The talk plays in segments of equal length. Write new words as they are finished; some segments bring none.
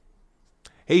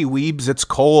Hey Weebs, it's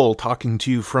Cole talking to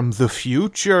you from the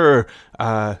future.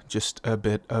 Just a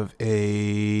bit of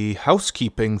a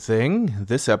housekeeping thing.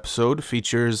 This episode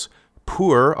features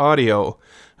poor audio.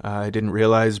 I didn't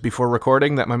realize before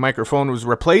recording that my microphone was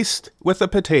replaced with a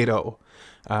potato.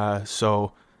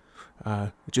 So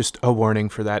just a warning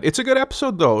for that. It's a good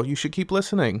episode though. You should keep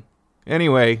listening.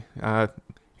 Anyway,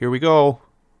 here we go.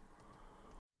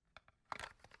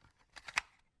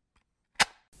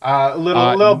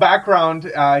 Little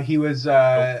background. He was,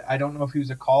 I don't know if he was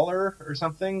a caller or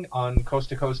something on Coast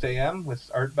to Coast AM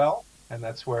with Art Bell, and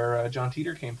that's where John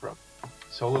Teeter came from.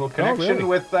 So a little connection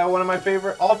with one of my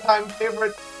all-time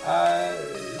favorite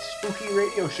spooky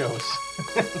radio shows.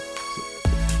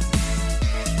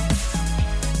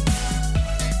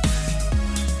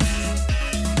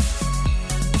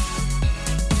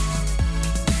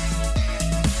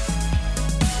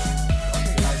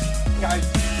 Guys.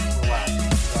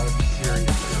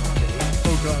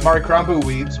 Mark Rambu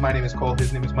Weebs. My name is Cole.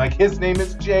 His name is Mike. His name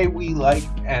is Jay. We like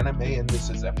anime, and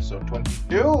this is episode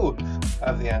 22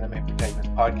 of the Anime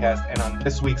Protagonist podcast. And on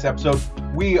this week's episode,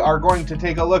 we are going to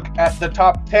take a look at the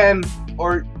top 10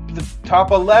 or the top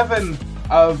 11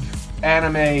 of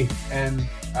anime and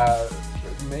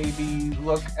maybe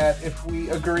look at if we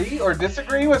agree or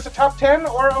disagree with the top 10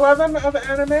 or 11 of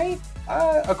anime.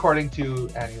 According to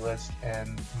AniList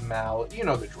and Mal, you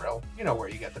know the drill. You know where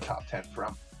you get the top 10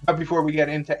 from. But before we get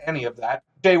into any of that,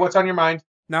 Jay, what's on your mind?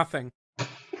 Nothing.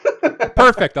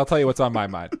 Perfect. I'll tell you what's on my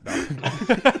mind.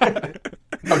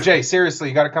 No, Jay, seriously,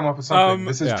 you got to come up with something.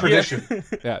 This is tradition.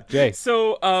 Yeah, Jay.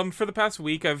 So, for the past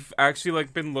week, I've actually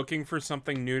been looking for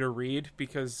something new to read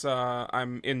because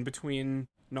I'm in between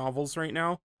novels right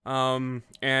now.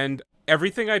 And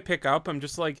everything I pick up, I'm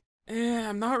just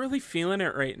I'm not really feeling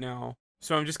it right now.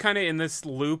 So I'm just kind of in this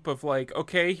loop of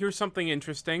okay, here's something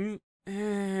interesting.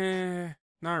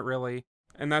 Not really.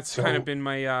 And that's kind of been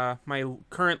my my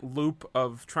current loop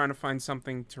of trying to find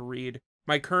something to read.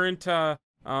 My current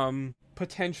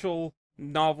potential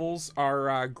novels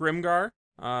are Grimgar,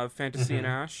 Fantasy and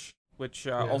Ash, which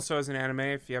also has an anime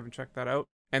if you haven't checked that out.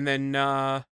 And then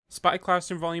Spy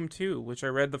Classroom Volume 2, which I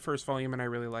read the first volume and I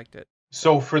really liked it.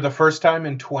 So for the first time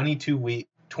in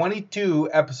 22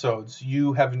 episodes,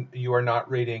 you are not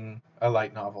reading a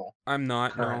light novel. I'm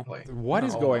not currently. No. What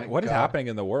is happening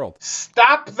in the world?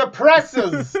 Stop the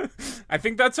presses! I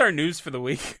think that's our news for the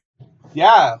week.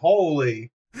 Yeah, holy.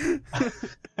 This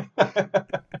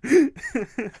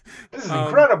is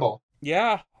incredible.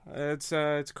 Yeah,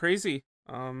 it's crazy.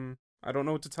 I don't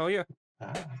know what to tell you.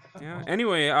 Yeah.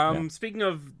 Anyway, speaking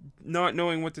of not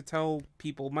knowing what to tell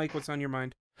people, Mike, what's on your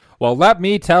mind? Well, let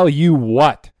me tell you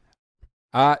what.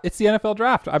 It's the NFL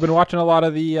draft. I've been watching a lot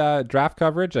of the draft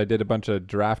coverage. I did a bunch of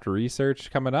draft research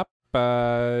coming up.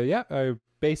 I've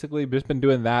basically just been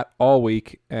doing that all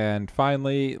week. And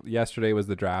finally, yesterday was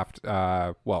the draft.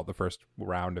 The first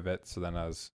round of it. So then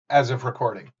As of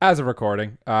recording.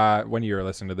 When you're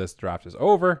listening to this, draft is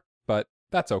over. But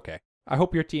that's okay. I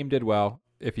hope your team did well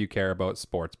if you care about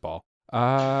sports ball.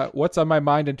 What's on my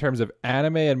mind in terms of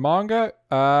anime and manga?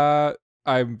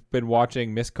 I've been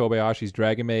watching Miss Kobayashi's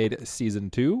Dragon Maid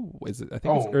Season 2.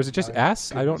 Or is it just S?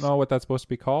 Goodness. I don't know what that's supposed to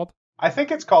be called. I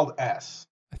think it's called S.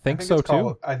 I think so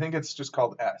too. I think it's just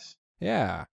called S.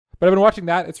 Yeah. But I've been watching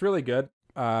that. It's really good.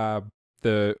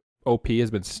 The OP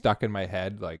has been stuck in my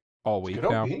head all week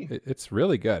now. It's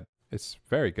really good. It's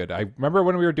very good. I remember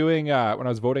when we were doing, when I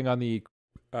was voting on the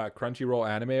Crunchyroll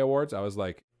Anime Awards, I was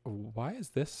like, why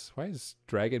is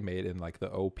Dragon Maid in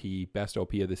the OP, best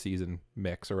OP of the season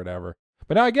mix or whatever?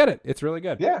 But now I get it. It's really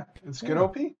good. Yeah, it's good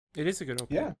OP. It is a good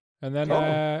OP. Yeah. And then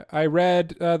I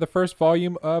read the first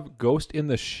volume of Ghost in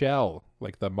the Shell,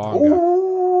 the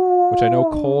manga, which I know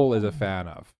Cole is a fan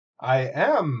of. I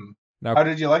am. Now, how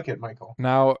did you like it, Michael?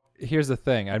 Now, here's the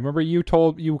thing. I remember you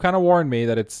kind of warned me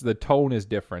that the tone is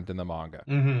different in the manga.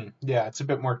 Mm-hmm. Yeah, it's a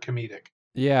bit more comedic.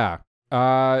 Yeah.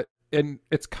 And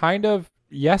it's kind of,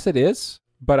 yes, it is.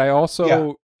 But I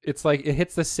also, it's it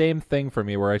hits the same thing for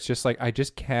me where it's just I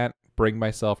just can't bring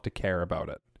myself to care about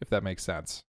it, if that makes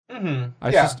sense. Mm-hmm.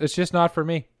 It's just not for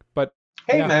me. But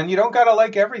hey, man, you don't gotta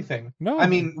like everything. No, I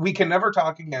mean, we can never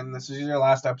talk again. This is your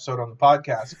last episode on the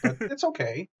podcast, but it's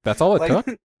okay. That's all it took.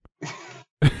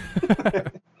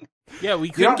 Yeah, we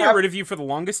couldn't get rid of you for the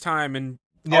longest time, and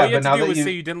all you had to do was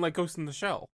say you didn't like Ghost in the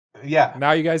Shell. Yeah.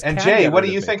 Now you guys. And Jay, what do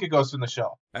you think of Ghost in the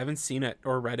Shell? I haven't seen it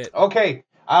or read it. Okay.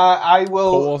 I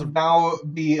will now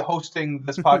be hosting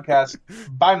this podcast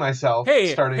by myself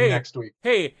starting next week.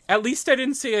 Hey, at least I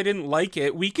didn't say I didn't like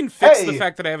it. We can fix the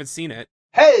fact that I haven't seen it.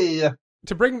 Hey!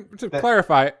 To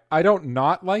clarify, I don't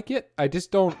not like it. I just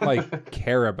don't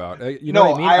care about it. You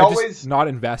know what I mean? I'm just not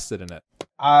invested in it.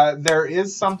 There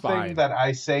is something fine. that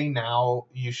I say now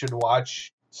you should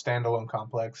watch Standalone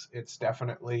Complex. It's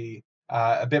definitely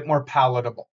a bit more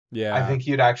palatable. Yeah. I think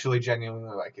you'd actually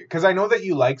genuinely like it. Because I know that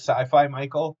you like sci-fi,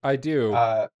 Michael. I do.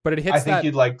 But it hits I think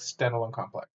you'd like Standalone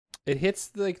Complex. It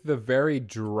hits like the very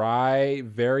dry,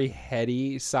 very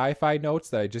heady sci-fi notes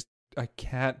that I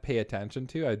can't pay attention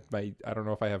to. I don't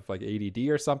know if I have like ADD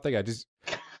or something.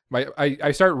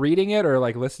 I start reading it or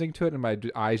like listening to it and my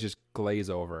eyes just glaze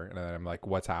over and I'm like,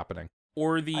 what's happening?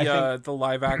 Or the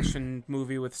live action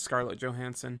movie with Scarlett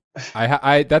Johansson.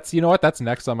 That's, you know what? That's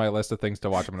next on my list of things to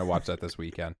watch. I'm going to watch that this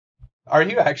weekend. Are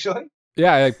you actually?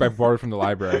 Yeah, I borrowed from the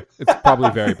library. It's probably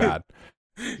very bad.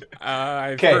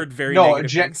 I've heard very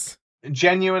negative things.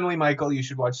 Genuinely, Michael, you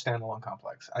should watch Standalone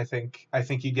Complex. I think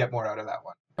you get more out of that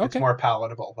one. Okay. It's more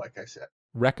palatable, like I said.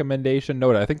 Recommendation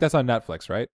noted. I think that's on Netflix,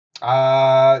 right?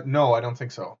 No, I don't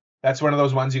think so. That's one of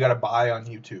those ones you got to buy on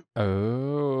YouTube.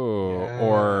 Oh, yeah.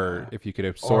 Or if you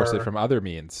could source it from other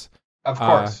means. Of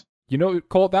course.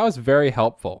 Colt, that was very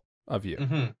helpful of you.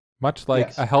 Mm-hmm. Much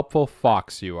like a helpful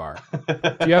fox you are.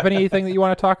 Do you have anything that you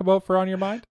want to talk about for On Your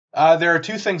Mind? There are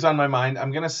two things on my mind.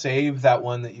 I'm going to save that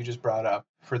one that you just brought up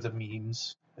for the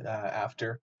memes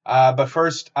after. But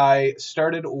first, I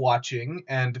started watching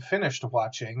and finished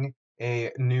watching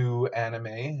a new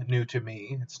anime, new to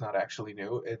me. It's not actually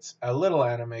new. It's a little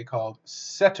anime called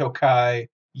Setokai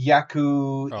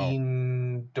Yaku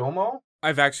Indomo.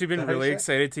 I've actually been really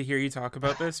excited to hear you talk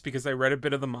about this because I read a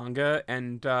bit of the manga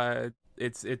and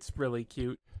it's really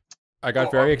cute. I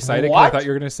got very excited because I thought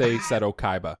you were going to say Seto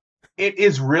Kaiba. It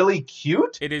is really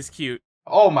cute? It is cute.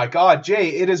 Oh my god, Jay,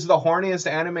 it is the horniest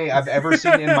anime I've ever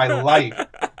seen in my life.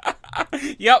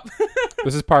 Yep.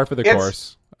 This is par for the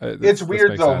course. It's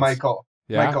weird though, sense. Michael.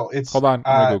 Yeah? Michael, hold on,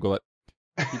 I'm gonna Google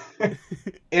it.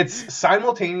 It's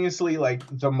simultaneously like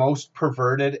the most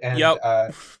perverted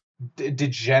and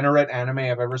degenerate anime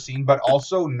I've ever seen, but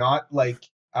also not like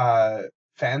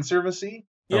fan servicey.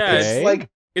 Yeah, okay. It's like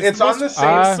it's on the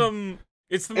same.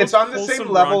 It's on the same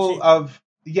level raunchy. of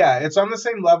it's on the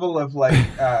same level of like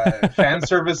fan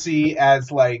servicey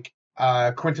as like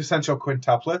quintessential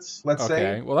quintuplets. Let's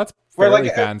say. Okay, well that's fairly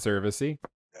fan servicey.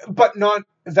 But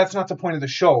that's not the point of the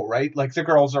show, right? Like the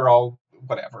girls are all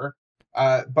whatever.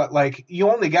 But like you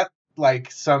only get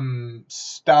like some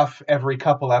stuff every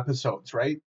couple episodes,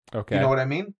 right? Okay. You know what I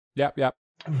mean? Yep.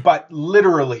 But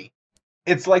literally,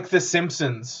 it's like The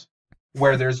Simpsons,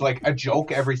 where there's like a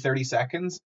joke every 30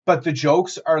 seconds, but the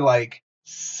jokes are like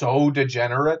so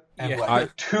degenerate and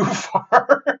like too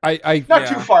far. Not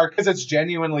too far because it's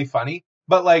genuinely funny,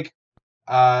 but like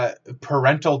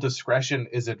parental discretion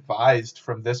is advised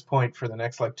from this point for the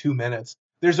next like 2 minutes.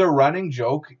 There's a running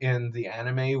joke in the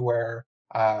anime where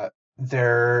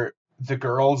the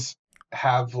girls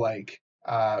have like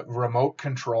remote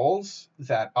controls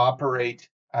that operate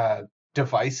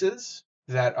devices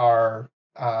that are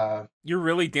You're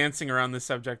really dancing around this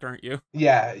subject, aren't you?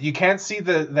 Yeah, you can't see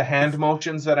the hand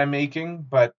motions that I'm making,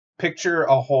 but picture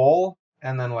a hole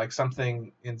and then like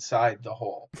something inside the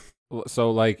hole.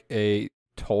 So like a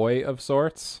toy of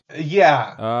sorts?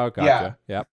 Yeah. Oh, gotcha.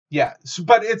 Yeah. Yep. Yeah,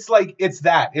 but it's like it's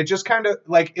that. It just kind of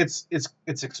like it's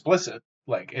explicit.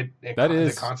 Like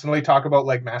they constantly talk about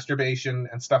like masturbation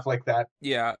and stuff like that.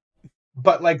 Yeah.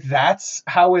 But like that's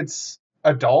how it's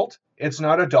adult. It's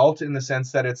not adult in the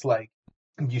sense that it's like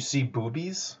you see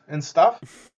boobies and stuff,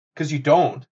 because you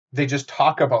don't. They just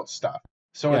talk about stuff.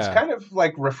 So it's kind of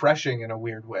like refreshing in a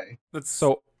weird way.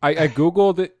 So I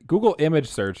Googled it, Google image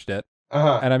searched it,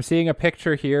 and I'm seeing a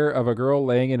picture here of a girl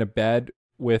laying in a bed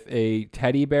with a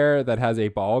teddy bear that has a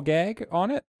ball gag on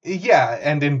it. Yeah,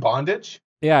 and in bondage.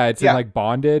 Yeah, it's in like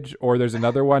bondage, or there's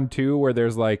another one too where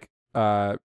there's like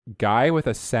a guy with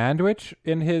a sandwich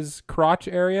in his crotch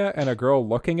area and a girl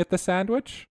looking at the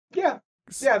sandwich. Yeah,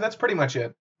 that's pretty much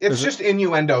it. It's just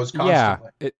innuendos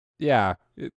constantly.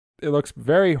 It looks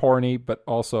very horny, but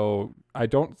also I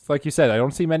don't, like you said, I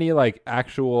don't see many like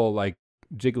actual like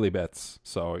jiggly bits.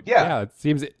 So yeah, it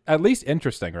seems at least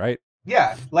interesting, right?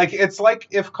 Yeah, like it's like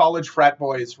if college frat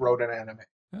boys wrote an anime.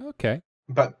 Okay.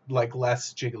 But like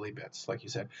less jiggly bits, like you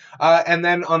said. And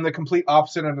then on the complete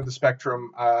opposite end of the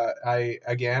spectrum, I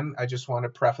just want to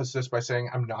preface this by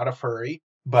saying I'm not a furry,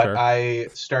 but I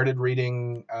started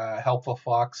reading Helpful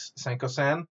Fox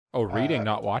Senko-san. Oh, reading,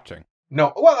 not watching.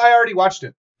 No, well, I already watched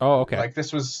it. Oh, okay. Like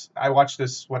I watched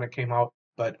this when it came out,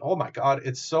 but oh my god,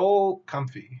 it's so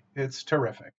comfy. It's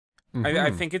terrific. Mm-hmm.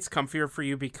 I think it's comfier for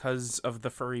you because of the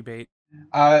furry bait.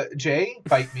 Jay,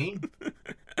 bite me.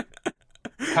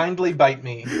 Kindly bite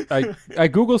me. I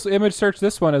Google image search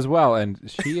this one as well, and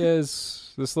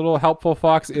this little Helpful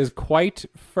Fox is quite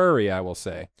furry, I will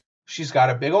say. She's got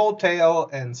a big old tail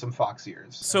and some fox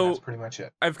ears. So that's pretty much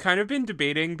it. I've kind of been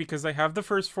debating, because I have the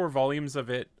first 4 volumes of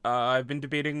it. I've been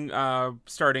debating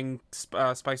starting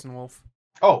Spice and Wolf.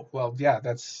 Oh, well, yeah,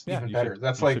 that's even better.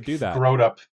 That's like growed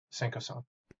up Senko-san.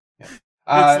 Yeah.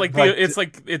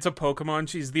 It's a Pokemon.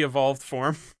 She's the evolved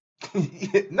form.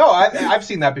 No, I've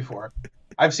seen that before.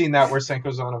 I've seen that where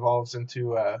Senko-san evolves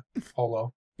into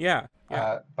Holo. Yeah.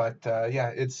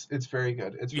 It's very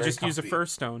good. It's you very just comfy. use a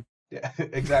First Stone. Yeah,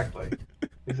 exactly.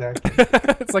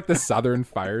 It's like the Southern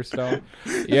Firestone.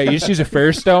 Yeah, you just use a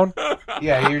Firestone.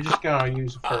 Yeah, you're just gonna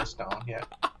use a Firestone. Yeah.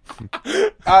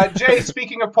 Jay,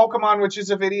 speaking of Pokemon, which is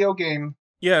a video game.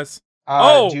 Yes.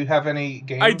 Do you have any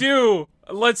games? I do.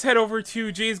 Let's head over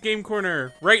to Jay's Game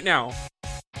Corner right now.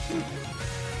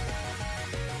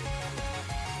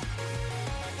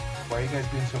 Why are you guys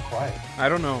being so quiet? I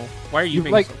don't know. Why are you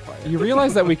being so quiet? You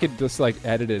realize that we could just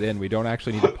edit it in. We don't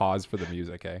actually need to pause for the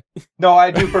music, eh? No, I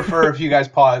do prefer if you guys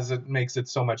pause. It makes it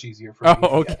so much easier for me.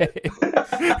 Oh, okay.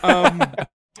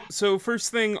 So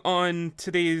first thing on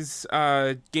today's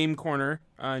Game Corner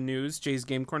news, Jay's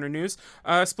Game Corner news,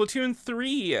 Splatoon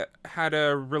 3 had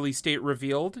a release date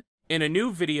revealed in a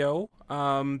new video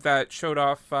that showed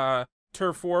off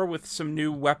Turf War with some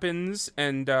new weapons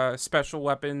and special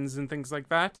weapons and things like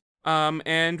that.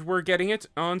 And we're getting it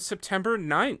on September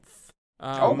 9th.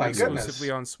 Oh my exclusively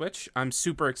goodness. on Switch. I'm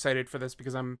super excited for this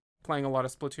because I'm playing a lot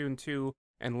of Splatoon 2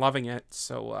 and loving it.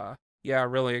 So, yeah,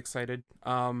 really excited.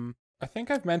 I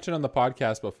think I've mentioned on the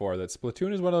podcast before that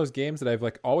Splatoon is one of those games that I've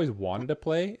always wanted to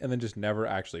play and then just never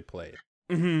actually played.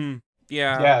 Mm-hmm.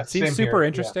 Yeah. Yeah, It seems same super here.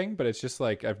 interesting, but it's just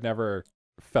I've never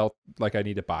felt like I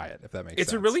need to buy it, if that makes sense.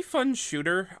 It's a really fun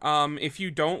shooter. If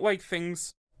you don't like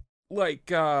things like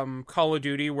Call of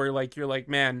Duty, where you're like,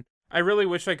 man, I really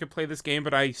wish I could play this game,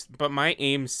 but my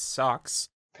aim sucks.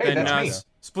 Hey, then that's me.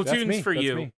 Splatoon's for That's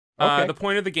you. me. Okay. The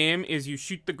point of the game is you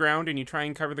shoot the ground and you try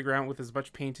and cover the ground with as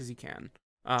much paint as you can.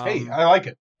 Hey, I like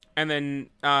it. And then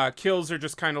kills are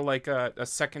just kind of like a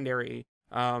secondary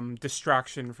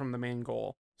distraction from the main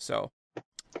goal. So,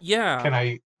 yeah. Can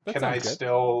I good.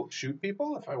 still shoot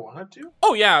people if I wanted to?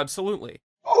 Oh yeah, absolutely.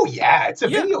 Oh yeah, it's a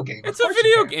video game. It's Of a course you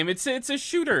video can. game. It's a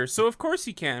shooter, so of course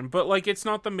you can. But it's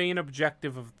not the main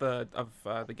objective of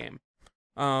the game.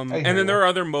 And then there are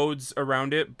other modes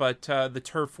around it, but the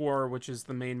Turf War, which is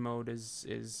the main mode, is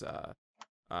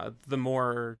the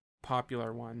more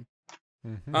popular one.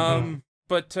 Mm-hmm.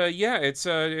 But yeah, it's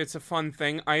a fun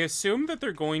thing. I assume that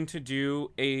they're going to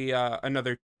do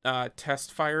another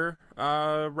test fire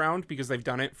round because they've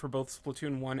done it for both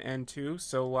Splatoon 1 and 2.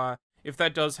 So if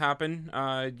that does happen,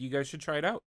 you guys should try it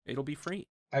out. It'll be free.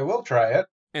 I will try it.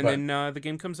 And then the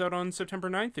game comes out on September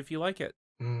 9th if you like it.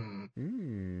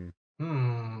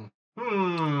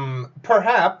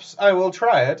 Perhaps I will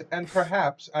try it, and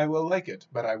perhaps I will like it,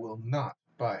 but I will not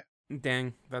buy it.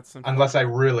 Dang, that's unless I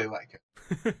really like it.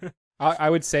 I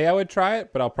would say I would try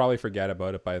it, but I'll probably forget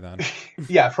about it by then.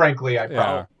 Yeah, frankly, I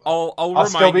probably. I'll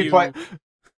remind you.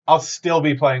 I'll still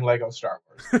be playing Lego Star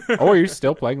Wars. Oh, are you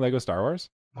still playing Lego Star Wars?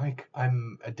 Mike,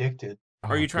 I'm addicted.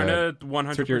 Are you trying to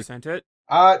 100% it?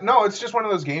 No, it's just one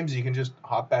of those games you can just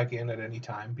hop back in at any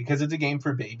time because it's a game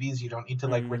for babies. You don't need to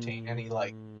retain any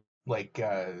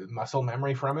muscle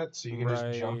memory from it, so you can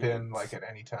just jump in at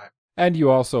any time. And you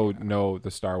also know the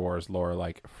Star Wars lore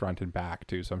front and back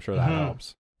too, so I'm sure that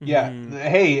helps. Yeah.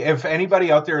 Hey, if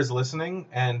anybody out there is listening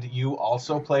and you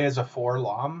also play as a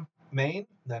 4-LOM main,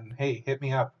 then hey, hit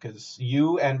me up because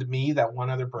you and me, that one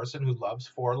other person who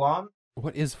loves 4-LOM.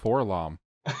 What is 4-LOM?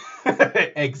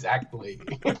 Exactly.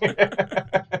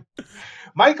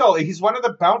 Michael, he's one of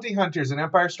the bounty hunters in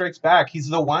Empire Strikes Back. He's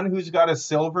the one who's got a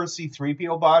silver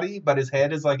C-3PO body, but his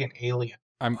head is like an alien.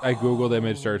 I Googled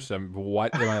image searched him.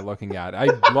 What am I looking at? I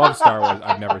love Star Wars.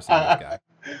 I've never seen this guy.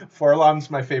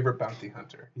 4-LOM's my favorite bounty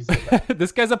hunter. He's the best.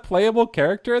 This guy's a playable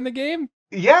character in the game?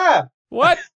 Yeah.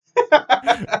 What?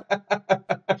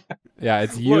 Yeah,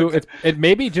 it's you. Look, it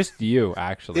may be just you,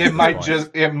 actually. It might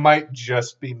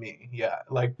just be me. Yeah,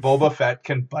 Boba Fett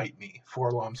can bite me.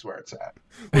 4-LOM's where it's at.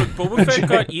 Look, Boba Fett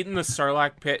got eaten in the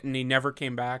Sarlacc pit and he never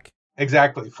came back.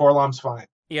 Exactly. 4-LOM's fine.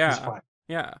 Yeah. He's fine.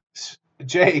 Yeah.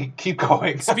 Jay, keep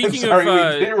going. Speaking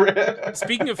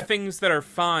of things that are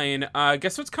fine,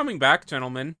 guess what's coming back,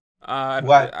 gentlemen?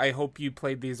 What? I hope you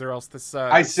played these, or else this.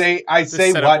 I say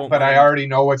what, but I already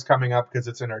know what's coming up because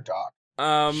it's in our doc.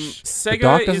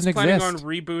 Sega is planning on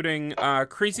rebooting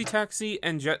Crazy Taxi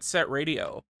and Jet Set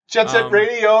Radio. Jet Set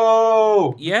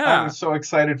Radio! Yeah. I'm so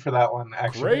excited for that one,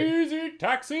 actually. Crazy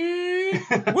Taxi!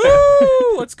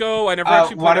 Woo! Let's go. I never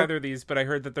actually played either of these, but I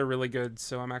heard that they're really good,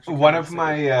 so I'm actually one of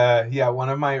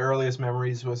my earliest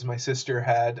memories was my sister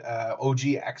had OG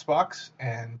Xbox,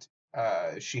 and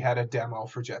she had a demo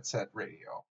for Jet Set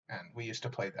Radio, and we used to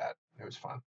play that. It was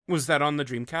fun. Was that on the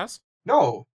Dreamcast?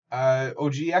 No,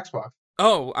 OG Xbox.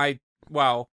 Oh,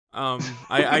 wow.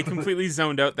 I completely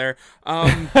zoned out there.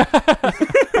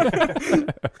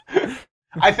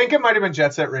 I think it might have been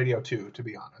Jet Set Radio too, to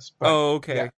be honest. But, oh,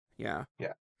 okay. Yeah.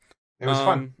 It was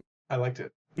fun. I liked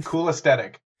it. Cool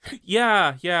aesthetic.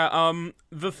 Yeah.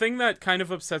 The thing that kind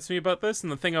of upsets me about this,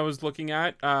 and the thing I was looking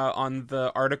at on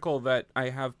the article that I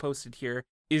have posted here,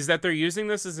 is that they're using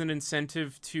this as an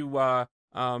incentive to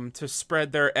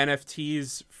spread their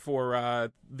NFTs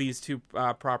for these two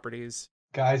properties.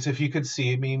 Guys, if you could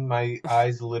see me, my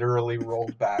eyes literally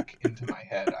rolled back into my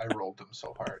head. I rolled them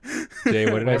so hard.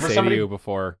 Jay, what did I say to you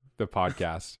before the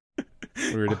podcast?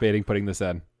 We were debating putting this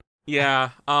in.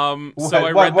 Yeah. So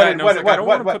I read that and I was like, I don't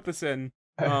want to put this in.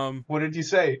 What did you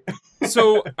say?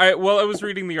 So I was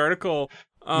reading the article.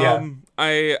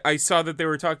 I saw that they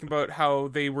were talking about how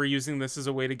they were using this as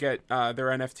a way to get their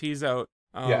NFTs out.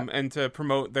 And to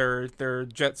promote their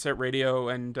Jet Set Radio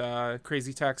and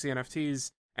Crazy Taxi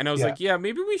NFTs. And I was like,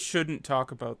 maybe we shouldn't talk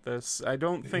about this. I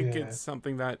don't think it's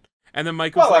something that... And then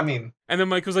Mike was like,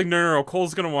 no,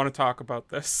 Cole's going to want to talk about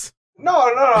this. No.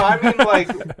 I mean, like,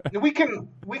 we can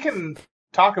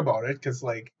talk about it because,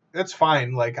 like, that's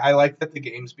fine. Like, I like that the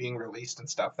game's being released and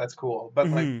stuff. That's cool. But,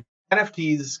 like,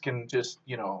 NFTs can just,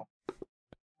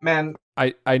 man...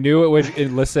 I knew it would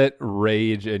elicit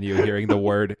rage in you hearing the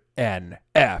word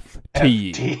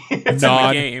NFT.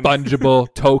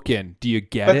 Non-fungible token. Do you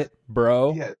get it,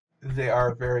 bro? Yeah, they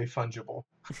are very fungible.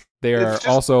 They are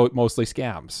also mostly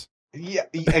scams. Yeah,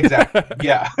 exactly.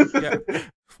 Yeah.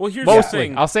 Well, here's mostly. The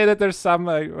thing. I'll say that there's some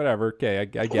whatever. Okay, I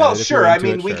get it. Well, sure. I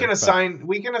mean, we can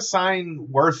assign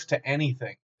worth to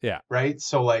anything. Yeah. Right.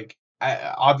 So, like,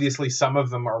 obviously, some of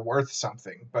them are worth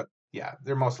something, but yeah,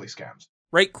 they're mostly scams.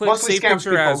 Right-click, save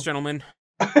picture as, gentlemen.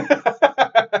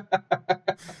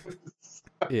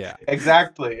 Yeah.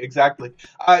 Exactly.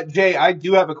 Jay, I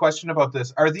do have a question about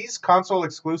this. Are these console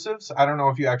exclusives? I don't know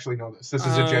if you actually know this. This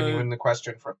is a genuine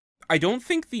question from... I don't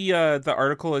think the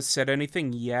article has said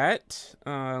anything yet.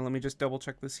 Let me just double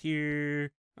check this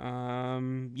here.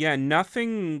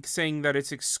 Nothing saying that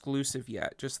it's exclusive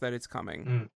yet, just that it's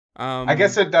coming. I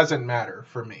guess it doesn't matter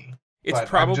for me. It's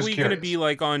probably going to be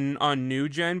like on new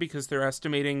gen because they're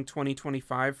estimating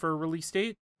 2025 for a release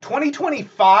date.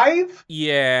 2025?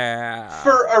 Yeah.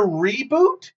 For a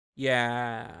reboot?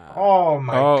 Yeah. Oh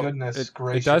my goodness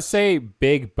gracious. It does say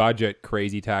big budget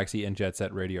Crazy Taxi and Jet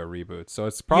Set Radio reboots. So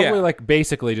it's probably like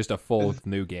basically just a full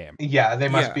new game. Yeah, they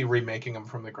must be remaking them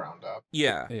from the ground up.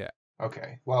 Yeah.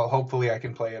 Okay. Well, hopefully I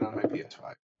can play it on my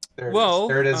PS5.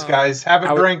 There it is, guys. Have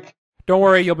a drink. Don't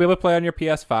worry, you'll be able to play on your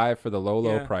PS5 for the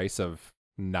low price of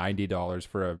 $90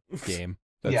 for a game.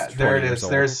 That's there it is.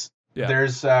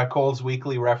 There's Cole's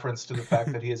weekly reference to the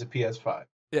fact that he has a PS5.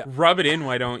 Yeah, rub it in,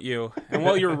 why don't you? And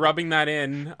while you're rubbing that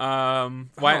in,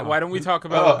 why don't we talk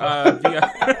about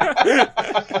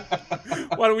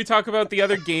why don't we talk about the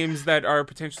other games that are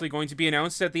potentially going to be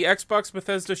announced at the Xbox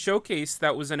Bethesda showcase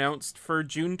that was announced for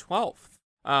June 12th.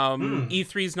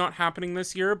 E3 is not happening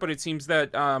this year, but it seems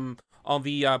that all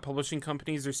the publishing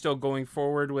companies are still going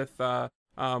forward with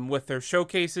their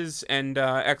showcases, and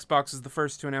Xbox is the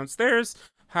first to announce theirs,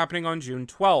 happening on June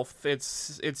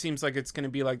 12th. It seems like it's going to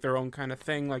be like their own kind of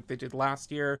thing, like they did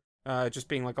last year, just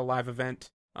being like a live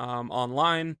event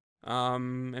online,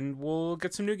 and we'll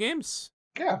get some new games.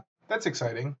 Yeah, that's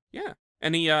exciting. Yeah.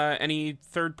 Any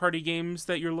third-party games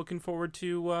that you're looking forward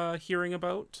to hearing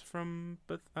about from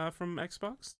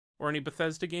Xbox, or any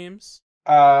Bethesda games?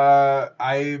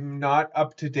 I'm not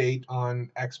up to date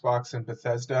on Xbox and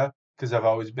Bethesda because I've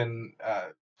always been a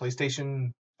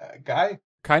PlayStation guy.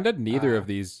 Kind of neither of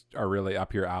these are really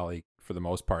up your alley for the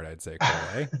most part, I'd say, Cole,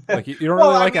 eh? Like you don't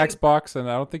really like Xbox, and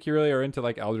I don't think you really are into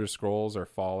like Elder Scrolls or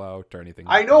Fallout or anything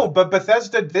like I know, that. But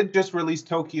Bethesda did just release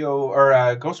Tokyo or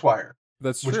Ghostwire.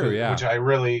 That's true, which I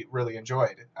really, really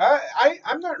enjoyed.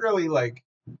 I'm not really like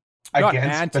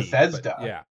against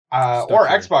Bethesda, or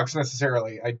Xbox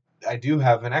necessarily. I do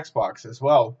have an Xbox as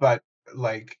well, but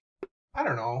like I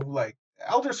don't know, like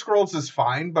Elder Scrolls is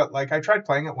fine, but like I tried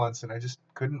playing it once and I just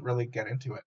couldn't really get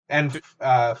into it. And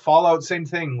Fallout, same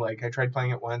thing. Like I tried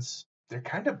playing it once. They're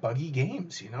kind of buggy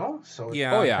games, So it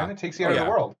kind of takes you out of the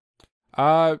world.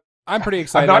 I'm pretty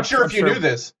excited. I'm not sure if you knew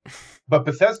this, but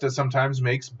Bethesda sometimes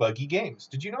makes buggy games.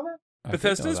 Did you know that?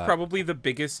 Bethesda is probably the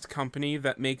biggest company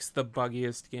that makes the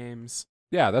buggiest games.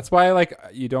 Yeah, that's why like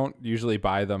you don't usually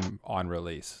buy them on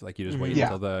release. Like you just wait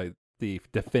until the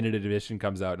definitive edition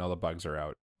comes out and all the bugs are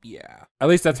out. Yeah. At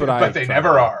least that's what But they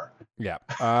never are. Yeah.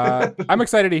 I'm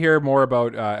excited to hear more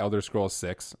about Elder Scrolls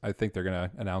 6. I think they're going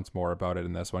to announce more about it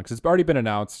in this one because it's already been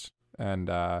announced, and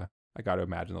I got to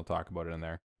imagine they'll talk about it in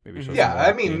there. Maybe show some more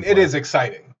I mean, gameplay. it is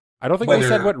exciting. I don't think they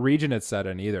said what region it's set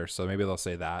in either, so maybe they'll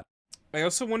say that. I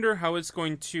also wonder how it's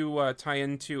going to tie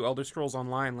into Elder Scrolls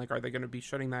Online. Like, are they going to be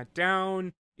shutting that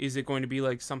down? Is it going to be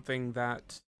like something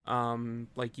that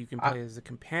like you can play as a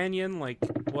companion? Like,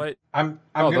 what? I'm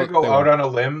gonna go out on a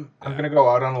limb. I'm gonna go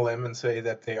out on a limb and say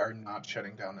that they are not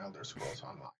shutting down Elder Scrolls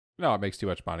Online. No, it makes too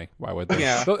much money. Why would they?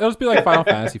 Yeah. It'll just be like Final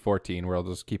Fantasy 14, where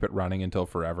they'll just keep it running until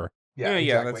forever. Yeah,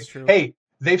 exactly. That's true. Hey,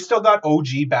 they've still got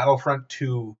OG Battlefront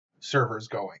 2 servers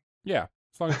going. Yeah,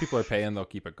 as long as people are paying, they'll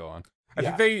keep it going.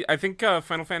 I think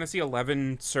Final Fantasy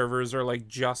 11 servers are like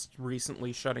just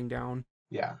recently shutting down.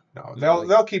 Yeah, no,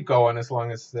 they'll keep going as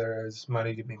long as there's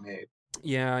money to be made.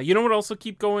 Yeah, you know what also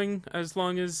keep going as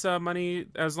long as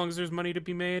there's money to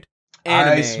be made?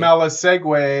 Anime. I smell a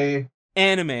segue.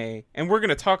 Anime, and we're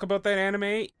gonna talk about that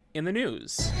anime in the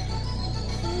news. Here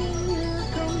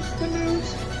comes the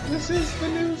news. This is the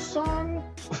news song.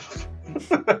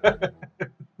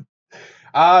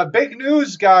 Big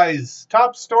news, guys.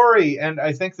 Top story, and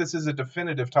I think this is a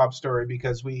definitive top story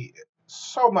because we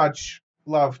so much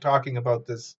love talking about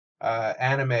this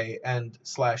anime and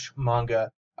 /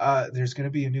 manga. There's going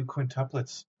to be a new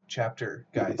quintuplets chapter,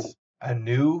 guys. A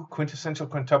new quintessential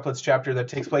quintuplets chapter that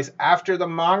takes place after the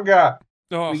manga.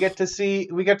 Oh. We get to see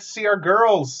our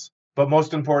girls, but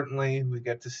most importantly, we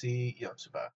get to see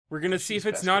Yotsuba. We're gonna see if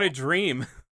it's not a dream.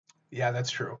 Yeah,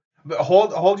 that's true. But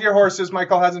hold your horses.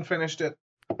 Michael hasn't finished it.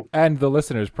 And the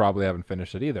listeners probably haven't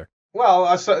finished it either.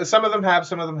 Well, some of them have,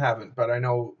 some of them haven't. But I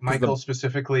know Michael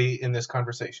specifically in this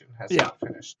conversation has not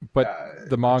finished. But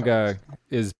the manga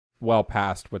is well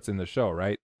past what's in the show,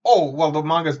 right? Oh, well, the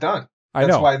manga's done.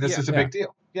 That's why this is a big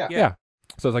deal. Yeah.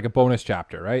 So it's like a bonus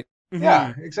chapter, right? Mm-hmm.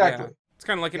 Yeah, exactly. Yeah. It's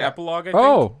kind of like an epilogue, I think.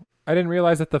 Oh, I didn't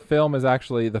realize that the film is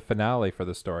actually the finale for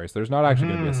the story. So there's not actually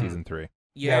going to be a season 3.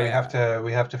 Yeah,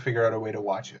 we have to figure out a way to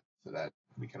watch it so that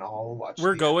we can all watch it.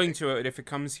 We're going to it if it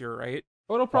comes here, right?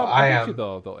 Oh, it'll probably. I bet you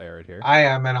they'll air it here. I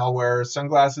am, and I'll wear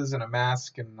sunglasses and a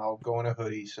mask, and I'll go in a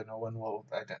hoodie so no one will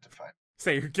identify me.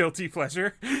 Say your guilty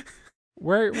pleasure.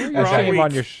 Wear your shame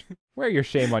on your wear your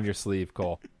shame on your sleeve,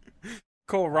 Cole.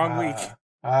 Cole, wrong week.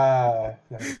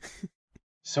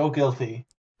 So guilty.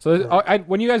 So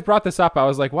when you guys brought this up, I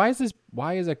was like, why is a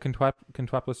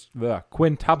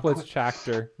quintuplets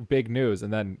chapter big news?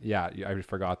 And then I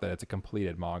forgot that it's a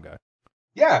completed manga.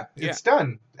 Yeah, it's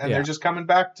done, and they're just coming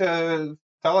back to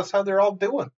tell us how they're all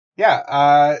doing.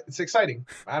 Yeah, it's exciting.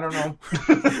 I don't know.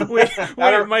 wait,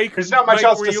 Mike. There's not much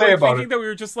else to say about it. That we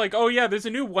were just like, oh yeah, there's a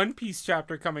new One Piece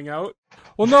chapter coming out.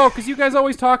 Well, no, because you guys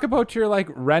always talk about your like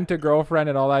rent a girlfriend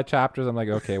and all that chapters. I'm like,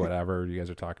 okay, whatever. You guys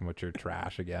are talking about your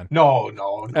trash again. No.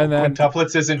 And then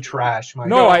quintuplets isn't trash.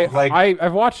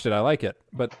 I've watched it. I like it,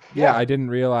 but I didn't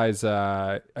realize.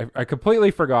 I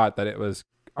completely forgot that it was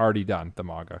already done. The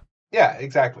manga. Yeah,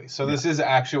 exactly. So this is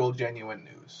actual genuine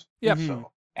news. Yeah.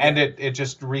 So. And it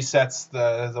just resets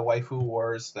the waifu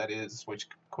wars, that is, which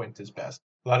Quint is best.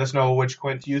 Let us know which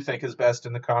Quint you think is best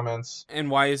in the comments. And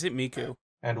why is it Miku?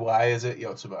 And why is it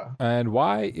Yotsuba? And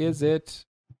why is it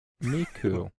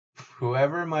Miku?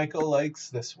 Whoever Michael likes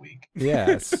this week.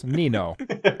 Yes, Nino.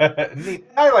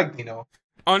 I like Nino.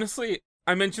 Honestly,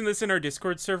 I mentioned this in our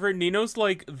Discord server. Nino's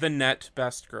like the net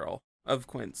best girl of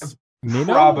Quints. Nino?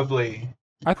 Probably.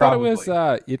 I thought it was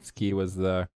Itsuki was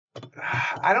the...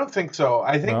 I don't think so.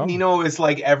 I think Nino is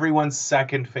like everyone's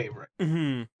second favorite.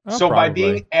 Mm-hmm. Oh, so probably. By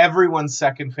being everyone's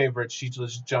second favorite, she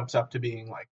just jumps up to being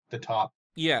like the top.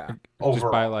 Yeah. Overall. Just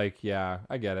by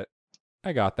I get it.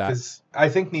 I got that. Because I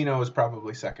think Nino is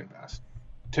probably second best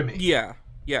to me. Yeah.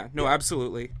 No,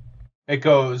 absolutely. It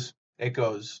goes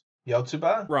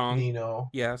Yotsuba. Wrong. Nino.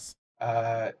 Yes.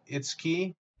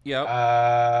 Itsuki. Yep.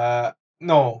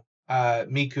 No.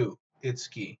 Miku.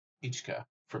 Itsuki. Ichika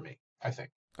for me, I think.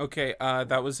 Okay,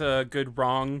 that was a good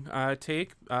wrong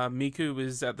take. Miku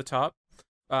is at the top,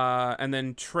 and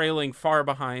then trailing far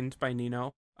behind by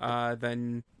Nino.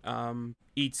 Then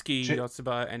Itsuki,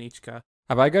 Yotsuba, and Ichika.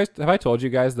 Have I told you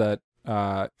guys that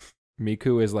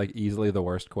Miku is like easily the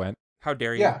worst Quint? How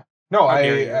dare you? Yeah. No,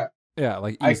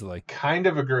 easily. I kind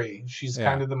of agree. She's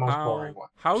kind of the most boring one.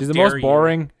 She's the most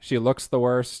boring. She looks the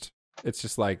worst. It's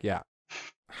just like,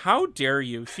 How dare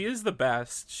you? She is the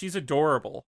best. She's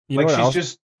adorable. You know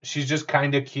she's just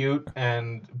kind of cute,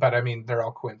 but I mean they're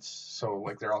all Quints, so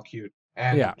like they're all cute,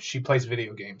 and she plays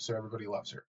video games, so everybody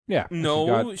loves her. Yeah.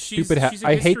 No, she's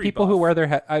I hate people who wear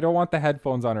their I don't want the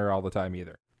headphones on her all the time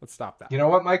either. Let's stop that. You know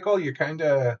what, Michael? You're kind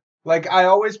of Like I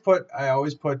always put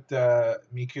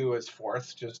Miku as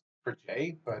fourth just for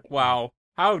Jay, but Wow.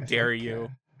 How I dare think, you?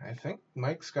 I think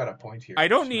Mike's got a point here. I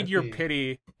don't This need might your be-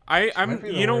 pity. might I'm be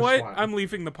the you know worst what? one. I'm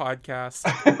leaving the podcast.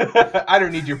 I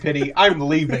don't need your pity. I'm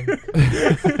leaving.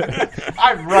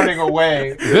 I'm running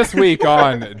away. This week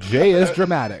on Jay is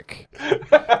Dramatic.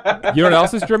 You know what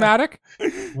else is dramatic?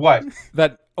 What?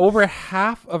 That over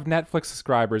half of Netflix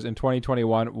subscribers in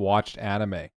 2021 watched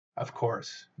anime. Of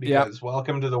course, because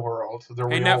welcome to the world, the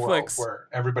Hey, real Netflix. world where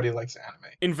everybody likes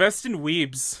anime. Invest in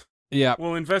Weebs. Yeah.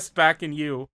 We'll invest back in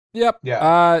you. Yep.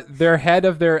 Yeah. Their head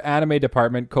of their anime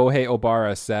department, Kohei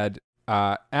Obara, said,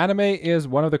 anime is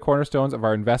one of the cornerstones of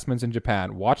our investments in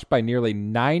Japan, watched by nearly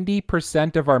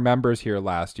 90% of our members here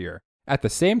last year. At the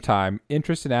same time,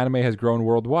 interest in anime has grown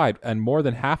worldwide, and more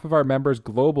than half of our members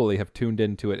globally have tuned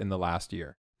into it in the last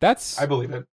year. I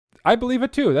believe it. I believe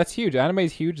it too. That's huge. Anime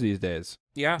is huge these days.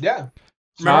 Yeah. Yeah.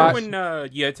 Remember when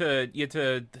you had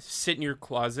to sit in your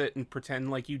closet and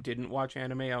pretend like you didn't watch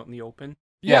anime out in the open?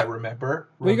 Yeah, remember?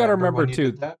 We got to remember when you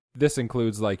too, did that? this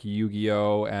includes like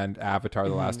Yu-Gi-Oh! And Avatar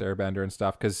The Last Airbender and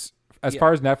stuff, because as Yeah.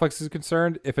 far as Netflix is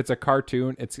concerned, if it's a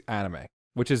cartoon, it's anime,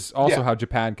 which is also how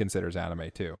Japan considers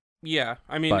anime too. Yeah,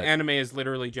 I mean, But- anime is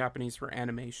literally Japanese for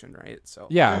animation, right? So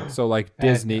Yeah, so like And-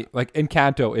 Disney, like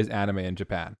Encanto is anime in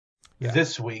Japan. Yeah.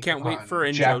 This week Can't wait on for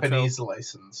Injoto. Japanese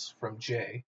license from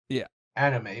Jay. Yeah.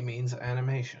 Anime means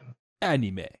animation.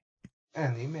 Anime.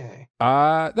 Anime.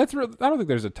 I don't think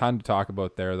there's a ton to talk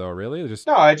about there though, really. Just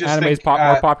No, I just anime is think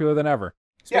more popular than ever.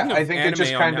 Speaking yeah, of I think it anime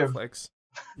just on kind of- Netflix.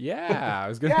 Yeah, I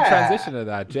was going to Yeah. transition to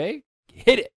that. Jay,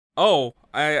 hit it. Oh,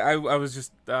 I was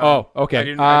just. Oh, okay. I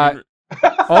didn't,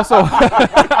 Also,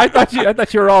 I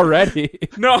thought you were all ready.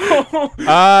 no.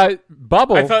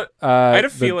 Bubble. I thought I had a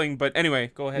the- feeling, but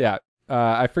anyway, go ahead. Yeah.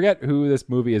 I forget who this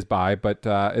movie is by, but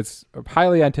it's a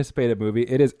highly anticipated movie.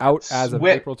 It is out as of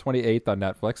Wit. April 28th on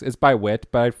Netflix. It's by Wit,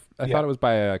 but I Yeah. thought it was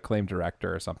by a acclaimed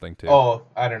director or something too. Oh,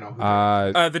 I don't know.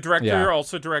 Who The director Yeah.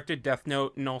 also directed Death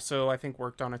Note and also I think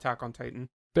worked on Attack on Titan.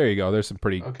 There you go. There's some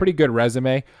pretty Okay. good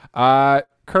resume.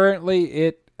 Currently,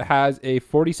 it has a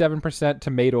 47%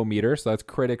 tomato meter, so that's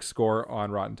critic score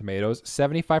on Rotten Tomatoes,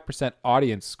 75%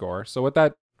 audience score. So what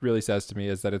that really says to me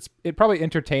is that it's probably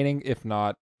entertaining, if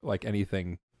not like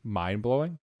anything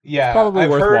mind-blowing. yeah, Probably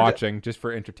I've worth heard, watching just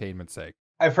for entertainment's sake.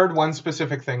 I've heard one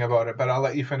specific thing about it, but I'll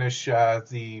let you finish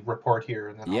the report here,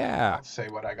 and then Yeah. I'll say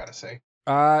what I gotta say.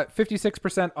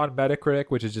 56% on Metacritic,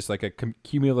 which is just like a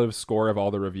cumulative score of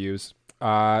all the reviews.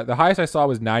 The highest I saw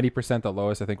was 90%. The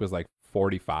lowest I think was like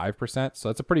 45%. So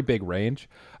that's a pretty big range.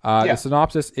 Yeah. The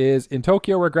synopsis is: in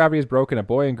Tokyo, where gravity is broken, a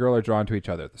boy and girl are drawn to each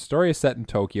other. The story is set in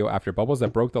Tokyo after bubbles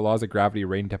that broke the laws of gravity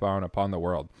rained down upon the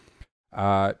world.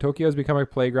 Tokyo has become a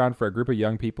playground for a group of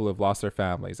young people who have lost their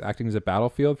families, acting as a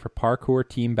battlefield for parkour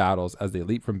team battles as they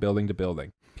leap from building to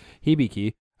building.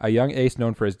 Hibiki, a young ace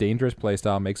known for his dangerous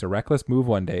playstyle, makes a reckless move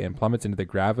one day and plummets into the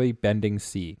gravity-bending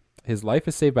sea. His life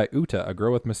is saved by Uta, a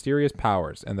girl with mysterious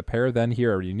powers, and the pair then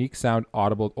hear a unique sound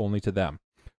audible only to them.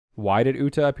 Why did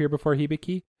Uta appear before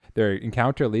Hibiki? Their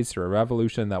encounter leads to a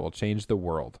revolution that will change the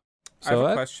world. I have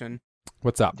a question.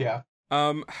 What's up? Yeah.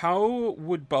 How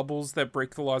would bubbles that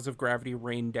break the laws of gravity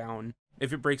rain down?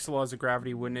 If it breaks the laws of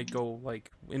gravity, wouldn't it go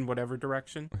like in whatever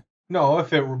direction? No,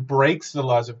 if it breaks the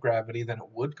laws of gravity, then it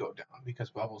would go down because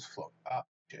bubbles float up.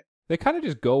 They kind of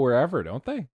just go wherever, don't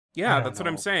they? Yeah, don't that's what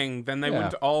I'm know. saying. Then they Yeah.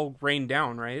 wouldn't all rain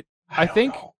down, right? I don't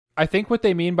think- know. I think what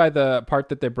they mean by the part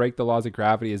that they break the laws of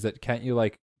gravity is that can't you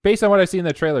like, based on what I've seen in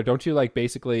the trailer, don't you like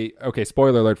basically, okay,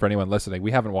 spoiler alert for anyone listening,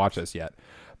 we haven't watched this yet,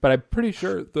 but I'm pretty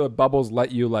sure the bubbles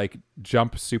let you like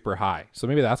jump super high. So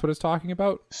maybe that's what it's talking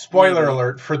about. Spoiler Maybe.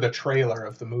 alert for the trailer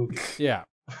of the movie. Yeah.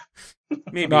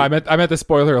 Maybe. No, I meant the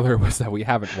spoiler alert was that we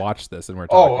haven't watched this and we're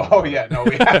talking Oh, about yeah, it. no,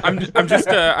 we have.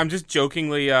 I'm just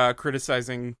jokingly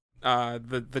criticizing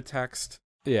the text.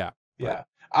 Yeah. Yeah.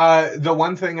 The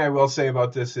one thing I will say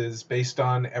about this is, based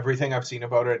on everything I've seen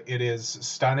about it, it is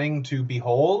stunning to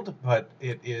behold, but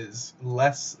it is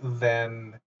less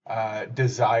than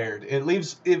desired. It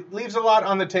leaves a lot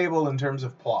on the table in terms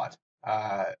of plot.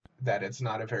 That it's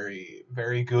not a very,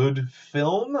 very good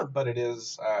film, but it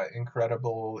is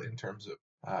incredible in terms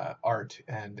of art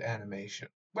and animation.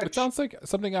 It Which, sounds like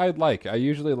something I'd like. I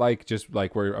usually like just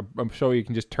like where a show you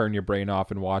can just turn your brain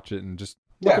off and watch it and just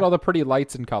look Yeah. at all the pretty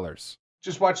lights and colors.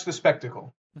 just watch the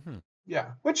spectacle. Mhm.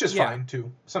 Yeah, which is Yeah. fine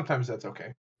too. Sometimes that's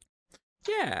okay.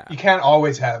 Yeah. You can't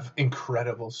always have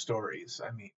incredible stories.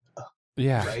 I mean,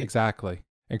 Yeah, Right? exactly.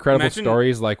 Incredible Imagine-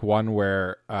 stories like one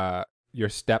where your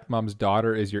stepmom's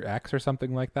daughter is your ex or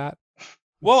something like that.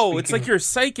 Whoa, it's Speaking- like you're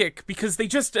psychic because they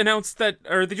just announced that,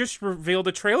 or they just revealed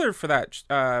a trailer for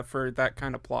that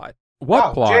kind of plot. What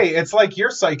wow, plot? Jay, it's like you're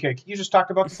psychic. You just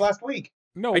talked about this last week.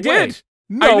 No I way. did.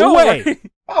 No I know. way.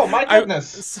 Oh my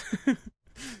goodness.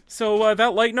 So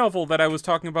that light novel that I was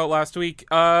talking about last week,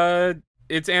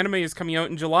 its anime is coming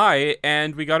out in July,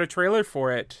 and we got a trailer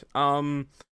for it. And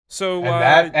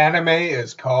that anime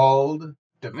is called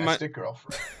Domestic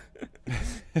Girlfriend.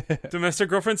 Domestic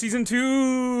Girlfriend Season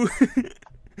 2.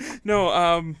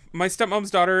 No, my stepmom's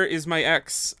daughter is my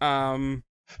ex.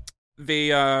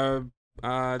 They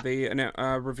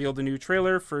revealed a new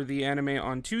trailer for the anime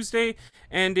on Tuesday,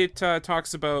 and it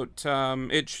talks about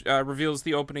reveals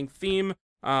the opening theme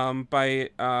by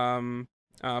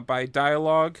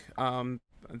Dialogue.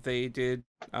 They did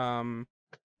the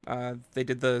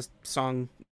song,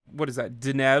 what is that,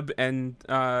 Deneb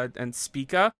and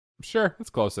Spica. Sure, that's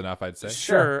close enough, I'd say.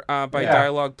 Sure, by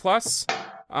Dialogue Plus.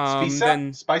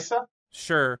 Spisa?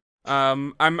 Sure.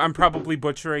 I'm probably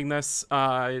butchering this.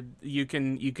 You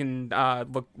can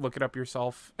look it up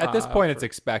yourself. At this point, it's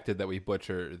expected that we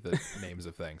butcher the names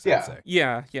of things. Yeah. I'd say.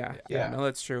 Yeah. No,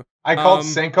 that's true. I called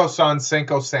Senko-san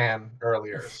Senko-san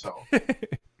earlier, so.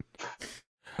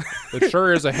 It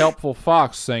sure is a helpful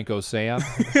fox, Senko-san.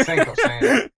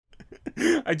 Senko-san.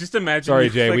 I just imagine. Sorry,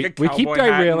 Jay. Like we keep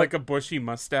derailing, like a bushy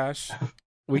mustache.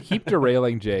 We keep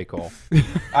derailing J. Cole.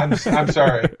 I'm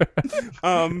sorry.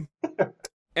 And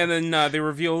then they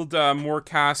revealed more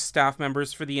cast staff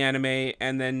members for the anime,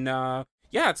 and then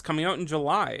it's coming out in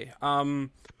July.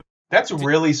 That's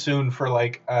really soon for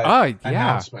like an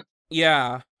announcement.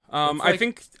 Yeah. I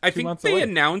think they away.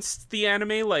 announced the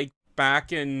anime like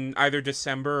back in either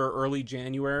December or early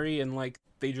January, and like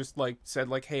they just like said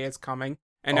like, hey, it's coming,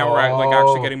 and now we're like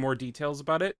actually getting more details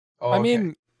about it. Oh, I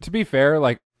mean, to be fair,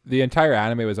 like the entire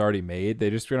anime was already made. They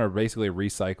just gonna basically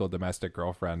recycle Domestic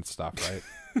Girlfriend stuff, right?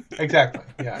 Exactly.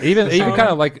 Yeah. Even kind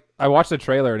of like I watched the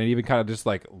trailer and it even kind of just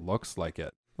like looks like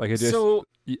it. Like it just. So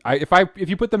if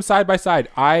you put them side by side,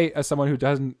 I, as someone who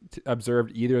doesn't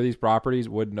observed either of these properties,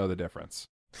 would know the difference.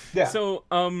 Yeah. So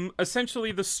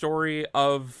essentially the story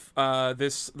of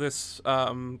this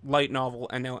light novel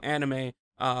and now anime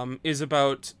is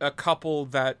about a couple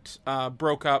that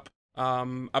broke up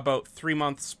about 3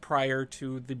 months prior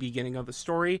to the beginning of the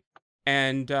story.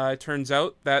 And it turns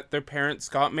out that their parents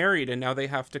got married and now they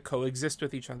have to coexist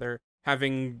with each other,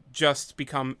 having just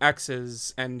become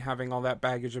exes and having all that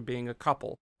baggage of being a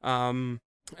couple. And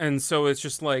so it's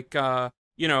just like, trying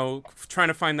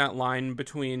to find that line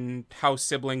between how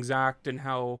siblings act and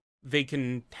how they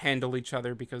can handle each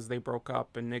other because they broke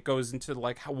up. And it goes into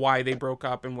like why they broke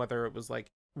up and whether it was like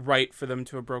right for them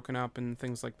to have broken up and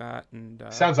things like that. And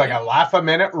sounds like a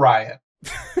laugh-a-minute riot.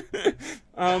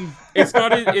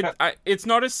 It's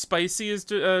not as spicy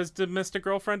as Domestic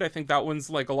Girlfriend. I think that one's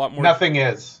like a lot more. Nothing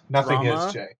is, drama.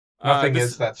 Jay. Nothing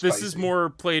is that spicy. This is more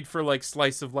played for like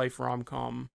slice of life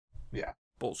rom-com. Yeah.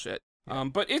 Bullshit.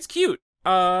 But it's cute.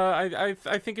 I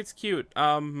think it's cute.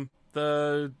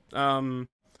 The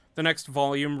next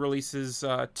volume releases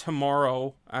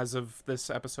tomorrow, as of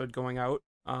this episode going out,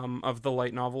 of the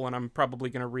light novel, and I'm probably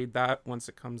gonna read that once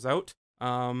it comes out.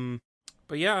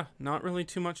 But yeah, not really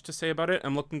too much to say about it.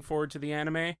 I'm looking forward to the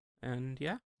anime, and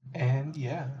yeah.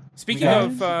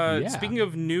 Speaking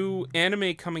of new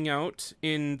anime coming out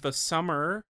in the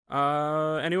summer,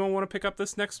 anyone want to pick up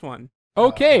this next one?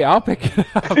 Okay, I'll pick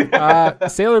it up.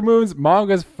 Sailor Moon's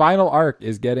manga's final arc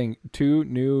is getting 2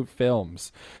 new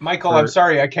films. Michael, I'm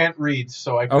sorry, I can't read,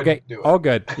 so I couldn't do it. All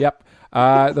good. Yep.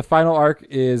 The final arc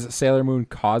is Sailor Moon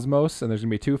Cosmos, and there's going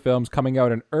to be 2 films coming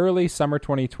out in early summer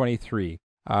 2023.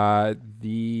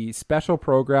 The special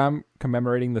program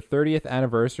commemorating the 30th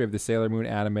anniversary of the Sailor Moon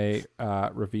anime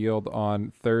revealed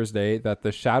on Thursday that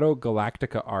the Shadow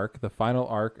Galactica arc, the final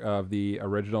arc of the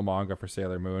original manga for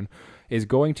Sailor Moon, is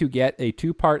going to get a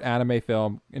 2-part anime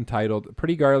film entitled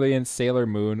Pretty Guardian Sailor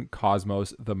Moon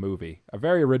Cosmos the Movie. A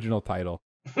very original title.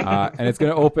 And it's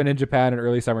going to open in Japan in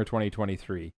early summer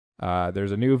 2023.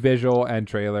 There's a new visual and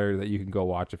trailer that you can go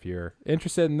watch if you're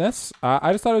interested in this.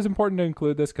 I just thought it was important to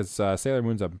include this because Sailor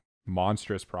Moon's a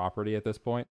monstrous property at this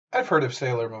point. I've heard of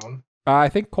Sailor Moon. I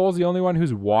think Cole's the only one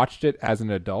who's watched it as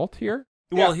an adult here.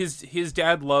 Well, his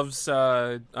dad loves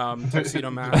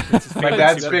Tuxedo Mask. It's his My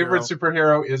dad's favorite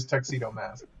superhero is Tuxedo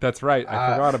Mask. That's right.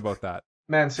 I forgot about that.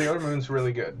 Man, Sailor Moon's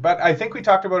really good. But I think we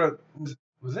talked about it.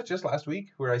 Was it just last week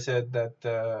where I said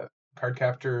that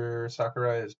Cardcaptor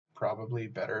Sakura is probably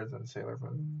better than Sailor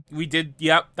Moon? We did.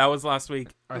 Yep, that was last week.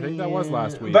 I think that was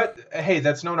last week. But hey,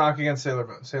 that's no knock against Sailor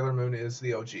Moon. Sailor Moon is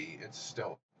the OG. It's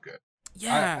still good.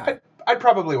 Yeah. I'd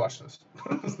probably watch this.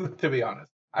 To be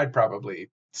honest, I'd probably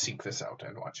seek this out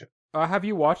and watch it. Have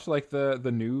you watched like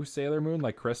the new Sailor Moon,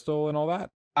 like Crystal and all that?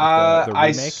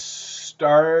 I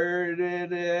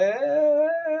started it.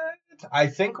 I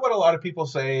think what a lot of people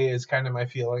say is kind of my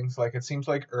feelings. Like, it seems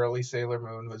like early Sailor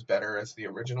Moon was better as the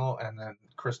original, and then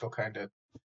Crystal kind of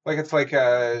it's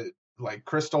like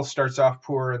Crystal starts off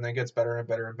poor and then gets better and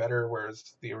better and better, whereas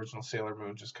the original Sailor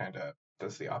Moon just kind of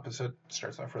does the opposite.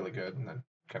 Starts off really good and then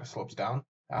kind of slopes down.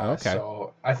 Okay.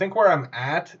 So I think where I'm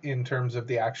at in terms of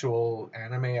the actual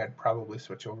anime, I'd probably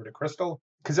switch over to Crystal,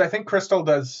 because I think Crystal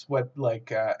does what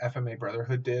FMA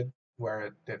Brotherhood did,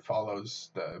 where it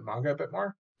follows the manga a bit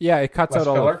more. Yeah, it cuts Less out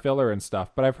all filler. the filler and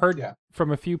stuff. But I've heard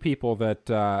from a few people that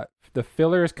the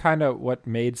filler is kind of what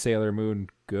made Sailor Moon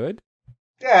good.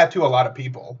 Yeah, to a lot of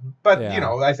people. But,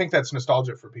 I think that's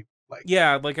nostalgia for people.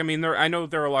 I know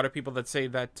there are a lot of people that say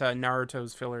that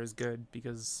Naruto's filler is good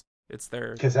because it's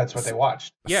their... Because that's what they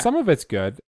watched. Yeah. Some of it's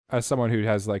good, as someone who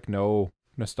has, no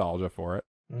nostalgia for it.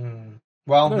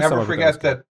 Well, never forget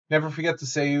the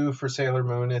Seiyu for Sailor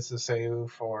Moon is the Seiyu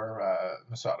for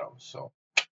Masato, so...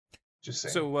 Just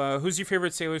saying. So, who's your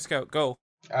favorite Sailor Scout? Go.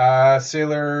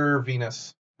 Sailor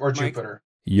Venus. Or Mike? Jupiter.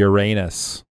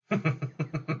 Uranus.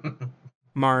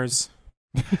 Mars.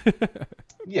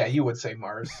 Yeah, you would say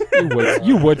Mars.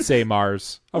 You would say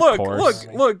Mars. Of course.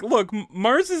 Look.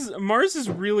 Mars is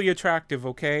really attractive,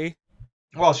 okay?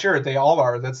 Well, sure, they all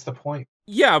are. That's the point.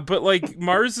 Yeah, but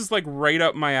Mars is right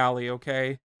up my alley,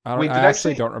 okay? I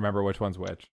actually don't remember which one's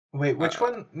which. Wait, which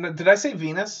one? No, did I say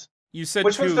Venus? You said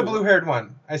which one's the blue-haired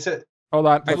one? I said... Hold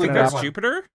on. I think that's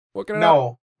Jupiter?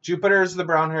 No, Jupiter's the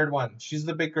brown-haired one. She's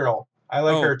the big girl. I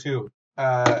like her, too.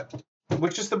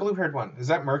 Which is the blue-haired one? Is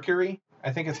that Mercury?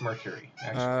 I think it's Mercury,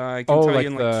 actually. I can tell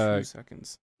you in 2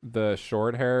 seconds. The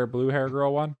short hair, blue hair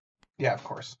girl one? Yeah, of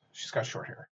course. She's got short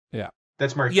hair. Yeah.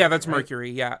 That's Mercury. Yeah, that's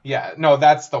Mercury, yeah. Yeah, no,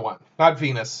 that's the one. Not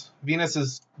Venus. Venus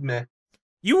is meh.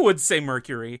 You would say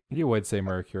Mercury. You would say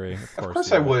Mercury, of course. Of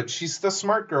course I would. She's the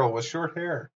smart girl with short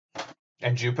hair.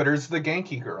 And Jupiter's the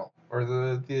Genki girl, or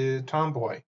the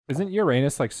tomboy. Isn't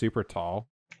Uranus super tall?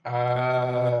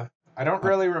 I don't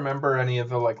really remember any of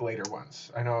the later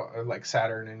ones. I know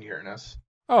Saturn and Uranus.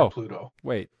 Oh, and Pluto.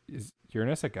 Wait, is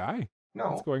Uranus a guy? No.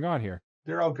 What's going on here?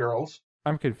 They're all girls.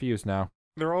 I'm confused now.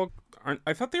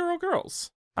 I thought they were all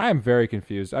girls. I am very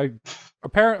confused.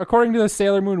 According to the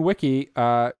Sailor Moon wiki,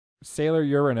 Sailor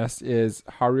Uranus is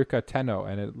Haruka Tenno,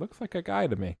 and it looks like a guy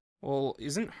to me. Well,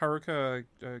 isn't Haruka...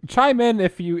 Chime in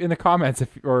in the comments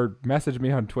or message me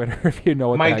on Twitter if you know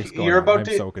what Mike, the heck's going on. I'm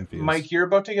so confused. Mike, you're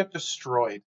about to get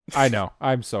destroyed. I know.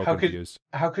 I'm so confused.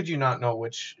 How could you not know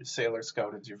which Sailor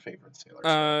Scout is your favorite Sailor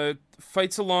Scout?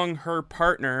 Fights along her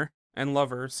partner and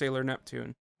lover, Sailor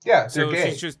Neptune. Yeah, they're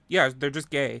gay. They're just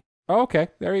gay. Oh, okay,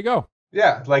 there you go.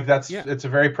 Yeah, it's a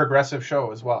very progressive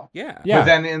show as well. Yeah. But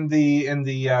then in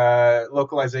the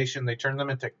localization, they turn them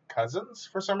into cousins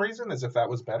for some reason, as if that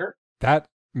was better. That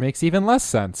makes even less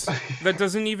sense. That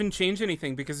doesn't even change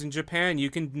anything, because in Japan, you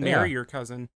can marry your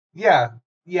cousin. Yeah.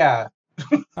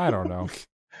 I don't know.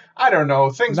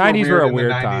 Things 90s were a in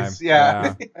weird the 90s. time.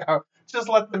 Yeah. Just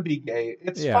let them be gay.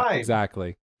 It's fine.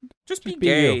 Exactly. Just be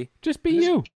gay. Just be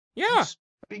you. Yeah. Just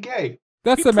be gay.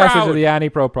 That's be the proud. message of the Annie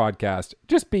Pro podcast.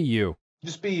 Just be you.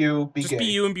 Just be you. Be Just gay. be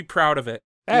you and be proud of it.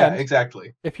 Yeah,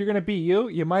 exactly. If you're going to be you,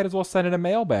 you might as well send in a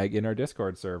mailbag in our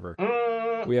Discord server.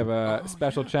 We have a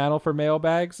special channel for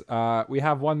mailbags. We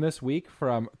have one this week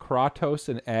from Kratos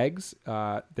and Eggs.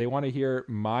 They want to hear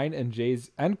mine and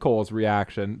Jay's and Cole's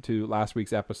reaction to last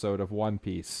week's episode of One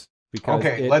Piece. Because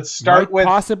let's start with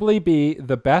possibly be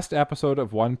the best episode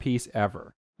of One Piece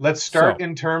ever. Let's start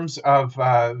in terms of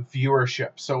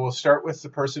viewership. So we'll start with the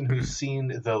person who's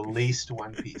seen the least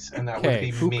One Piece, and that would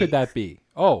be me. Who could that be?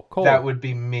 Oh, Cole. That would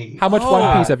be me. How much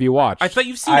One Piece have you watched? I thought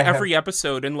you've seen every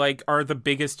episode and are the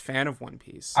biggest fan of One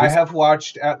Piece. I have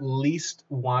watched at least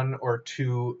 1 or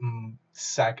 2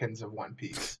 seconds of One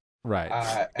Piece.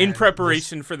 Right. In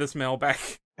preparation for this mailbag.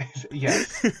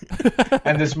 Yes.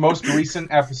 And this most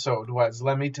recent episode was,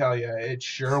 let me tell you, it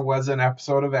sure was an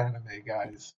episode of anime,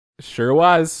 guys. Sure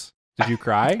was. Did you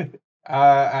cry?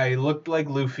 I looked like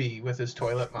Luffy with his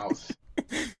toilet mouth.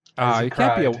 You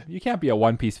can't be a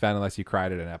One Piece fan unless you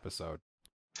cried at an episode.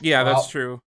 Yeah, that's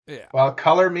true. Yeah. Well,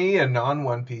 color me a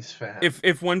non-One Piece fan.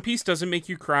 If One Piece doesn't make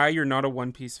you cry, you're not a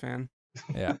One Piece fan.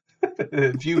 Yeah.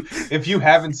 if you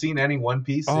haven't seen any One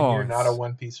Piece, then you're not a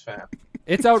One Piece fan.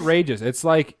 It's outrageous. It's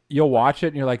like you'll watch it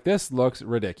and you're like, this looks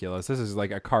ridiculous. This is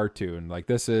like a cartoon. Like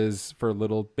this is for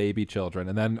little baby children.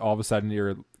 And then all of a sudden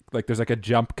you're like, there's like a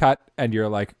jump cut and you're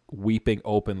like weeping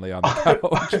openly on the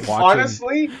couch.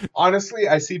 Honestly,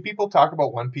 I see people talk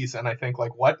about One Piece and I think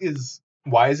why is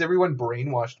everyone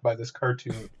brainwashed by this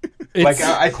cartoon? I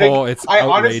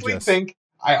honestly think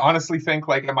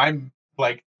am I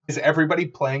Is everybody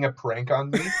playing a prank on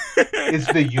me? Is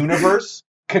the universe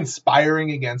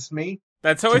conspiring against me?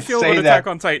 That's how I feel about Attack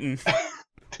on Titan.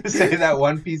 To say that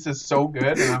One Piece is so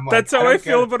good, and I'm like, that's how I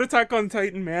feel about Attack on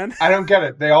Titan, man. I don't get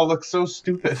it. They all look so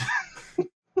stupid.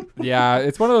 Yeah,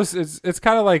 it's one of those. It's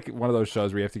kind of like one of those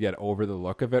shows where you have to get over the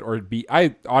look of it, or be.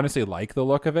 I honestly like the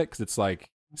look of it because it's like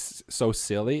so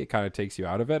silly. It kind of takes you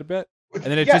out of it a bit, and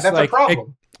then it just that's like. A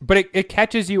problem. But it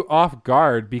catches you off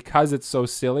guard because it's so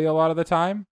silly a lot of the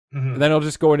time. Mm-hmm. And then he'll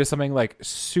just go into something like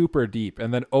super deep.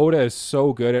 And then Oda is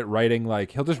so good at writing,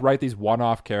 like, he'll just write these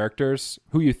one-off characters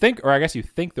who you think, or I guess you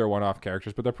think they're one-off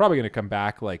characters, but they're probably going to come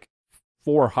back like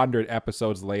 400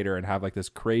 episodes later and have like this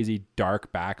crazy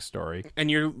dark backstory. And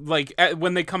you're like,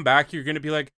 when they come back, you're going to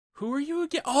be like, who are you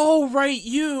again? Oh, right,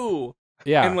 you.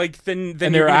 Yeah. And like, then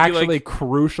and they're actually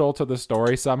crucial to the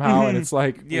story somehow. And it's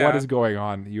like, what is going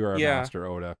on? You are a master,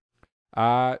 Oda.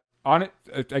 On it,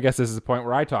 I guess this is the point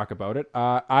where I talk about it.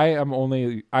 I'm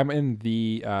in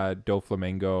the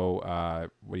Doflamingo,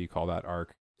 what do you call that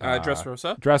arc?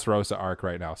 Dressrosa arc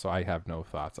right now, so I have no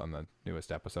thoughts on the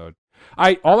newest episode.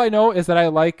 All I know is that I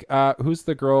like, who's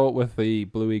the girl with the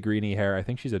bluey greeny hair? I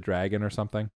think she's a dragon or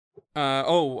something.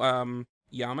 Yamato?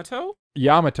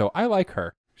 Yamato. I like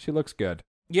her. She looks good.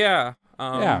 Yeah.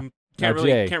 Can't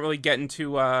really get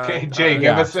into okay, Jay,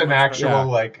 give us an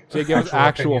actual Jay, give us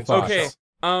actual thoughts. Okay.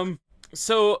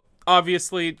 So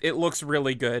obviously it looks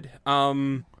really good.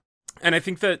 And I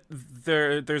think that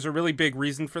there's a really big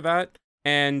reason for that.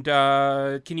 And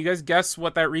can you guys guess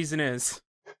what that reason is?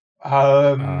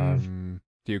 Do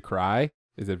you cry?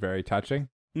 Is it very touching?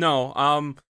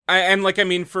 No.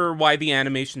 For why the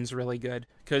animation's really good,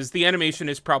 because the animation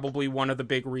is probably one of the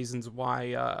big reasons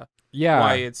why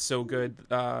it's so good.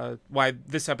 Why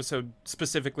this episode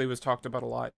specifically was talked about a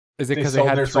lot. Is it because they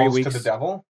had 3 weeks to the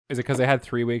devil? Is it because they had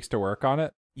 3 weeks to work on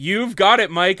it? You've got it,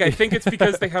 Mike. I think it's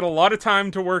because they had a lot of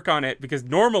time to work on it, because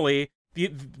normally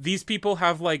these people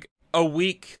have like a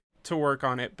week to work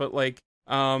on it, but like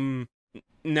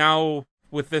now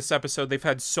with this episode they've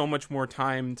had so much more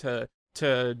time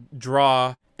to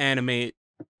draw, animate,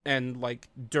 and like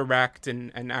direct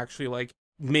and actually like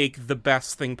make the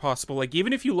best thing possible. Like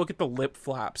even if you look at the lip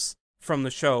flaps from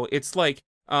the show, it's like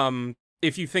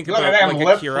if you think about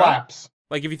like Akira,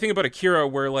 like if you think about Akira,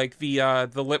 where like the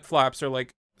lip flaps are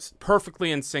like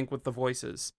perfectly in sync with the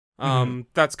voices.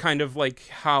 That's kind of like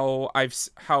how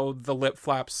the lip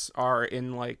flaps are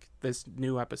in like this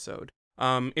new episode.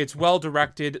 It's well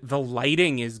directed. The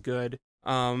lighting is good.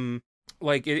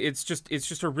 Like it's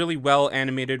just a really well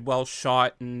animated, well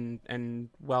shot, and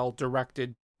well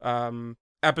directed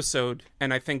episode.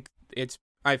 And I think it's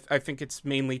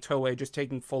mainly Toei just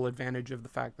taking full advantage of the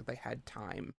fact that they had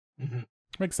time.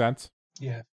 Makes sense.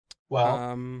 Yeah.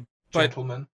 Well,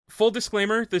 gentlemen. Full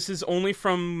disclaimer, this is only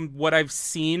from what I've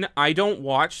seen. I don't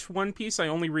watch One Piece, I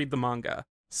only read the manga.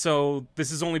 So this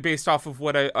is only based off of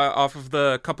what off of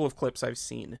the couple of clips I've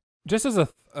seen. Just as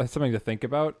something to think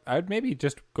about, I'd maybe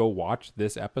just go watch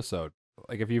this episode.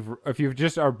 Like if you've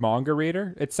just are a manga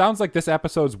reader, it sounds like this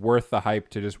episode's worth the hype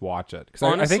to just watch it.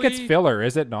 Because I think it's filler,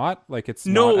 is it not? Like it's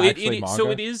not actually manga? So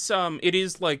it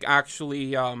is like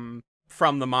actually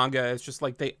from the manga. It's just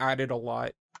like they added a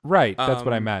lot. Right, that's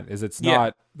what I meant. Is it's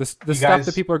not the stuff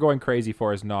that people are going crazy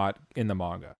for is not in the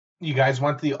manga. You guys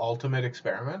want the ultimate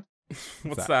experiment?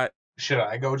 What's that? Should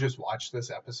I go just watch this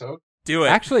episode? Do it.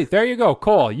 Actually, there you go,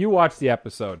 Cole. You watch the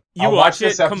episode. I'll watch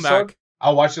this episode. Come back.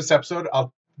 I'll watch this episode.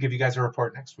 I'll give you guys a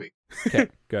report next week. Okay,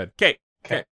 good. Okay.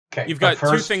 You've got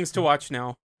two things to watch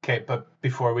now. Okay, but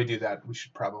before we do that, we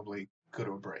should probably go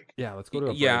to a break. Yeah, let's go to a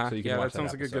break. Yeah, so you can watch that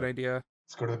sounds like a good idea.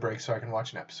 Let's go to the break so I can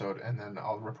watch an episode, and then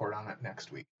I'll report on it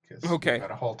next week. Okay. We've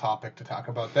got a whole topic to talk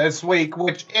about this week,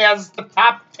 which is the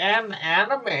top 10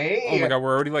 anime. Oh my god,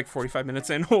 we're already like 45 minutes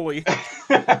in. Holy.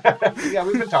 Yeah,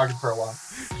 we've been talking for a while.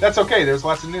 That's okay. There's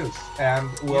lots of news, and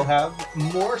we'll have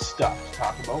more stuff to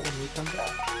talk about when we come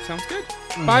back. Sounds good.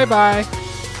 Bye-bye.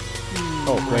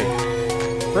 Oh, wait.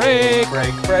 Break.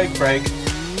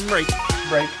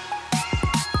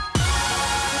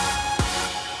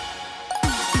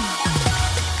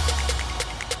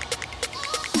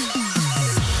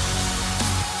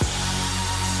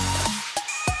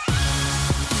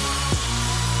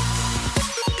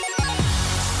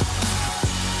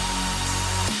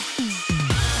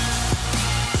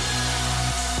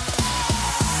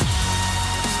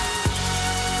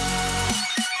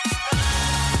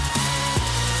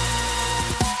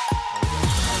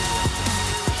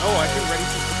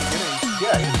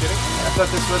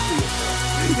 This was the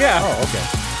intro. Yeah. Oh, okay.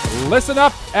 Listen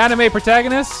up, anime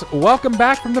protagonists. Welcome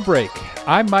back from the break.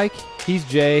 I'm Mike, He's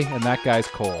Jay, and that guy's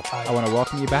Cole. Hi. I want to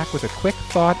welcome you back with a quick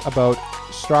thought about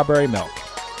strawberry milk.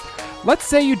 Let's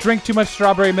say you drink too much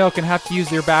strawberry milk and have to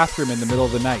use your bathroom in the middle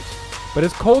of the night, but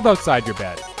it's cold outside your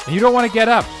bed, and you don't want to get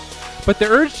up, but the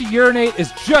urge to urinate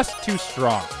is just too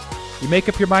strong. You make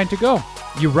up your mind to go.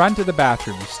 You run to the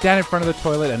bathroom, you stand in front of the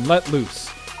toilet and let loose.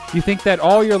 You think that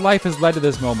all your life has led to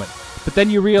this moment, but then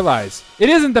you realize it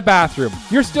isn't the bathroom.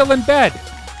 You're still in bed.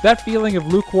 That feeling of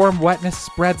lukewarm wetness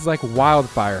spreads like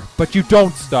wildfire, but you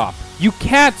don't stop. You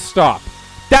can't stop.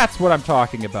 That's what I'm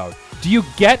talking about. Do you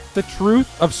get the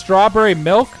truth of strawberry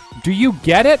milk? Do you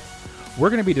get it? We're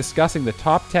going to be discussing the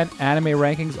top 10 anime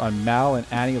rankings on Mal and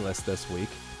Annie list this week.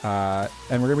 And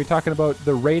we're going to be talking about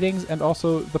the ratings and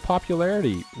also the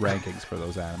popularity rankings for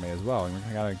those anime as well. And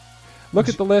we're going to look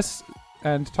at the list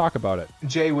and talk about it.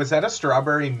 Jay, was that a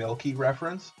Strawberry Milky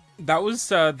reference? That was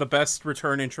the best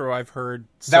return intro I've heard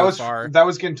so far. That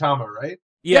was Gintama, right?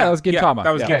 Yeah, that was Gintama.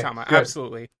 That was Okay, Gintama, good.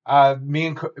 absolutely.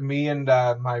 Me and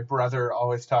my brother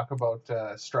always talk about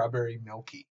Strawberry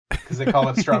Milky because they call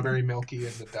it Strawberry Milky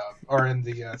in the dub or in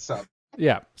the sub.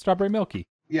 Yeah, strawberry milky.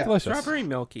 Yeah, Delicious. Strawberry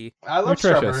Milky. I love Nutritious.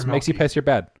 Strawberry Milky. Makes you piss your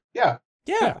bed. Yeah.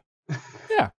 Yeah.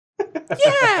 Yeah.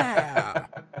 Yeah.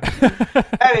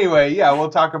 Anyway, yeah, we'll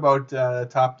talk about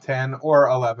top 10 or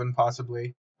 11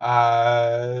 possibly.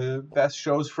 Best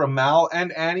shows from Mal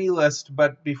and Annie list,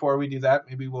 but before we do that,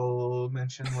 maybe we'll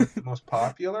mention what the most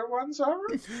popular ones are.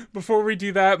 Before we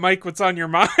do that, Mike, what's on your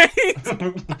mind?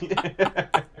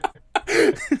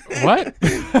 What?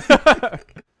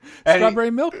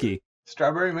 Strawberry milky.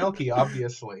 Strawberry Milky,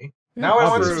 obviously. Yeah, Now I want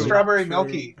some obviously. Strawberry True.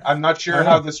 Milky. I'm not sure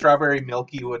how the Strawberry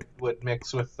Milky would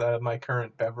mix with my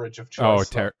current beverage of Oh, choice.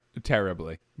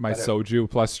 terribly. My But it- soju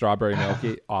plus strawberry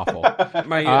milky, awful.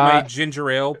 My ginger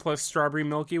ale plus strawberry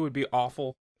milky would be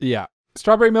awful. Yeah.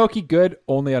 Strawberry milky, good,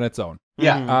 only on its own.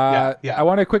 Yeah. Mhm. Yeah. I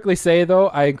want to quickly say, though,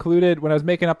 I included, when I was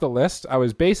making up the list, I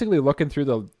was basically looking through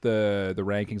the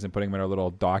rankings and putting them in a little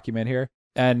document here.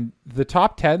 And the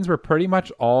top 10s were pretty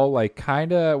much all like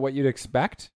kind of what you'd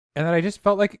expect. And then I just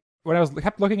felt like when I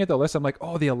kept looking at the list, I'm like,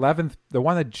 oh, the 11th, the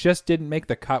one that just didn't make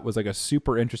the cut was like a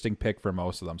super interesting pick for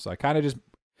most of them. So I kind of just,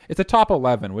 it's a top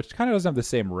 11, which kind of doesn't have the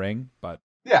same ring, but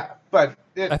Yeah, but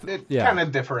it yeah. kind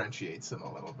of differentiates them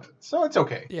a little bit. So it's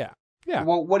okay. yeah. Yeah.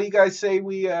 Well, what do you guys say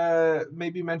we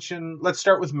maybe mention? Let's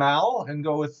start with Mal and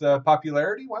go with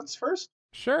popularity ones first.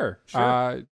 Sure.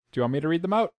 Sure. Do you want me to read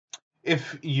them out?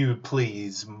 If you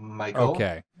please, Michael.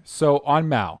 Okay. So on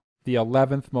Mal, the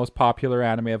 11th most popular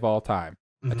anime of all time,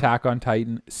 Mhm. Attack on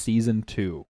Titan Season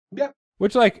 2. Yeah.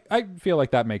 Which, like, I feel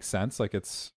like that makes sense. Like,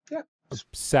 it's Yeah. a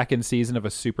second season of a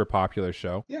super popular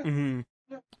show. Mm-hmm.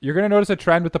 You're going to notice a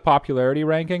trend with the popularity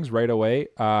rankings right away.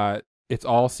 It's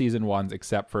all season ones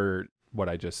except for what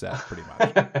I just said, pretty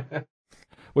much.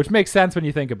 Which makes sense when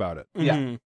you think about it.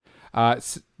 Yeah.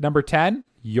 Number 10,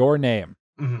 Your Name.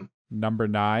 Mhm. Number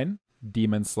 9,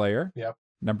 Demon Slayer. Yep.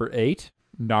 Number 8,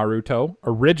 Naruto.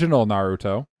 Original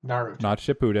Naruto, Naruto. not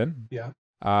Shippuden. Yeah.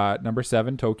 Number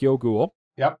 7, Tokyo Ghoul.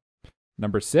 Yep.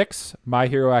 Number 6, My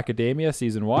Hero Academia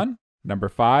Season 1. Number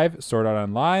 5, Sword Art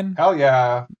Online. Hell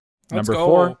yeah. Let's Number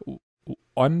go. 4,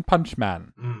 One Punch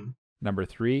Man. Mm. Number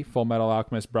 3, Full Metal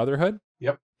Alchemist Brotherhood.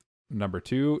 Yep. Number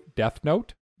 2, Death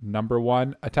Note. Number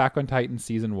 1, Attack on Titan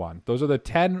Season 1. Those are the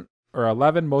 10 or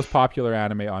 11 most popular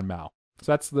anime on Mal.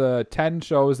 So that's the 10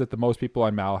 shows that the most people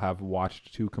on Mal have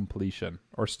watched to completion.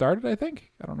 Or started, I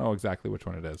think? I don't know exactly which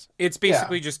one it is. It's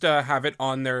basically just have it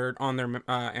on their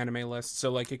anime list.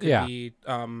 So like it could be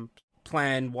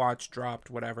planned, watched, dropped,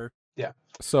 whatever.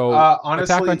 So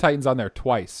honestly, Attack on Titan's on there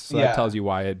twice. So Yeah. that tells you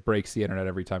why it breaks the internet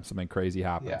every time something crazy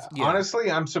happens. yeah. Yeah.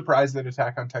 Honestly, I'm surprised that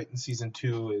Attack on Titan Season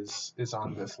 2 is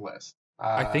on this list.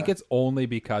 I think it's only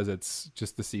because it's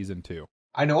just the season 2.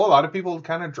 I know a lot of people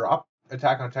kind of drop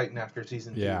Attack on Titan after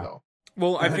Season 2, Yeah. though.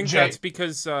 Well, I think Jay. that's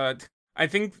because I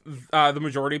think the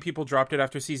majority of people dropped it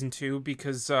after season 2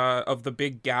 because of the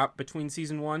big gap between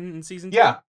season 1 and season 2.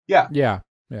 Yeah. Yeah,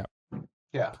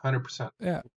 Yeah, 100%.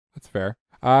 that's fair.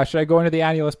 Should I go into the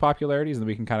annual list popularities and then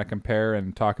we can kind of compare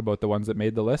and talk about the ones that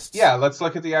made the list? Yeah, let's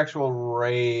look at the actual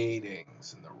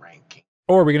ratings and the ranking.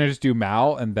 Or are we going to just do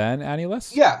Mal and then annual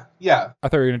list? Yeah. I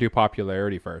thought we were going to do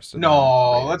popularity first. and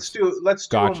No, then let's ratings.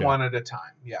 do Gotcha. them one at a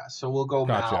time. Yeah, so we'll go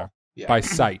Gotcha. Mal. Yeah. By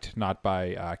site, not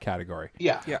by category.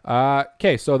 Yeah.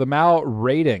 Okay, so the Mal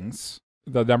ratings,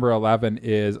 the number 11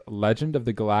 is Legend of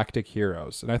the Galactic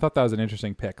Heroes. And I thought that was an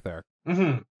interesting pick there.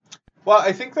 hmm Well,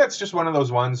 I think that's just one of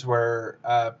those ones where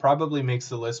probably makes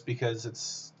the list because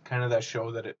it's kind of that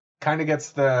show that it kind of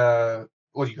gets the,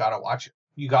 well, you got to watch it.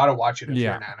 You got to watch it if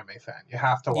you're an anime fan. You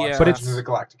have to watch Yeah. But Legend it's- of the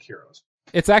Galactic Heroes.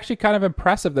 It's actually kind of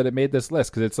impressive that it made this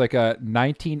list because it's like a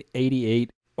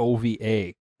 1988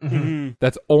 OVA Mm-hmm.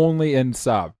 that's only in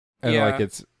sub, and Yeah. like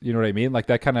it's, you know what I mean? Like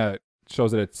that kind of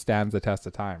shows that it stands the test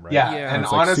of time, right? Yeah, Yeah. and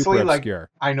it's, like, honestly, super like obscure.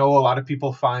 I know a lot of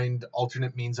people find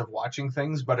alternate means of watching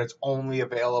things, but it's only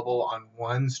available on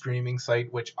one streaming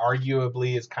site, which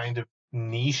arguably is kind of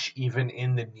niche, even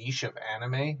in the niche of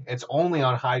anime. It's only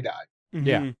on High Dive.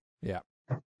 Mm-hmm. Yeah.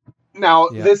 Now,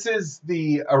 Yeah. this is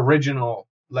the original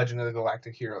Legend of the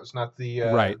Galactic Heroes, not the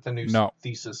Right. the new No.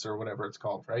 thesis or whatever it's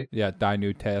called, right? Yeah,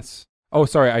 Dainu Tess. Oh,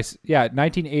 sorry.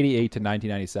 1988 to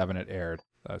 1997 it aired.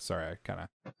 Sorry, I kind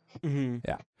of.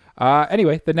 Mm-hmm.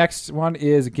 Anyway, the next one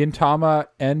is Gintama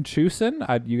and Chusen.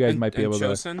 You guys might be able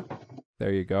to.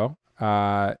 There you go.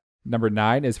 Number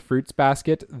 9 is Fruits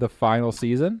Basket, the final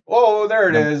season. Oh, there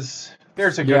it is.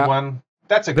 There's a good one.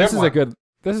 That's a good one.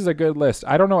 This is a good list.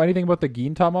 I don't know anything about the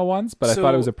Gintama ones, but I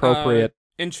thought it was appropriate.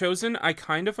 In Chosen, I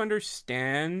kind of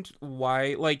understand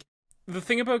why. Like, the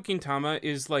thing about Gintama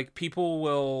is, like, people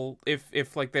will,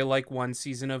 if like they like one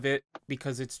season of it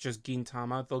because it's just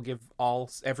Gintama, they'll give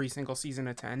every single season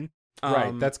a 10.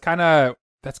 Right. That's kind of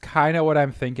what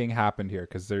I'm thinking happened here,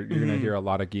 because you're gonna hear a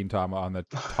lot of Gintama on the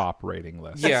top rating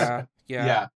list. Yeah.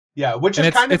 Which is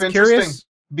kind of interesting, curious,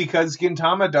 because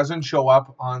Gintama doesn't show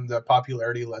up on the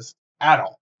popularity list at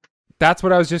all. That's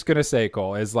what I was just gonna say,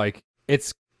 Cole. Is like,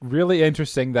 it's really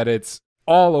interesting that it's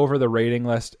all over the rating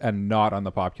list and not on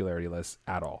the popularity list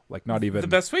at all. Like, not even. The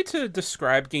best way to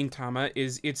describe Gintama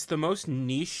is it's the most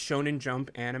niche Shonen Jump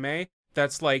anime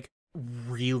that's like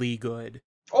really good.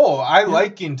 Oh, I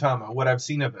like Gintama, what I've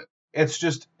seen of it. It's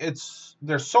just,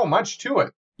 there's so much to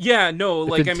it. Yeah, no,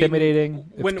 like, it's intimidating.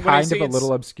 I mean, it's kind of a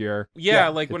little obscure. Yeah,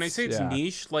 like, when I say it's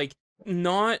niche, like,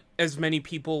 not as many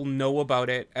people know about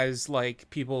it as, like,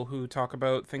 people who talk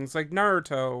about things like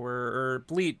Naruto or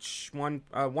Bleach, One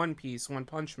Piece, One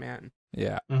Punch Man.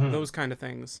 Yeah. Mm-hmm. Those kind of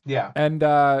things. Yeah. And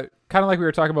kind of like we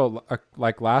were talking about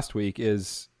like last week,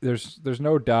 is there's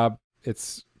no dub.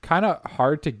 It's kind of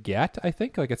hard to get, I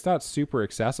think. Like, it's not super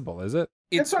accessible, is it?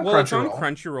 It's on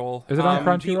Crunchyroll. Is it on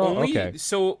Crunchyroll? Okay.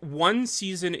 So one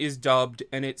season is dubbed,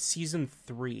 and it's season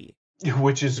 3.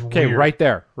 Which is okay, weird. right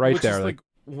there. Which is like,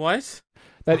 what?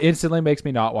 That instantly makes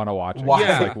me not want to watch it. Why?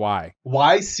 Yeah. Like, why?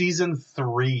 Why season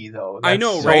 3, though? That's I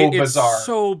know, so right? Bizarre. It's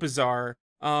so bizarre.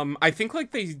 I think,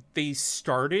 like, they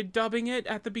started dubbing it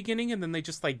at the beginning, and then they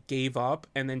just, like, gave up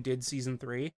and then did season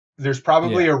 3. There's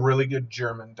probably a really good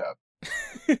German dub.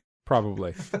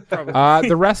 Probably.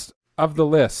 The rest of the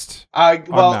list.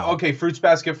 Okay, Fruits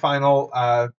Basket Final.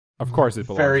 Of course, it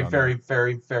belongs very, on very, there.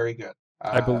 very, very good.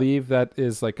 I believe that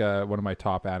is like one of my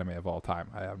top anime of all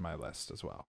time. I have my list as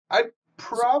well. I'd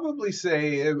probably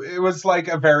say it was like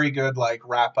a very good, like,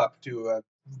 wrap up to a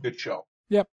good show.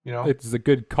 Yep. You know, it's a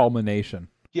good culmination.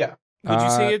 Yeah. Would you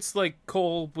say it's like,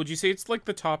 Cole? Would you say it's like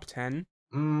the top 10?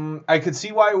 I could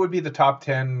see why it would be the top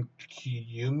 10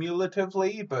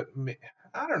 cumulatively, but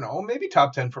I don't know. Maybe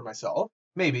top 10 for myself.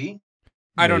 Maybe.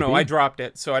 I don't know. I dropped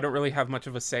it, so I don't really have much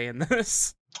of a say in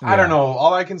this. I don't know.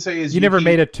 All I can say is you never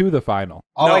made it to the final.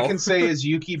 All I can say is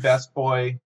Yuki, best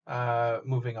boy.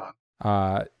 Moving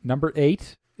on. Number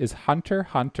 8 is Hunter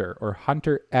Hunter, or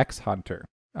Hunter X Hunter.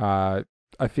 I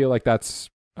feel like that's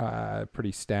a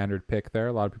pretty standard pick there.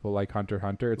 A lot of people like Hunter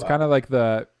Hunter. It's kind of like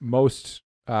the most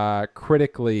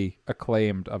critically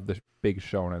acclaimed of the big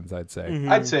shonens, I'd say.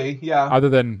 Mm-hmm. I'd say, yeah. Other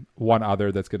than one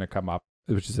other that's going to come up,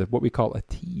 which is what we call a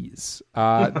tease.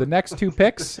 The next 2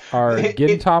 picks are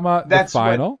Gintama, the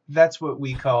final. That's what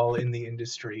we call in the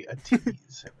industry a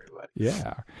tease, everybody.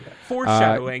 Yeah.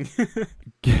 Foreshadowing.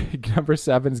 Number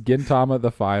 7 is Gintama,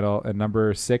 the final, and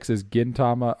number 6 is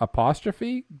Gintama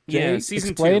apostrophe. Yeah,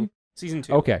 season 2. Season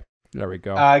 2. Okay, there we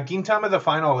go. Gintama, the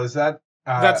final, is that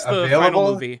that's the available?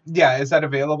 Final movie. Yeah, is that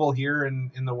available here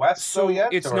in the West? So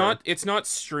yet? It's not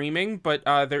streaming, but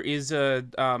there is a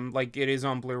like, it is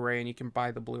on Blu-ray, and you can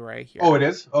buy the Blu-ray here. Oh, it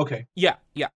is? Okay. Yeah.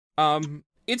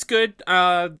 It's good.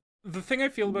 The thing I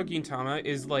feel about Gintama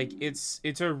is, like, it's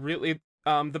a really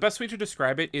the best way to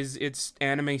describe it is it's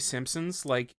anime Simpsons.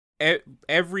 Like,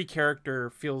 every character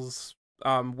feels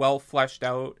well fleshed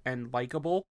out and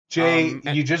likable. Jay,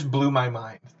 you just blew my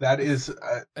mind. That is...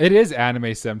 it is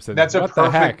Anime Simpsons. That's a what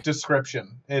perfect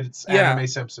description. It's Anime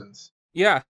Simpsons.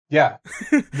 Yeah. Yeah.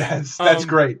 That's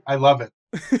great. I love it.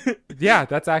 Yeah,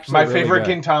 that's actually my really favorite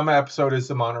good. Gintama episode is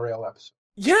the monorail episode.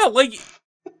 Yeah, like,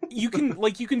 you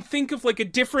can think of, like, a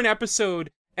different episode,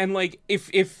 and, like, if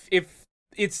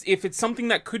it's something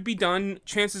that could be done,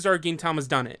 chances are Gintama's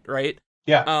done it, right?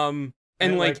 Yeah.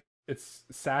 And, like it's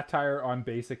satire on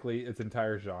basically its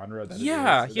entire genre. That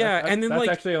Yeah, and then that's like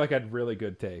actually like a really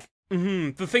good take.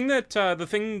 The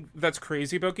thing that's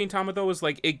crazy about Gintama though is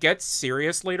like it gets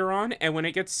serious later on, and when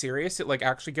it gets serious, it like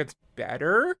actually gets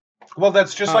better. Well,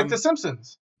 that's just like The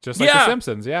Simpsons. Just like The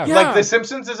Simpsons, yeah. Like The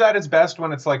Simpsons is at its best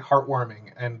when it's like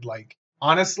heartwarming and like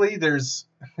honestly, there's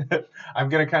I'm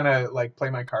gonna kind of like play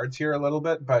my cards here a little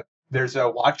bit, but there's a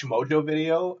Watch Mojo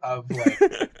video of like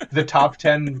the top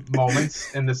 10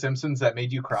 moments in The Simpsons that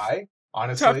made you cry.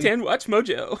 Honestly, top 10 Watch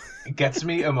Mojo. It gets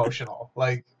me emotional.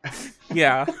 Like,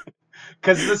 yeah,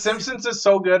 because The Simpsons is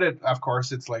so good at. Of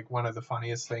course, it's like one of the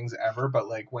funniest things ever. But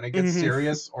like when it gets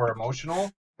serious or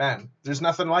emotional, man, there's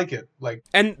nothing like it. Like,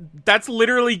 and that's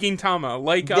literally Gintama.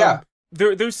 Like,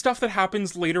 there's stuff that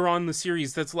happens later on in the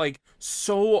series that's like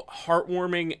so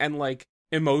heartwarming and like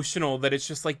emotional that it's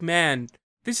just like, man,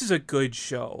 this is a good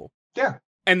show. Yeah.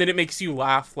 And then it makes you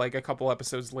laugh like a couple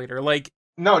episodes later. Like,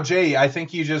 no, Jay, I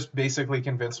think you just basically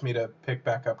convinced me to pick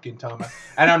back up Gintama.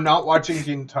 And I'm not watching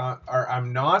Gintama, or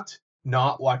I'm not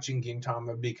watching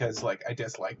Gintama because like I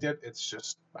disliked it. It's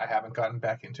just I haven't gotten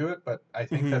back into it, but I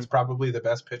think that's probably the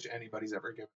best pitch anybody's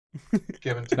ever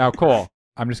given to me. Now, Cole,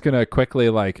 I'm just going to quickly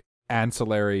like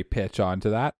ancillary pitch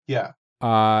onto that. Yeah.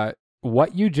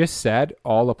 What you just said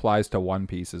all applies to One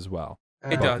Piece as well.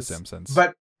 It does. The Simpsons.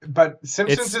 But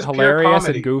Simpsons is hilarious pure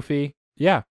comedy. and goofy.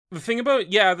 Yeah. The thing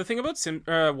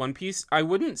about One Piece, I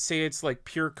wouldn't say it's like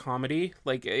pure comedy.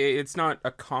 Like it's not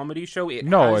a comedy show.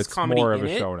 It's comedy more of in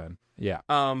a it. shonen. Yeah.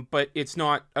 But it's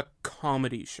not a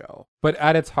comedy show. But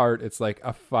at its heart, it's like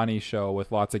a funny show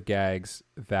with lots of gags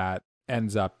that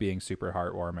ends up being super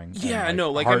heartwarming. Yeah, and,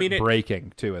 no, like I mean,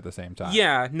 heartbreaking too at the same time.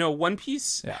 Yeah, no, One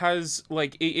Piece has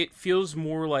like it feels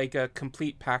more like a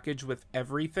complete package with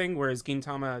everything, whereas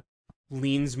Gintama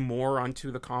leans more onto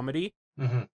the comedy.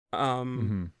 But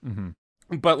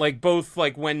like both,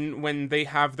 like when they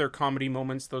have their comedy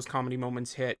moments, those comedy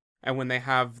moments hit, and when they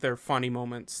have their funny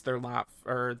moments, their laugh,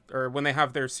 or when they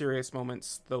have their serious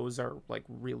moments, those are like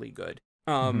really good.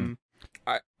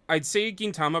 I'd say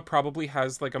Gintama probably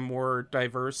has like a more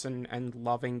diverse and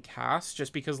loving cast,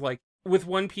 just because like with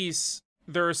One Piece,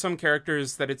 there are some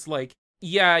characters that it's like,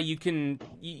 yeah, you can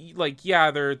like, yeah,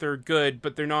 they're good,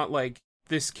 but they're not like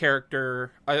this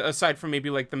character, aside from maybe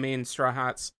like the main Straw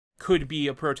Hats, could be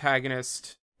a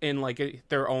protagonist in like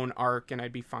their own arc, and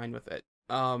I'd be fine with it.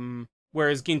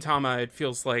 Whereas Gintama, it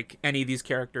feels like any of these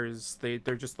characters,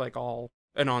 they're just like all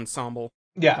an ensemble.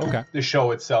 Yeah. Okay. The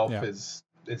show itself is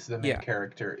the main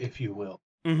character, if you will.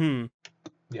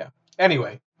 Yeah.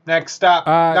 Anyway, next up,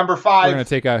 number 5. We're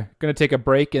gonna take a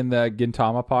break in the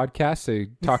Gintama podcast to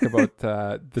talk about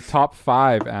the top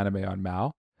 5 anime on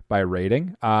Mal by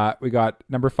rating. We got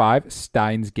number 5,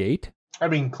 Steins Gate. I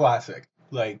mean, classic.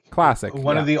 Like classic.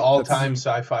 One of the all-time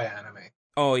sci-fi anime.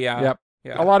 Oh yeah. Yep.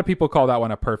 Yeah. A lot of people call that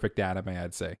one a perfect anime,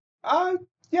 I'd say.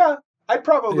 Yeah. I'd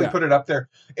probably put it up there.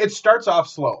 It starts off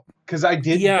slow because I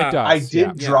did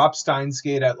drop Steins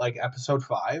Gate at like episode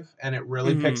 5, and it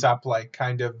really picks up like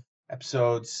kind of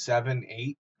episode 7,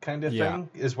 8 kind of thing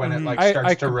is when it like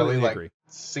starts to really like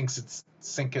sink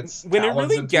its when it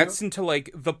really gets into like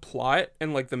the plot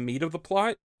and like the meat of the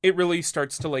plot. It really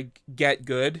starts to like get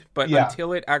good, but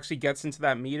until it actually gets into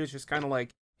that meat, it's just kind of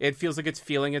like it feels like it's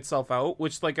feeling itself out,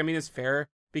 which like I mean is fair.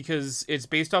 Because it's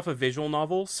based off a visual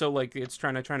novel, so like it's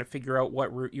trying to figure out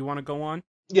what route you want to go on.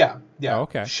 Yeah. Oh,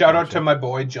 okay. Shout out to my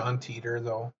boy John Teeter,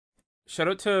 though. Shout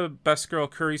out to Best Girl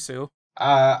Kurisu.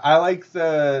 I like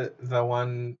the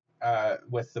one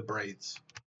with the braids,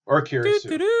 or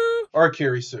Kurisu, or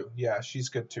Kurisu. Yeah, she's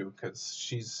good too because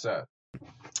she's.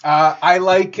 I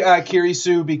like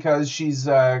Kurisu because she's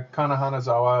Kana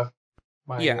Hanazawa,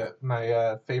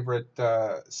 my favorite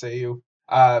seiyuu.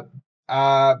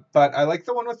 But I like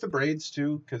the one with the braids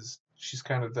too, because she's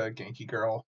kind of the Genki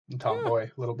girl and tomboy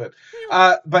a little bit.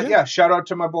 But shout out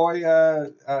to my boy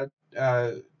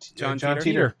John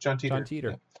Teeter. John Teeter.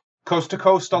 Yeah. Coast to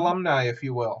Coast alumni, if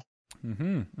you will.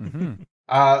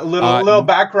 Little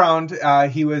background.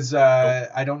 He was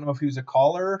I don't know if he was a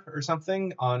caller or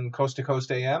something on Coast to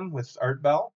Coast AM with Art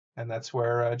Bell, and that's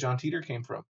where John Teeter came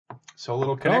from. So a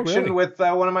little connection with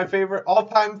one of my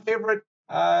all-time favorite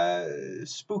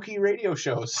spooky radio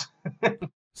shows.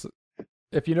 So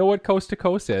if you know what Coast to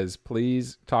Coast is,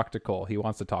 please talk to Cole. He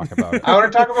wants to talk about it. I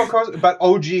want to talk about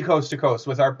OG Coast to Coast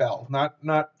with Art Bell, not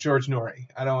George Norrie.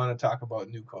 I don't want to talk about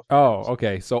new Coast to Coast. Oh,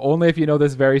 okay. So only if you know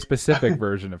this very specific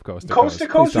version of Coast to Coast.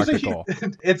 Coast to Coast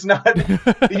is it's not.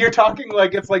 You're talking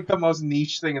like it's like the most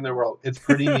niche thing in the world. It's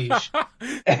pretty niche.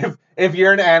 If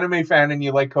you're an anime fan and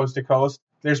you like Coast to Coast,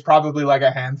 there's probably like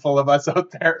a handful of us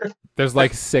out there. There's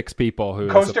like 6 people who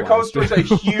Coast to Coast was a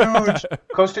huge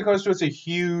Coast to Coast was a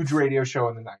huge radio show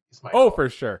in the 90s. Oh, for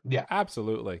sure. Yeah,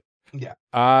 absolutely. Yeah.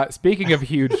 Speaking of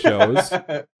huge shows,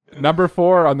 number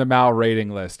 4 on the Mal rating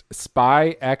list,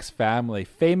 Spy X Family,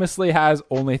 famously has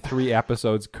only 3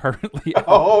 episodes currently out.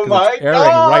 Oh my airing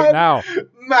God! right now.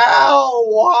 Mal,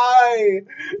 why?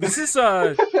 This is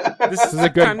a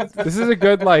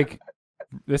good like.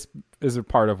 This is a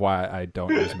part of why I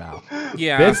don't use Mal.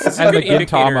 Yeah, this and the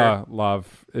Gintama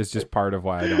love is just part of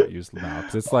why I don't use Mal,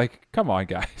 because it's like, come on,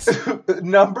 guys.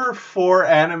 Number 4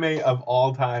 anime of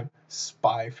all time,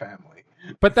 Spy Family.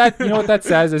 But that, you know what that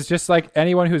says is just like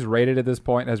anyone who's rated at this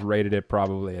point has rated it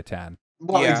probably a 10.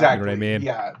 Well, exactly. You know what I mean?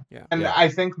 Yeah. And I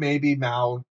think maybe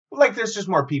Mal, like, there's just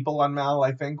more people on Mal,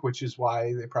 I think, which is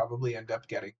why they probably end up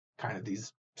getting kind of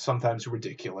these sometimes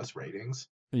ridiculous ratings.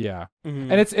 Yeah.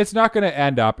 Mm-hmm. And it's not going to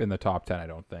end up in the top 10, I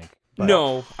don't think. But.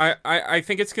 No, I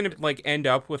think it's going to like end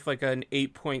up with like an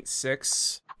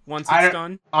 8.6 once it's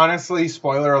done. Honestly,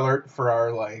 spoiler alert for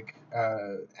our like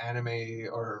anime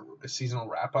or seasonal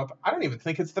wrap up. I don't even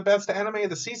think it's the best anime of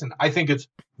the season. I think it's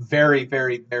very,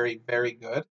 very, very, very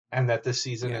good, and that this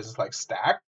season is like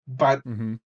stacked. But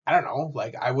I don't know,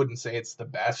 like I wouldn't say it's the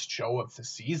best show of the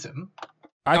season.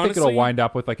 I think it'll wind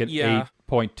up with like an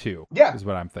 8.2. Yeah, is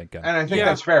what I'm thinking, and I think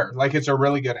that's fair. Like it's a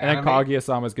really good anime. And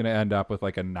Kaguya-sama going to end up with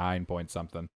like a 9 point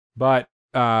something. But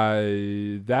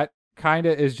that kind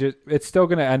of is just, it's still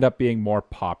going to end up being more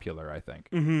popular, I think.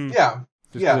 Mm-hmm. Yeah,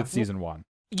 just because it's season 1.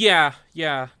 Yeah,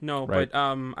 no, right. But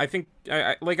I think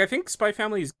I think Spy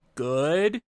Family is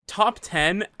good. Top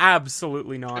 10?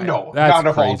 Absolutely not. No, that's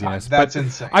not craziness. That's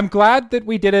insane. I'm glad that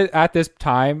we did it at this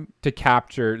time to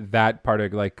capture that part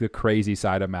of like the crazy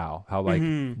side of Mal, how like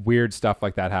weird stuff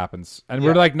like that happens. And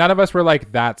we're like, none of us were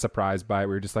like that surprised by it.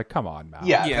 We were just like, come on, Mal.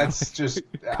 Yeah. That's just,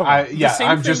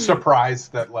 I'm just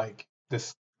surprised that like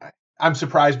this, I'm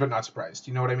surprised but not surprised.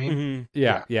 You know what I mean? Mm-hmm.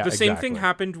 Yeah. The same thing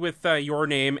happened with Your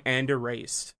Name and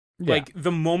Erased. Yeah. Like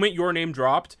the moment Your Name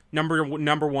dropped, number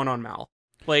 1 on Mal.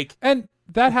 Like, and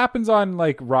that happens on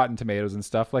like Rotten Tomatoes and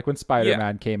stuff. Like when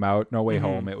Spider-Man came out, No Way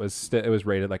Home, it was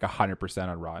rated like 100%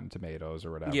 on Rotten Tomatoes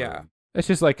or whatever. Yeah, it's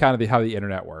just like kind of how the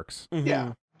internet works.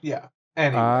 Yeah.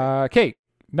 Anyway. Okay,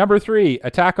 number 3,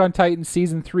 Attack on Titan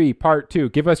season 3 part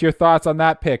 2. Give us your thoughts on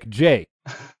that pick, Jay.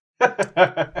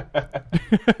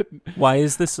 Why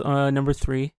is this number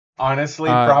 3? Honestly,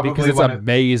 probably because it's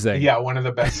amazing. One of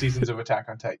the best seasons of Attack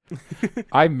on Titan.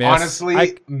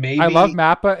 Maybe I love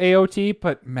Mappa AOT,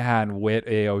 but man, Wit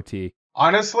AOT.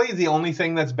 Honestly, the only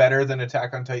thing that's better than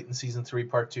Attack on Titan season 3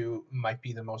 part 2 might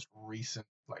be the most recent,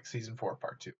 like season 4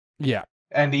 part 2. Yeah.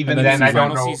 And then I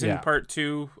don't know. Season part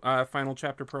 2, final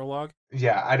chapter prologue.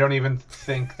 Yeah, I don't even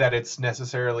think that it's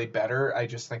necessarily better. I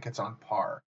just think it's on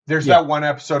par. There's that one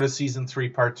episode of season 3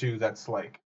 part 2 that's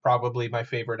like probably my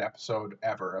favorite episode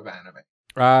ever of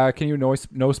anime. Can you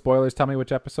no spoilers tell me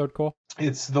which episode, Cole?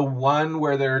 It's the one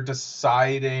where they're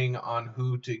deciding on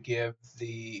who to give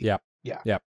the Yep.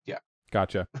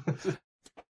 Gotcha.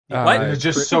 What? It's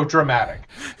just so dramatic.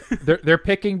 They're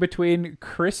picking between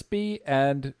crispy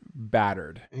and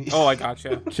battered. Oh, I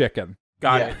gotcha. Chicken.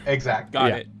 Got it. Exactly.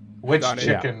 Got it. Which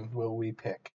chicken will we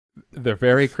pick? The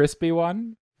very crispy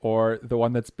one or the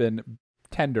one that's been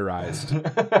tenderized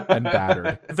and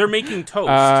battered? They're making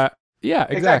toast. Yeah,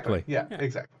 exactly. Yeah,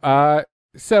 exactly.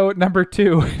 So number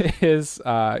 2 is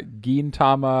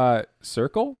Gintama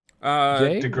Circle.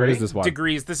 Jay? What is this one?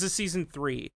 Degrees. This is season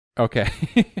 3. Okay.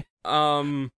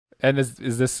 And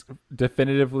is this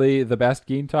definitively the best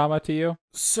Gintama to you?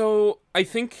 So I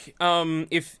think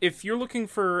if you're looking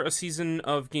for a season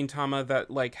of Gintama that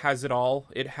like has it all,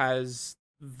 it has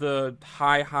the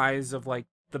highs of like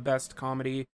the best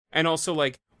comedy and also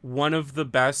like one of the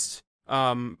best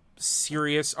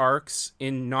serious arcs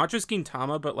in not just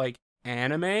Gintama but like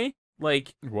anime.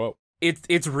 Like, whoa,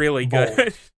 it's really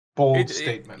good. Bold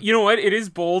statement. You know what? It is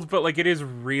bold, but like it is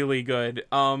really good.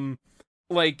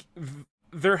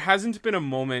 There hasn't been a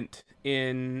moment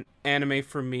in anime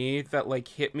for me that like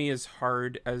hit me as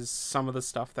hard as some of the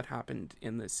stuff that happened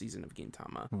in this season of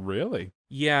Gintama. Really?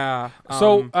 Yeah.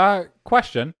 So,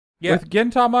 question. Yeah. With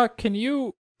Gintama, can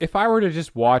you, if I were to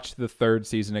just watch the 3rd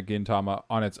season of Gintama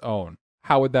on its own,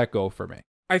 how would that go for me?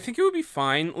 I think it would be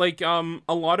fine. Like, a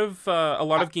lot of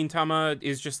Gintama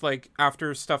is just like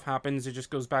after stuff happens, it just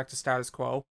goes back to status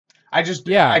quo. It's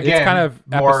kind of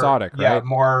episodic, right? Yeah,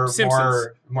 more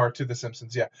to the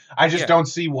Simpsons. Yeah, I just don't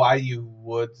see why you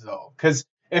would though, because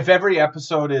if every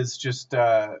episode is just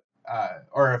or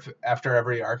if after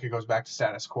every arc it goes back to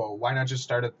status quo, why not just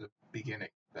start at the beginning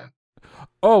then?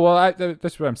 Oh well,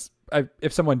 that's what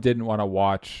if someone didn't want to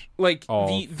watch like all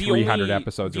the 300 only,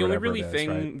 episodes the or only whatever really it is, thing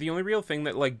right? the only real thing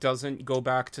that like doesn't go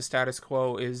back to status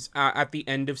quo is at the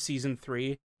end of season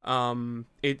 3.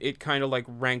 It kind of like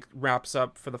wraps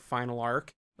up for the final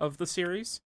arc of the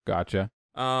series. Gotcha.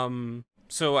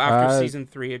 So after season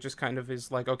 3, it just kind of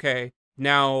is like, okay,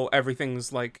 now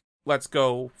everything's like, let's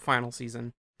go, final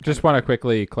season. Just want to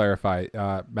quickly clarify.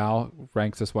 Mal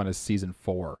ranks this one as season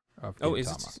 4 of Gintama. Is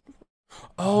it?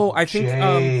 Oh, I think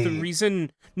the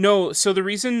reason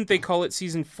they call it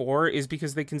season 4 is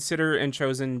because they consider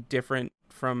Enchosen different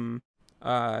from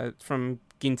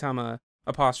Gintama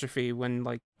apostrophe when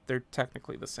like they're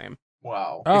technically the same.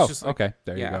 Wow. Oh, just like, okay.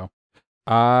 There you go.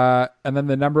 And then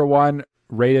the number 1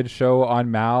 rated show on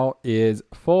Mal is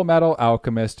Full Metal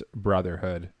Alchemist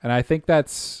Brotherhood, and I think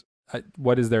that's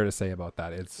what is there to say about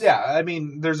that? I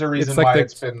mean, there's a reason like why the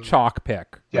it's been chalk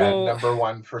pick. Number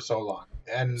 1 for so long,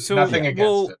 and nothing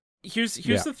against it.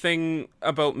 Here's the thing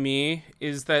about me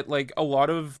is that like a lot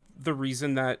of the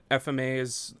reason that FMA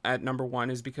is at number 1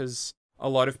 is because a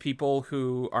lot of people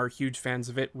who are huge fans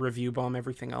of it review bomb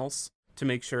everything else to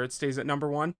make sure it stays at number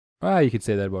 1. Well, you could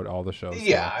say that about all the shows.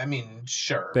 Yeah, I mean,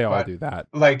 sure. They all do that.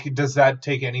 Like, does that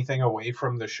take anything away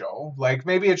from the show? Like,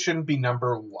 maybe it shouldn't be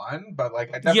number 1, but like,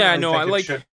 I definitely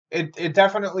think it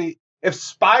definitely. If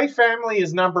Spy Family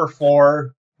is number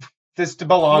 4, this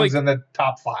belongs in the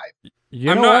top 5.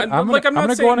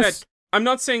 I'm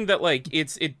not saying that like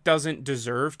it doesn't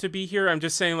deserve to be here. I'm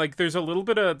just saying like there's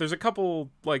a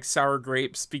couple like sour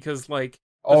grapes because like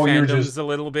the fandom's a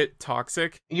little bit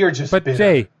toxic. You're just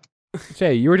bitter.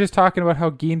 Jay, you were just talking about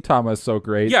how Gintama is so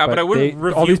great. Yeah, but I wouldn't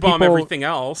review bomb everything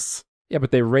else. Yeah,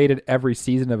 but they rated every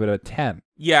season of it a 10.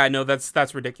 Yeah, no,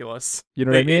 that's ridiculous. You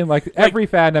know what I mean? Like every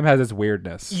fandom has its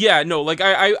weirdness. Yeah, no, like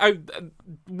I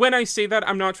when I say that,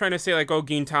 I'm not trying to say like, oh,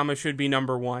 Gintama should be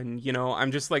number 1. You know,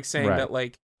 I'm just like saying that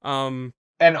like and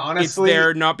honestly, it's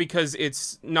there not because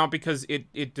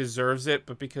it deserves it,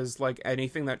 but because like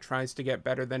anything that tries to get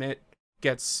better than it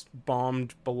gets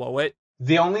bombed below it.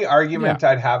 The only argument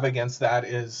I'd have against that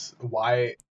is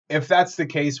why, if that's the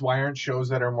case, why aren't shows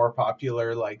that are more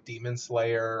popular like Demon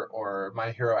Slayer or My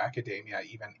Hero Academia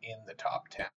even in the top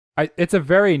 10? It's a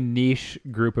very niche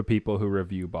group of people who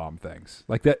review bomb things.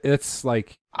 Like that, it's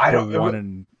like 1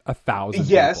 in 1,000.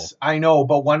 Yes, people. I know,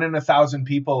 but 1 in 1,000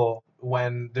 people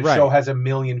when the show has 1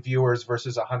 million viewers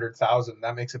versus 100,000,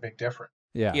 that makes a big difference.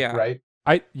 Yeah. Right.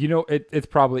 It's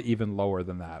probably even lower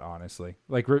than that, honestly.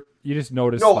 Like you just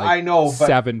notice. I know, but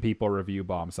 7 people review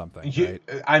bomb something. Right?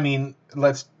 I mean,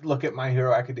 let's look at My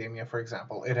Hero Academia, for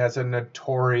example. It has a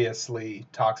notoriously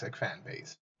toxic fan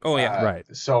base. Oh yeah, right.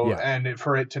 So and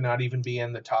for it to not even be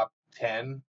in the top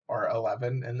 10 or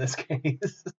 11 in this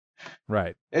case,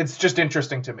 right? It's just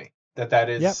interesting to me that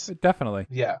is. Yep, definitely.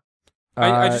 Yeah.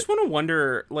 I just want to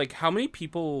wonder, like, how many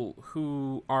people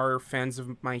who are fans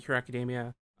of My Hero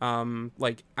Academia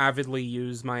like avidly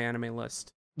use My Anime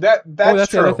List. That's true.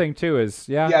 The other thing too is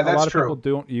that's a lot of true. people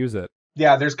don't use it.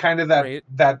 Yeah, there's kind of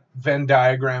that Venn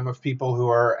diagram of people who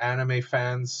are anime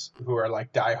fans who are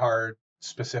like diehard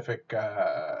specific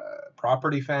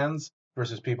property fans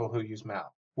versus people who use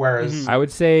MAL. Whereas I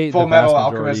would say Full the vast Metal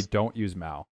majority Alchemist don't use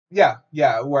MAL. Yeah,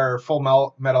 where Full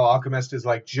Metal Alchemist is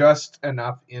like just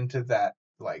enough into that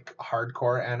like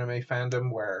hardcore anime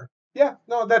fandom where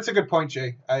that's a good point,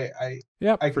 Jay. I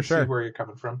can see where you're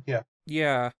coming from. Yeah.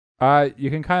 You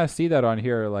can kind of see that on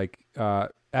here. Like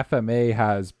FMA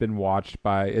has been watched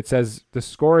by. It says the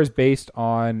score is based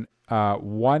on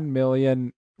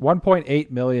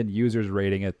 1.8 million users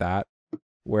rating it that,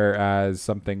 whereas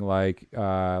something like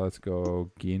let's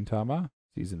go Gintama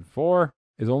season 4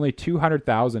 is only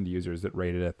 200,000 users that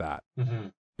rated it that.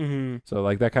 So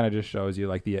like that kind of just shows you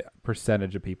like the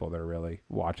percentage of people that are really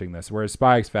watching this. Whereas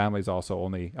Spy X Family is also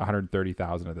only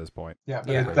 130,000 at this point. Yeah,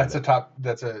 that's a 10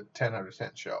 out of 10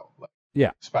 show. Like,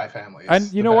 Spy Family.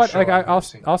 And you know what? Like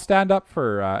I'll stand up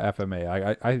for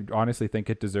FMA. I honestly think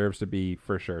it deserves to be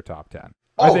for sure top 10.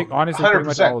 I think honestly 100%. Pretty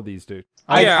much all of these do.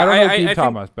 I don't know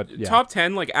Gintama, but top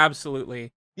 10, like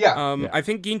absolutely. Yeah. I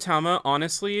think Gintama,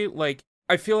 honestly, like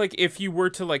I feel like if you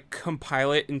were to like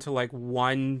compile it into like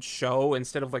one show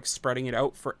instead of like spreading it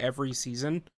out for every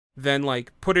season, then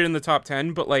like put it in the top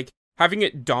 10, but like having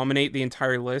it dominate the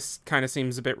entire list kind of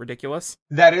seems a bit ridiculous.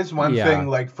 That is one thing,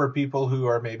 like for people who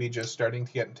are maybe just starting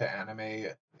to get into anime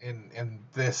in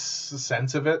this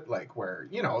sense of it, like where,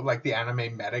 you know, like the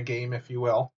anime meta game, if you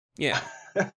will. Yeah.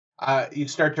 You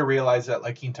start to realize that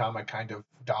like Gintama kind of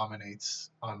dominates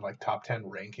on like top 10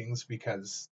 rankings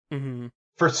because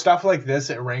for stuff like this,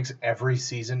 it ranks every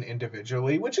season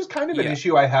individually, which is kind of an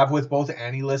issue I have with both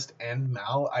AniList and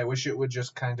MAL. I wish it would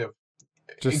just kind of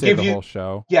Just say the whole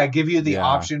show. Yeah, give you the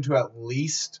option to at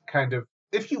least kind of,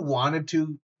 if you wanted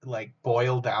to, like,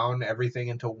 boil down everything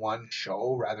into one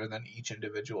show rather than each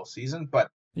individual season.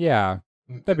 But yeah,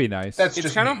 that'd be nice.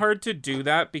 It's kind of hard to do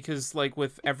that because, like,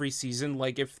 with every season,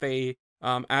 like, if they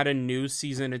add a new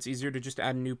season, it's easier to just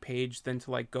add a new page than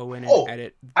to, like, go in and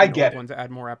edit the old one to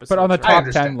add more episodes. But on the top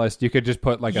 10 list, you could just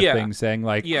put, like, a thing saying,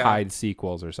 like, hide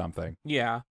sequels or something.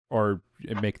 Yeah. Or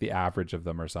make the average of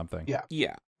them or something. Yeah.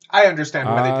 Yeah. I understand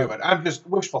why they do it. I'm just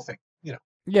wishful thinking,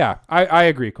 Yeah, I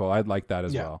agree, Cole. I'd like that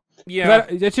as well. Yeah.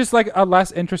 It's just like a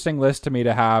less interesting list to me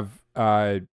to have,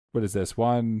 what is this?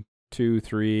 1, 2,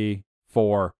 3,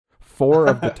 4. 4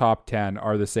 of the top 10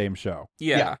 are the same show.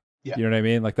 Yeah. Yeah. You know what I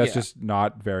mean? Like, that's just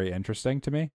not very interesting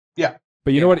to me. Yeah.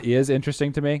 But you know what is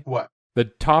interesting to me? What? The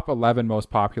top 11 most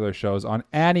popular shows on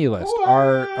AniList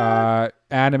are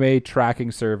anime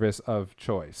tracking service of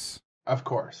choice. Of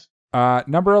course.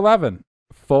 Number 11,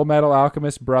 Full Metal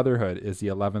Alchemist Brotherhood is the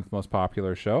 11th most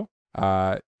popular show.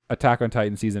 Attack on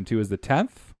Titan Season 2 is the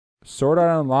 10th. Sword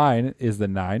Art Online is the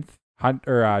 9th.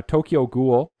 Tokyo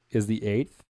Ghoul is the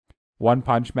 8th. One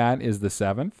Punch Man is the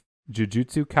 7th.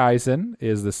 Jujutsu Kaisen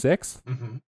is the 6th.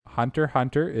 Mm-hmm. Hunter x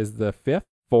Hunter is the 5th.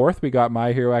 4th, we got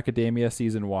My Hero Academia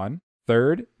Season 1.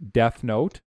 3rd, Death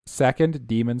Note. 2nd,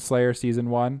 Demon Slayer Season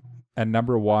 1. And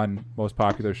number 1 most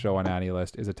popular show on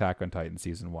AniList is Attack on Titan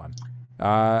Season 1.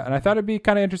 And I thought it'd be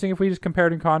kind of interesting if we just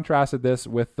compared and contrasted this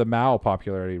with the MAL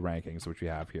popularity rankings, which we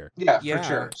have here. Yeah, for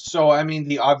sure. So, I mean,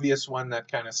 the obvious one that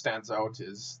kind of stands out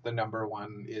is the number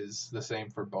 1 is the same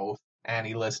for both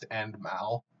AniList and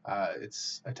MAL.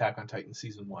 It's Attack on Titan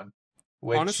Season 1.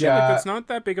 Which, honestly, like, it's not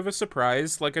that big of a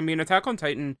surprise. Like, I mean, Attack on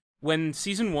Titan, when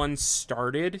Season 1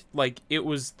 started, like, it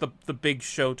was the big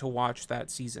show to watch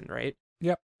that season, right?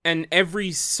 Yep. And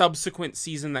every subsequent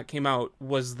season that came out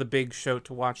was the big show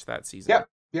to watch that season.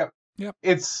 Yep.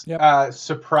 It's It's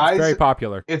surprising. very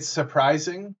popular. It's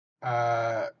surprising,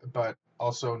 but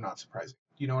also not surprising.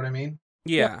 You know what I mean?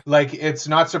 Yeah. Like, it's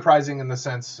not surprising in the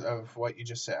sense of what you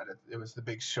just said. It was the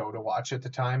big show to watch at the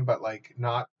time, but, like,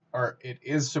 it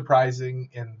is surprising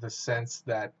in the sense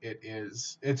that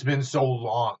it's been so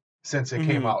long since it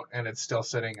came out, and it's still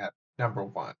sitting at number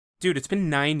 1. Dude, it's been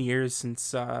 9 years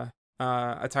since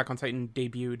Attack on Titan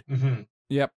debuted. Mm-hmm.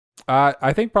 Yep.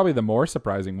 I think probably the more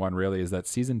surprising one really is that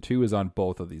Season 2 is on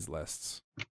both of these lists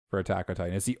for Attack on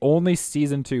Titan. It's the only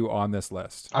Season 2 on this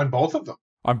list. On both of them?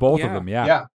 On both of them, yeah.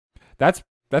 Yeah.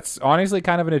 That's honestly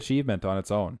kind of an achievement on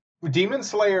its own. Demon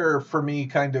Slayer, for me,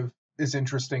 kind of is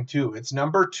interesting, too. It's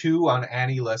number 2 on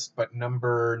AniList, but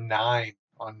number 9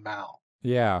 on MAL.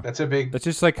 Yeah. That's a big... That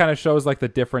just, like, kind of shows, like, the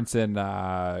difference in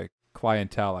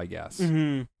clientele, I guess.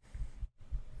 Mm-hmm.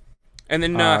 And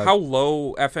then how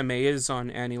low FMA is on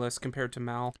AniList compared to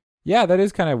MAL. Yeah, that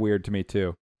is kind of weird to me,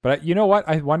 too. But you know what?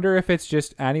 I wonder if it's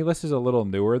just AniList is a little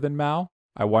newer than MAL.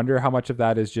 I wonder how much of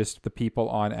that is just the people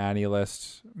on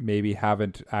AniList maybe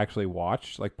haven't actually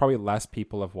watched. Like, probably less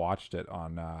people have watched it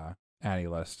on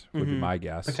AniList, would be my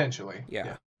guess. Potentially.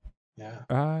 Yeah.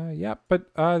 Yeah. But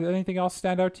anything else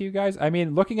stand out to you guys? I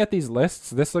mean, looking at these lists,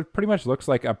 this pretty much looks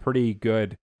like a pretty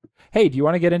good... Hey, do you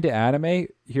want to get into anime?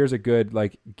 Here's a good,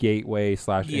 like, gateway /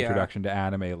 introduction to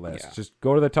anime list. Yeah. Just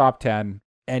go to the top 10.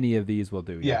 Any of these will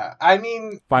do. Yeah, I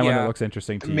mean... Find one that looks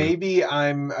interesting to you. Maybe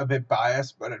I'm a bit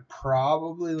biased, but I'd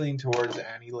probably lean towards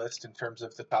AniList in terms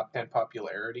of the top 10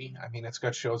 popularity. I mean, it's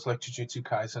got shows like Jujutsu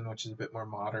Kaisen, which is a bit more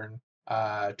modern.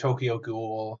 Tokyo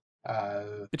Ghoul.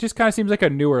 It just kind of seems like a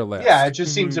newer list. Yeah, it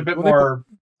just seems a bit more...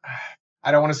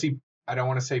 I don't want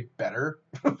to say better.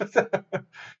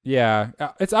 Yeah,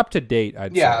 it's up to date,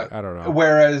 I'd say. I don't know.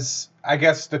 Whereas, I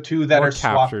guess the two that More are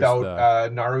swapped out,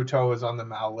 the... Naruto is on the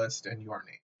MAL list and Your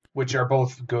Name, which are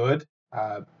both good,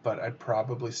 but I'd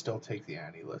probably still take the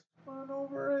AniList one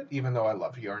over it, even though I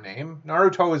love Your Name.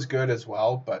 Naruto is good as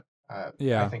well, but I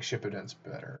think Shippuden's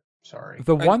better. Sorry.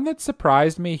 The one that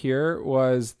surprised me here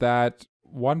was that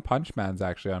One Punch Man's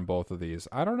actually on both of these.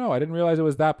 I don't know. I didn't realize it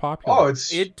was that popular. Oh,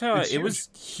 it was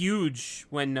huge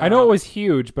when... I know it was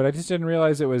huge, but I just didn't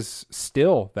realize it was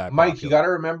still that Mike, popular. you got to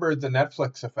remember the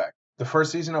Netflix effect. The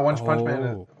first season of One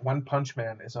Punch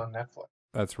Man is on Netflix.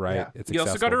 That's right. Yeah. It's you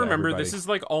also got to remember everybody. this is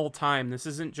like all time. This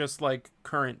isn't just like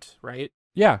current, right?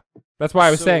 Yeah, that's why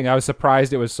I was saying I was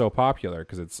surprised it was so popular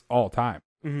because it's all time.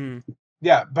 Mm-hmm.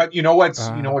 Yeah, but you know what's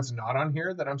not on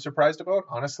here that I'm surprised about,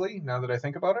 honestly, now that I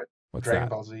think about it? What's Dragon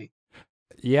that? Ball Z.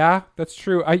 Yeah, that's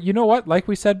true. You know what? Like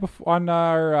we said before on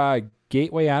our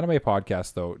Gateway Anime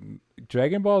podcast, though,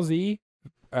 Dragon Ball Z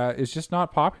is just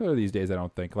not popular these days, I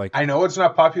don't think. Like, I know it's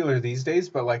not popular these days,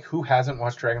 but like, who hasn't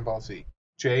watched Dragon Ball Z?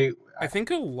 Jay, I think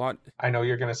a lot. I know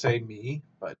you're going to say me,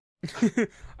 but...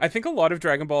 I think a lot of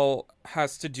Dragon Ball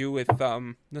has to do with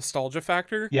nostalgia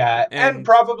factor. Yeah, and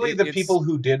probably the people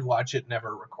who did watch it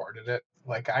never recorded it.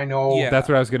 Like, I know... Yeah. That's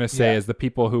what I was going to say, is the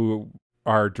people who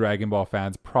are Dragon Ball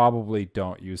fans probably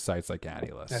don't use sites like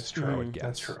AniList. That's true. I would guess.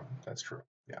 That's true.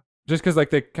 Yeah. Just because,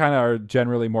 like, they kind of are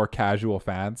generally more casual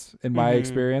fans, in my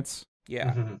experience.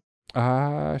 Yeah.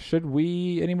 Mm-hmm. Should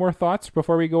we... Any more thoughts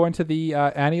before we go into the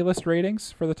AniList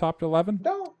ratings for the top 11?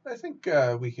 No, I think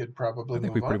we could probably I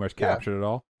think we pretty much captured it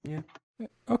all. Yeah.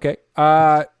 Okay.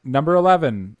 Number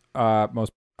 11,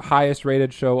 most highest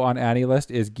rated show on AniList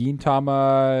is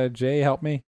Gintama. Jay, help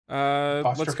me.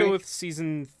 Let's go with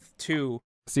season 2.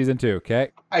 Season 2,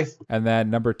 okay. And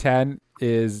then number 10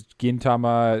 is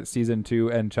Gintama season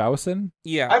 2 and Chaosen.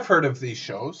 Yeah. I've heard of these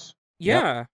shows.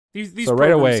 Yeah. These so programs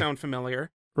right away, sound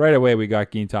familiar. Right away, we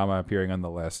got Gintama appearing on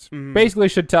the list. Basically,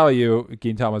 should tell you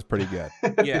Gintama's pretty good.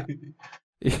 Yeah.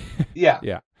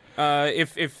 Yeah.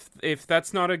 If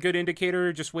that's not a good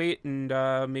indicator, just wait and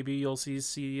maybe you'll see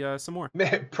some more.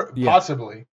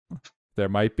 Possibly. There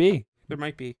might be.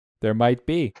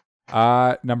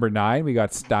 Number 9, we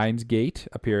got Steins Gate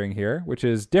appearing here, which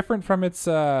is different from its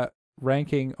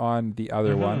ranking on the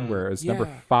other one, whereas number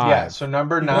 5. Yeah, so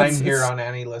number 9 here on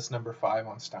AniList, number 5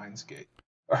 on Steins Gate.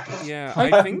 Yeah,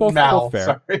 I think both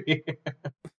fair. Sorry.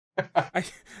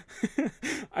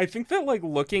 I think that, like,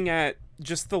 looking at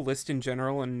just the list in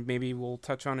general, and maybe we'll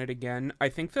touch on it again, I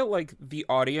think that, like, the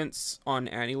audience on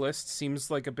AniList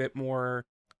seems like a bit more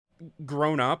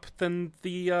grown up than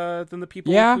the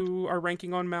people who are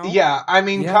ranking on Mal. Yeah, I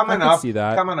mean, coming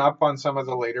up on some of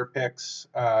the later picks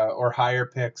or higher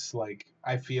picks, like,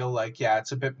 I feel like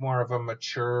it's a bit more of a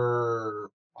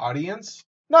mature audience.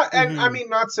 I mean,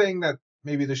 not saying that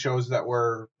maybe the shows that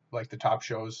were like the top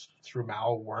shows through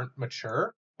Mal weren't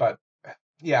mature, but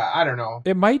yeah, I don't know.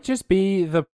 It might just be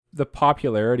the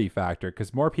popularity factor,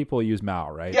 because more people use Mal,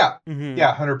 right? Yeah,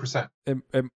 100%.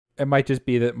 It might just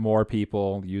be that more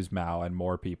people use Mal and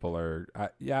more people are. I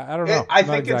don't know. I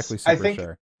think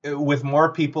with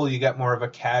more people, you get more of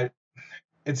a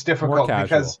It's difficult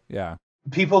because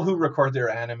people who record their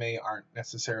anime aren't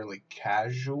necessarily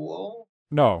casual.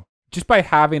 No. Just by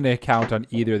having an account on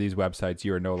either of these websites,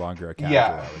 you are no longer a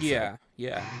casual. Yeah.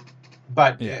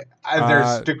 But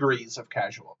there's degrees of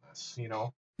casualness, you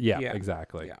know? Yeah,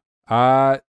 exactly.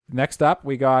 Yeah. Next up,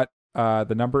 we got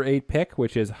the number 8 pick,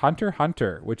 which is Hunter x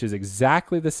Hunter, which is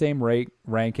exactly the same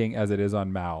ranking as it is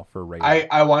on Mal for rating.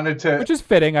 I wanted to... Which is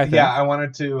fitting, I think. Yeah, I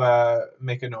wanted to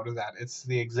make a note of that. It's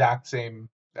the exact same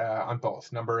on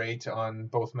both. Number 8 on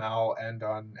both Mal and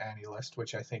on AniList,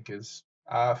 which I think is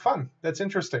fun. That's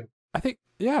interesting. I think,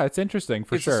 it's interesting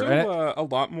for sure. It's also a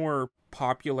lot more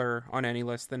popular on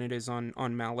AniList than it is on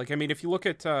Mal. Like, I mean, if you look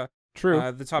at the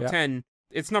top 10,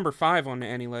 it's number 5 on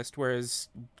AniList, whereas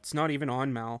it's not even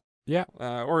on Mal. Yeah.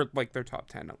 Or like their top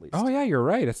 10 at least. Oh yeah, you're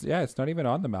right. It's not even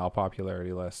on the Mal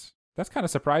popularity list. That's kind of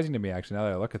surprising to me, actually, now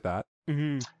that I look at that.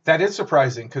 Mm-hmm. That is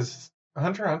surprising, because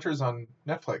Hunter x Hunter is on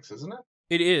Netflix, isn't it?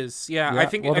 It is, yeah. I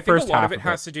think a lot of it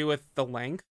has to do with the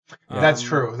length. That's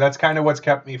true. That's kind of what's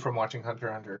kept me from watching Hunter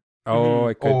x Hunter. Oh,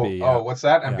 it could be. Yeah. Oh, what's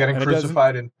that? I'm getting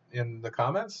crucified in the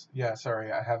comments? Yeah,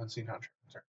 sorry, I haven't seen Hunter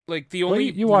x Hunter. Like, the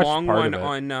only long one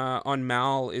on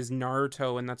Mal is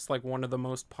Naruto, and that's like one of the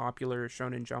most popular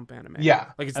Shonen Jump anime. Yeah.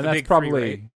 Like, it's and the that's big probably 3,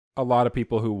 right? a lot of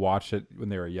people who watched it when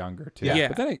they were younger, too. Yeah.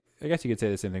 But then I guess you could say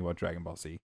the same thing about Dragon Ball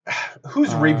Z.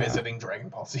 Who's revisiting Dragon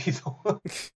Ball Z, though?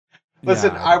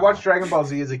 Listen, I watched Dragon Ball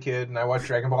Z as a kid, and I watched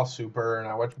Dragon Ball Super, and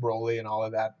I watched Broly and all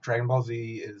of that. Dragon Ball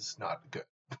Z is not good.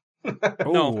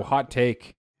 No, hot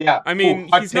take. Yeah, I mean,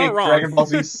 he's not wrong. Dragon Ball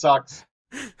Z sucks.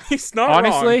 He's not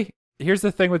Honestly, wrong. Here's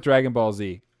the thing with Dragon Ball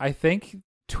Z. I think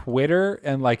Twitter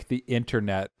and like the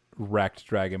internet wrecked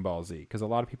Dragon Ball Z, because a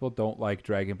lot of people don't like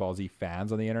Dragon Ball Z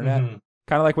fans on the internet. Mm-hmm.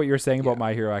 Kind of like what you were saying about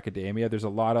My Hero Academia. There's a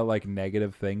lot of like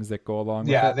negative things that go along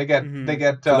with it. They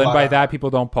get so then by that people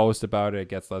don't post about it, it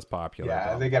gets less popular.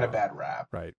 Yeah, they get a bad rap.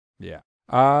 Right. Yeah.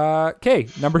 Okay,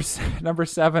 number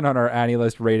 7 on our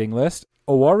AniList rating list,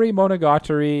 Owari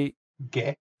Monogatari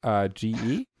GE.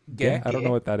 Ge? I don't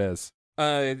know what that is.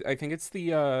 I think it's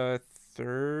the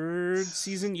third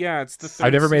season. Yeah, it's the third.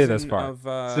 I've never made it this season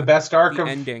far. It's the best arc of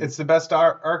ending. It's the best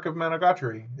arc of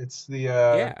Monogatari. It's the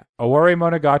Owari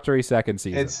Monogatari second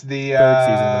season. It's the third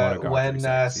season of Monogatari when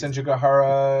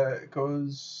Senjugahara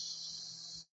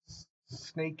goes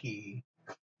snaky.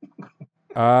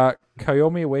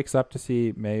 Koyomi wakes up to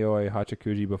see Mayoi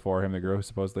Hachikuji before him, the girl who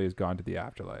supposedly has gone to the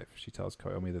afterlife. She tells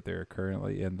Koyomi that they're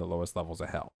currently in the lowest levels of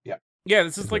hell. Yeah,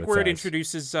 this is like where it says.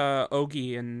 introduces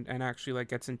Ogi and actually like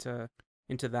gets into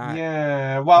into that.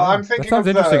 Yeah, well, I'm thinking that sounds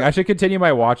interesting. I should continue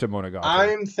my watch of Monogatari.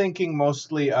 I'm thinking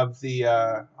mostly of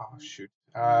the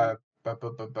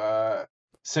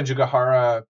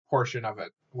Senjugahara portion of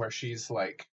it, where she's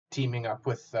like teaming up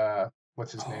with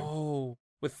what's his name? Oh,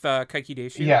 with Kaiki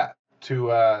Deishu? Yeah,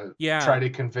 to try to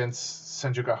convince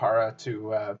Senjugahara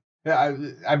to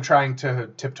I'm trying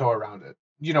to tiptoe around it.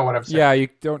 You know what I'm saying? Yeah, you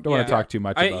don't want to talk too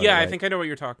much about it. Yeah, right? I think I know what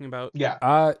you're talking about.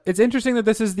 Yeah. It's interesting that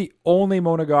this is the only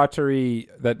Monogatari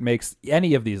that makes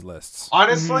any of these lists.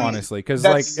 Honestly, because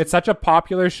like it's such a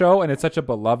popular show and it's such a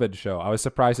beloved show. I was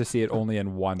surprised to see it only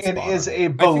in one spot. It is a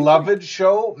beloved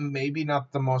show, maybe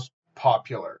not the most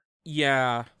popular.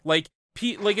 Yeah, like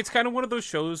it's kind of one of those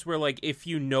shows where like if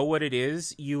you know what it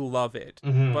is, you love it.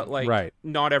 But like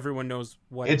not everyone knows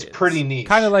what it is. It's pretty niche.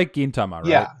 Kind of like Gintama, right?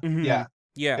 Yeah. Mm-hmm. Yeah.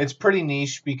 Yeah. It's pretty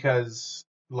niche because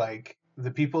like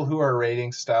the people who are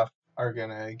rating stuff are going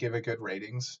to give it good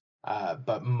ratings.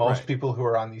 But most people who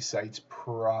are on these sites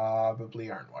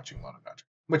probably aren't watching Monogatari,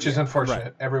 which is unfortunate.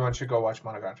 Right. Everyone should go watch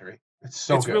Monogatari. It's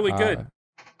good. Really good.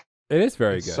 It is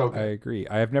very good. So good. I agree.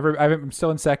 I'm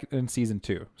still in season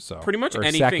 2. So pretty much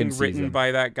anything written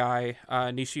by that guy,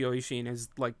 Nishio Ishin, is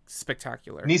like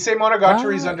spectacular. Nisei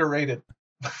Monogatari is underrated.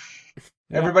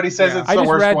 Everybody says it's the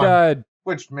worst one.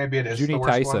 Which maybe it is Junie the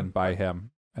worst Tyson one. by him,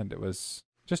 and it was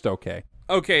just okay.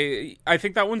 Okay, I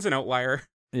think that one's an outlier.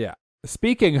 Yeah.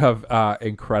 Speaking of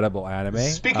incredible anime.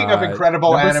 Speaking of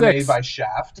incredible anime 6, by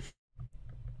Shaft.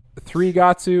 3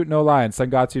 Gatsu no Lion,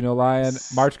 Sangatsu no Lion.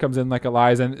 March comes in like a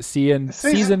lies, and season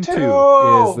 2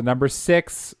 is the number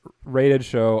 6 rated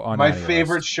show on my Anime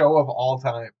favorite list. show of all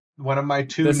time. One of my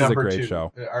two this number is a great 2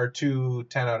 show. Are 2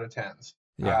 10 out of 10s.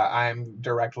 Yeah. I'm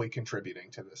directly contributing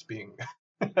to this being.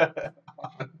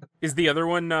 Is the other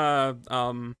one the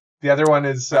other one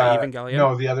is Evangelion?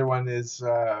 No, the other one is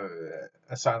A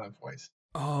Silent Voice.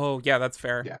 Oh yeah, that's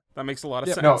fair. Yeah, that makes a lot of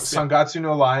sense. No, Sangatsu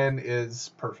no Lion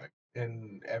is perfect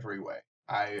in every way.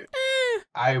 I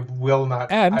will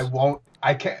not. I won't.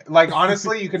 I can't. Like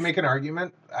honestly, you can make an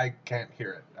argument. I can't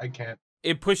hear it. I can't.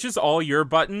 It pushes all your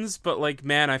buttons, but like,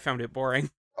 man, I found it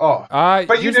boring. Oh,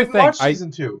 but you didn't watch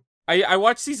season 2. I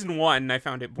watched season 1 and I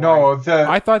found it boring. No,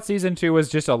 I thought season 2 was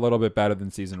just a little bit better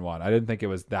than season 1. I didn't think it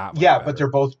was that much better. But they're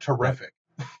both terrific.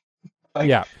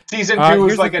 Season 2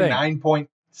 is like a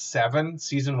 9.7.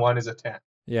 Season 1 is a 10.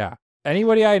 Yeah.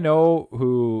 Anybody I know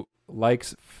who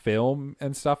likes film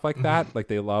and stuff like that, like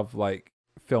they love like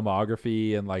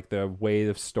filmography and like the way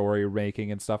of story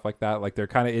making and stuff like that, like they're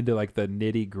kind of into like the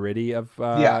nitty gritty of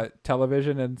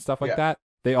television and stuff like that.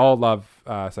 They all love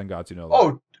Sangatsu no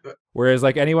Lion. Whereas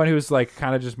like anyone who's like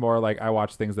kind of just more like I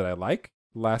watch things that I like,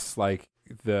 less like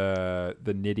the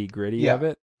nitty gritty of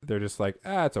it. They're just like,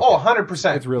 it's okay.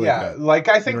 100%. It's really good. Like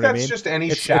I think that's just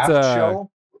any Shaft show.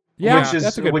 Yeah,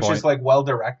 which is like well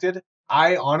directed.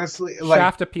 I honestly like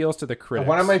Shaft appeals to the critics.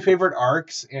 One of my favorite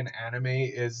arcs in anime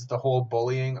is the whole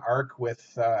bullying arc with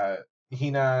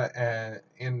Hina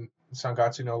in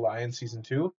Sangatsu no Lion season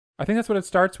 2. I think that's what it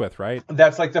starts with, right?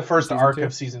 That's like the first arc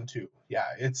of season 2. Yeah,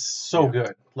 it's so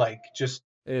good. Like just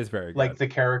it is very good. Like the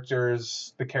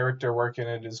character work in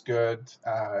it is good.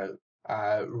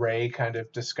 Ray kind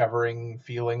of discovering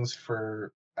feelings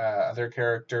for other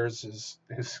characters is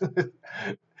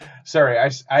sorry,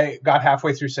 I got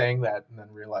halfway through saying that and then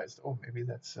realized, maybe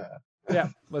that's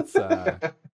let's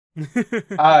not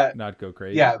go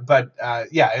crazy. Yeah, but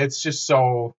it's just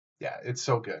so it's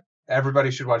so good. Everybody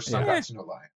should watch Sangatsu no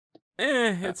Lion.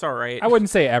 It's all right. I wouldn't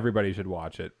say everybody should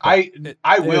watch it. I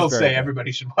will say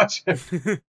everybody should watch it.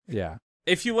 Yeah.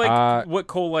 If you like what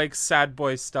Cole likes, sad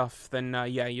boy stuff, then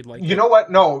you'd like it. You know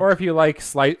what? No. Or if you like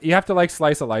you have to like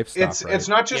slice of life stuff. It's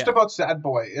not just about sad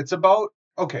boy. It's about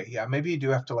maybe you do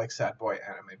have to like sad boy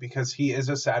anime because he is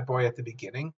a sad boy at the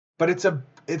beginning. But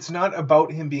it's not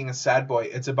about him being a sad boy.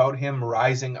 It's about him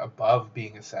rising above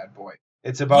being a sad boy.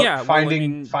 It's about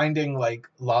finding like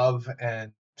love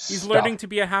and he's stuff. learning to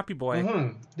be a happy boy.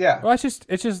 Mm-hmm. Yeah. Well, it's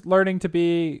just learning to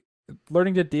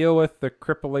deal with the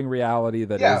crippling reality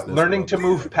that is this learning world to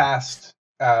move past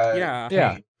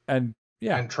pain and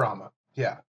trauma.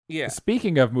 Yeah.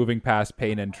 Speaking of moving past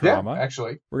pain and trauma,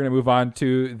 actually, we're going to move on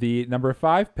to the number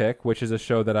 5 pick, which is a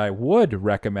show that I would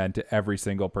recommend to every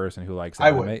single person who likes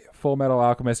anime. Full Metal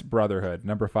Alchemist Brotherhood,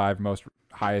 number 5 most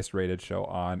highest rated show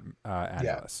on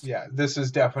Anilist. Yeah, this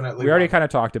is definitely. We already kind of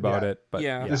talked about it, but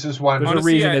this is one. There's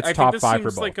Honestly, a reason it's I top think this 5 for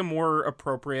seems both. like a more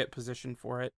appropriate position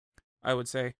for it, I would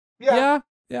say. Yeah.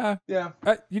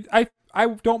 I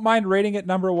don't mind rating it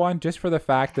number 1 just for the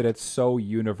fact that it's so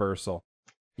universal.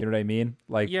 You know what I mean?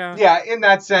 Like, in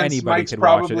that sense, anybody Mike's could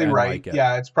watch probably it right. like it.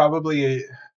 Yeah, it's probably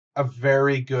a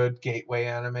very good gateway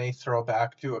anime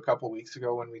throwback to a couple weeks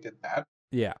ago when we did that.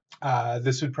 Yeah.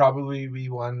 This would probably be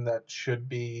one that should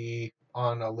be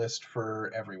on a list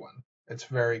for everyone. It's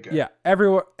very good. Yeah,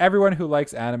 everyone who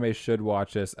likes anime should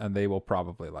watch this, and they will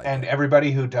probably like it. And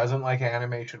everybody who doesn't like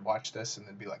anime should watch this and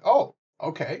then be like, oh,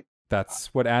 okay. That's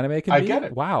what anime can be? I get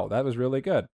it. Wow, that was really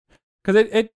good. Because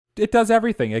it does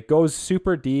everything. It goes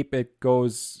super deep.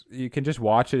 You can just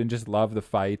watch it and just love the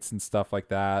fights and stuff like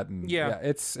that. And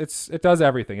it does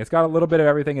everything. It's got a little bit of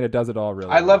everything, and it does it all really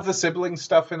well. I love the sibling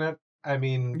stuff in it. I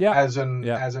mean, as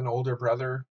an older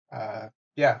brother, I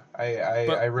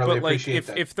really appreciate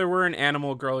that. If there were an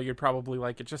animal girl, you'd probably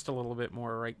like it just a little bit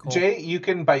more, right, Cole? Jay, you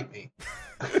can bite me.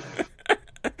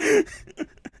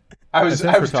 I was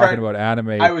talking about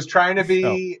anime. I was trying to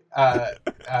be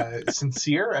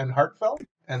sincere and heartfelt,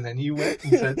 and then you went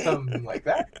and said something like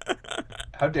that.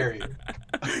 How dare you?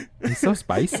 He's so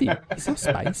spicy.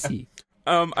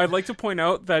 I'd like to point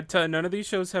out that none of these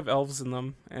shows have elves in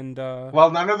them, and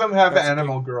none of them have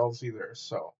animal girls either.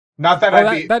 So not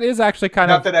that that is actually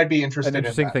kind of that I'd be interested. An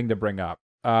interesting thing to bring up.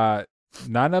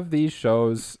 None of these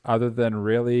shows, other than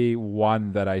really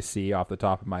one that I see off the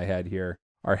top of my head here,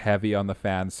 are heavy on the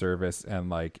fan service and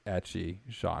like ecchi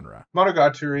genre.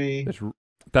 Monogatari.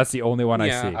 That's the only one I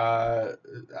see.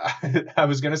 I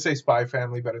was gonna say Spy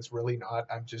Family, but it's really not.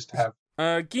 I'm just have.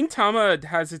 Gintama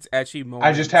has its ecchi moments.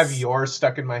 I just have yours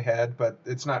stuck in my head, but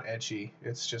it's not ecchi.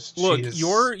 It's just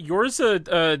yours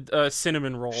a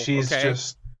cinnamon roll. She's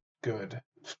just good,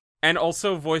 and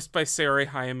also voiced by Saori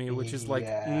Hayami, which is like,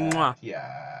 mwah. Yeah.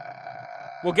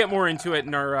 We'll get more into it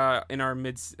in our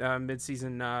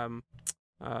mid-season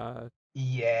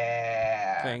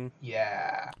thing.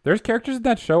 Yeah. There's characters in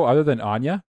that show other than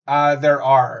Anya? There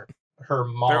are. Her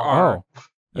mom. There are. Oh.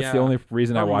 That's the only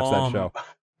reason I watched that show.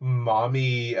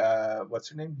 Mommy, what's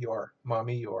her name?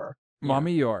 Mommy Yor.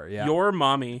 Mommy Yor, yeah. Your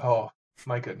mommy. Oh,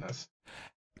 my goodness.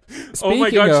 Oh my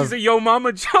god, she's a yo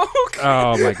mama joke.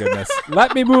 Oh my goodness.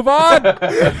 Let me move on.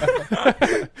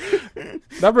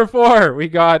 Number 4, we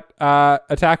got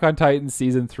Attack on Titan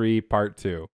Season 3 Part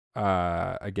 2.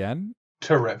 Again,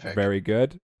 terrific. Very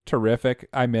good. Terrific.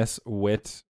 I miss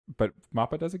Wit, but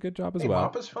Mappa does a good job as well.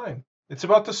 Mappa's fine. It's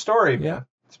about the story, man.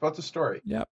 It's about the story.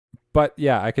 Yep. But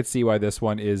yeah, I could see why this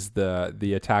one is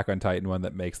the Attack on Titan one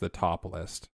that makes the top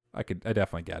list. I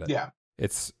definitely get it. Yeah.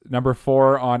 It's number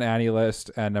 4 on Annie list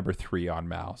and number 3 on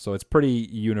Mal. So it's pretty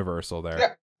universal there.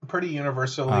 Yeah. Pretty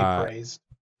universally praised.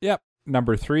 Yep.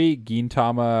 Number 3,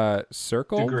 Gintama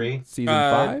Circle. Degree. Season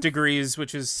 5. Degrees,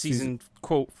 which is season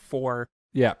quote 4.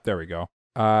 Yeah, there we go.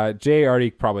 Jay already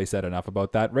probably said enough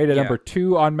about that. Rated number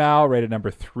 2 on Mal, rated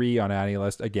number 3 on Annie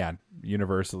list. Again,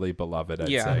 universally beloved, I'd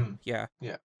say. Mm-hmm. Yeah.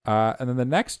 And then the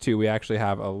next 2, we actually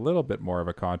have a little bit more of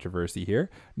a controversy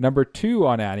here. Number 2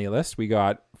 on Annie list, we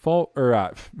got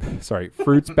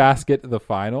Fruits Basket, the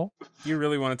final. You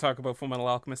really want to talk about Full Metal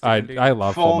Alchemist? I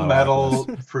love Full Metal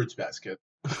Fruits Basket.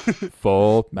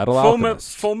 Full Metal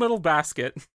Alchemist. Full Metal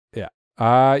Basket. Yeah.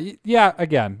 Yeah,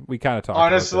 again, we kind of talked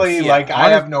honestly, about this. I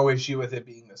have no issue with it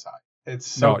being this high. It's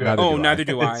so good. Neither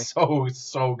do I. It's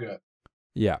so good.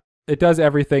 Yeah. It does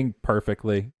everything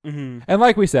perfectly. Mm-hmm. And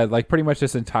like we said, like pretty much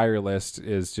this entire list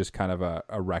is just kind of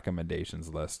a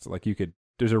recommendations list. Like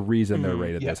there's a reason they're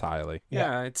rated this highly.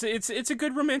 Yeah, it's a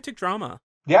good romantic drama.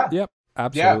 Yeah. Yep.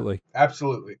 Absolutely. Yeah,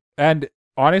 absolutely. And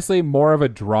honestly, more of a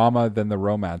drama than the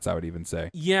romance, I would even say.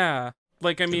 Yeah.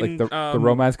 Like, I mean, like the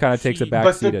romance kind of takes a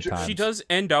back seat at times. She does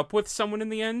end up with someone in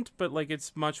the end, but like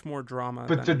it's much more drama.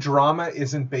 But the drama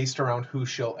isn't based around who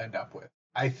she'll end up with.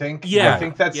 I think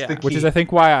that's the key. Which is, I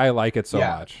think, why I like it so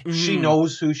much. Mm-hmm. She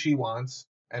knows who she wants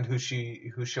and who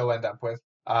she'll end up with.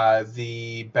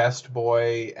 The best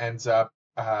boy ends up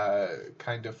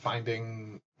kind of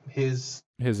finding his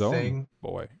own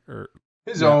boy or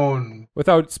his own,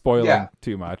 without spoiling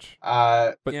too much.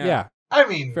 But I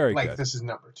mean, very like good. This is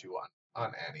number 2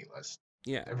 on Annie list.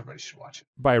 Yeah, everybody should watch it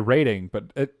by rating,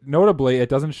 but notably it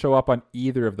doesn't show up on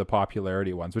either of the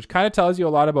popularity ones, which kind of tells you a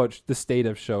lot about the state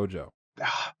of shoujo.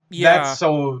 That's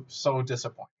so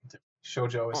disappointing.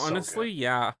 Shoujo is honestly, so good.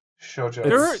 Yeah.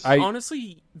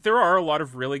 Shoujo. There are a lot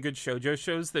of really good shoujo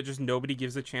shows that just nobody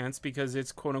gives a chance because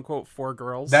it's quote unquote for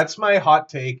girls. That's my hot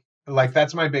take. Like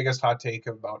that's my biggest hot take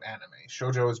about anime.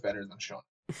 Shoujo is better than shonen.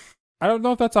 I don't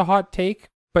know if that's a hot take,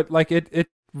 but like it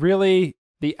really.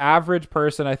 The average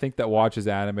person, I think, that watches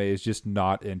anime is just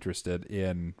not interested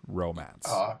in romance.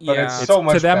 But it's so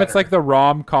much to them, better. it's like the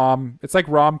rom-com. It's like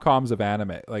rom-coms of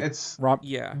anime. Like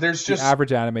there's just the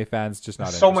average anime fans just not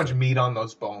so interested. much meat on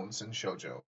those bones in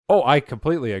shoujo. Oh, I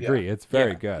completely agree. It's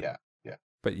very good. Yeah.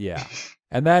 But yeah.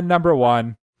 And then number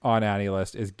 1 on Annie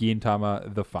list is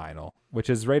Gintama the Final,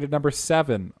 which is rated number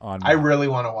 7 on. I really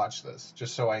want to watch this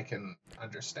just so I can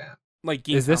understand. like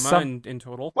Is this Gintama in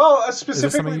total. Well, Is this something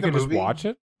specifically you the can movie. just watch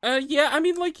it? Yeah, I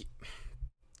mean, like,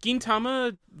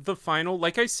 Gintama, the final,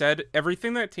 like I said,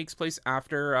 everything that takes place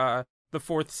after the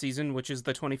 4th season, which is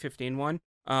the 2015 one,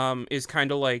 is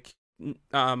kind of like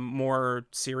more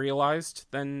serialized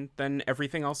than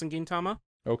everything else in Gintama.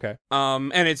 Okay.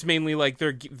 And it's mainly like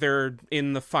they're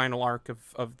in the final arc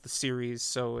of the series,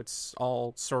 so it's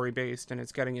all story based, and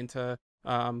it's getting into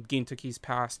Gintoki's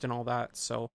past and all that.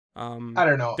 So I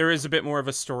don't know. there is a bit more of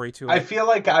a story to it. I feel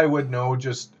like I would know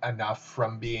just enough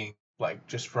from being like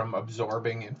just from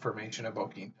absorbing information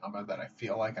about Gintama that I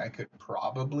feel like I could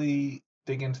probably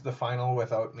dig into the final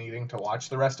without needing to watch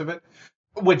the rest of it.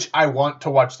 Which I want to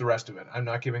watch the rest of it. I'm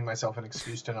not giving myself an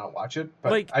excuse to not watch it,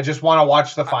 but Like, I just want to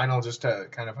watch the final just to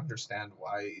kind of understand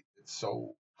why it's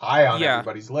so high on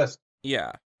everybody's list.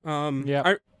 Yeah.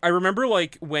 Yeah. I remember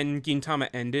like when Gintama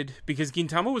ended, because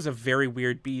Gintama was a very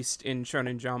weird beast in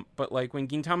Shonen Jump, but like when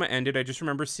Gintama ended, I just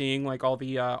remember seeing like all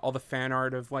the fan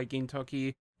art of like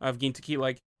Gintoki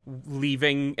like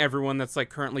leaving everyone that's like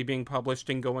currently being published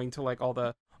and going to like all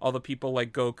the people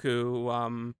like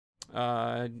Goku,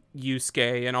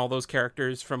 Yusuke, and all those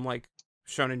characters from like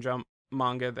Shonen Jump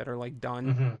manga that are like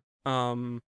done.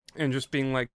 Mm-hmm. And just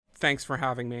being like, thanks for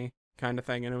having me, kind of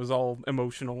thing. And it was all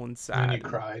emotional and sad. And you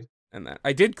cried. And that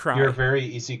I did cry. You're a very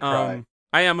easy cry.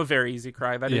 I am a very easy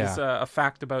cry. That is a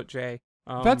fact about Jay.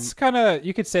 That's kind of,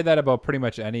 you could say that about pretty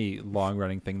much any long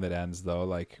running thing that ends though.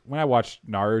 Like when I watched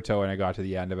Naruto and I got to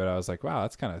the end of it, I was like, wow,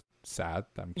 that's kind of sad.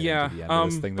 I'm getting to the end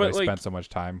of this thing that I like, spent so much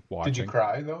time watching. Did you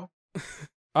cry though?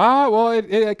 Well,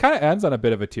 it kind of ends on a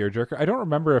bit of a tearjerker. I don't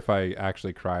remember if I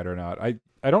actually cried or not. I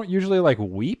don't usually like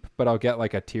weep, but I'll get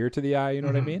like a tear to the eye. You know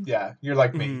what I mean? Yeah, you're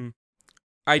like me. Mm-hmm.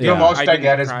 The most I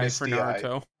get is cry misty for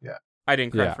Naruto. eye. Yeah, I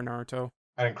didn't cry for Naruto.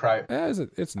 I didn't cry. Yeah,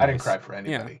 it's nice. I didn't cry for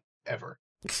anybody ever.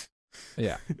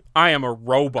 Yeah, I am a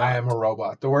robot. I am a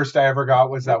robot. The worst I ever got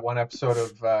was that one episode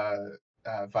of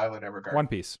Violet Evergarden. One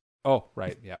Piece. Oh,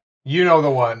 right. Yeah. You know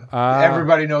the one.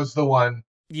 Everybody knows the one.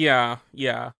 Yeah.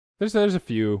 There's a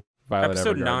few Violet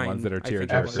Episode Evergarden 9, ones that are I think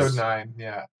tearjerkers. Episode 9,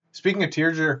 yeah. Speaking of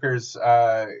tearjerkers,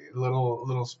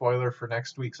 little spoiler for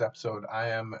next week's episode. I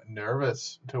am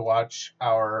nervous to watch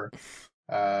our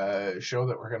show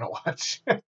that we're gonna watch.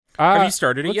 Have you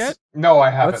started it yet? No, I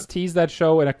haven't. Let's tease that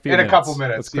show in a few in minutes. a couple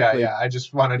minutes. Yeah. I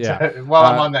just wanted to. While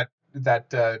I'm on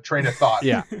that train of thought.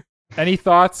 Yeah. Any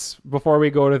thoughts before we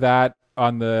go to that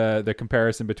on the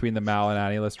comparison between the Mal and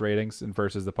Annie list ratings and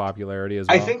versus the popularity as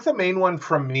well? I think the main one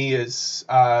from me is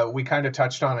we kind of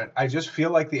touched on it. I just feel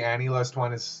like the Annie list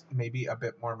one is maybe a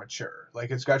bit more mature.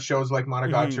 Like it's got shows like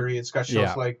Monogatari. It's got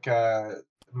shows like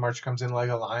March Comes In Like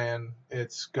a Lion.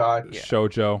 It's got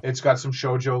shoujo. It's got some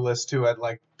shoujo lists to it.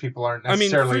 Like people aren't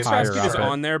necessarily. I mean, Fruits Basket is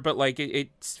on there, but like it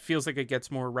feels like it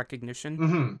gets more recognition.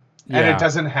 Mm-hmm. And it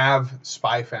doesn't have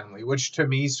Spy Family, which to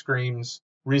me screams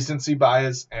recency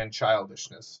bias and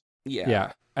childishness.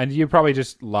 Yeah. And you probably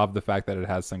just love the fact that it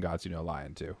has Sangatsu no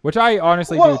Lion too, which I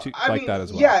honestly like that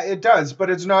as well. Yeah, it does, but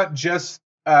it's not just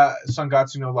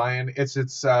Sangatsu no Lion.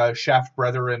 It's Shaft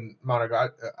Brethren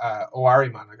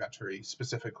Owari Monogatari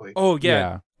specifically. Oh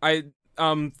yeah. I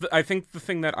think the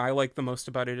thing that I like the most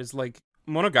about it is like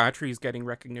Monogatari is getting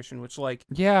recognition, which like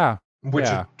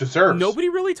it deserves. Nobody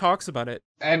really talks about it,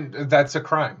 and that's a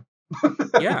crime.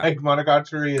 Yeah, like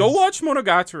Monogatari. Go watch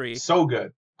Monogatari. So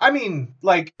good. I mean,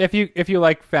 like if you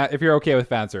like if you're okay with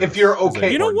fan service. If you're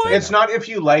okay, you know what? It's not if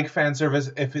you like fan service.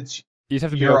 If it's you just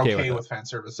have to be you're okay with fan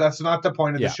service. That's not the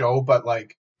point of the show. But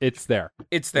like, it's there.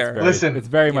 It's there. It's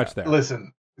very much there.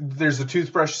 Listen, there's a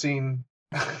toothbrush scene.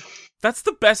 That's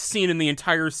the best scene in the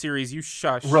entire series. You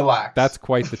shush. Relax. That's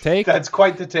quite the take. That's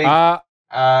quite the take.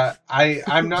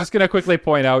 I'm not just gonna quickly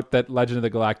point out that Legend of the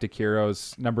Galactic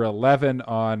Heroes number 11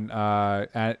 on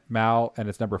Mal, and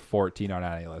it's number 14 on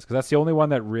Annie list because that's the only one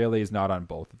that really is not on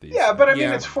both of these. Yeah, but I mean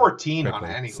it's 14 on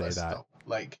Annie list though.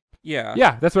 Like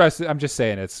that's what I'm just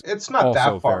saying. It's not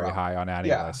also that far very high on Annie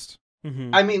list.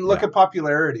 Mm-hmm. I mean, look at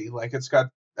popularity. Like it's got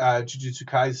Jujutsu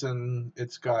Kaisen.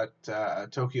 It's got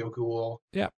Tokyo Ghoul.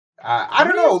 Yeah. I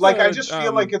don't know. Like I just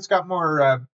feel like it's got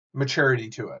more maturity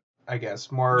to it. I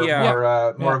guess more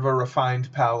of a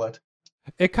refined palette.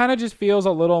 It kind of just feels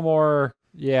a little more,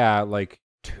 like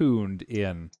tuned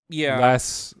in. Yeah.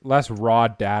 Less raw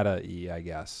data-y, I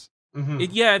guess. Mm-hmm.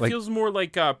 It feels more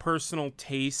like personal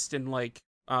taste and like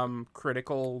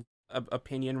critical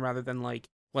opinion rather than like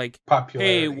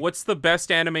popularity. Hey, what's the best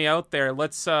anime out there?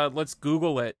 Let's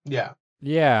Google it. Yeah.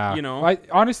 Yeah. You know. I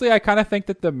kind of think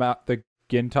that the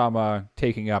Gintama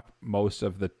taking up most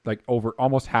of the over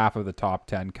almost half of the top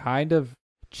 10 kind of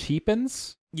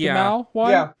cheapens the Mal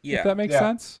one. If that makes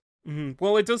sense. Mm-hmm.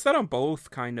 Well, it does that on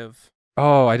both kind of.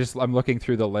 Oh, I'm looking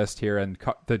through the list here, and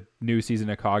the new season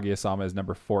of Kaguya-sama is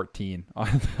number 14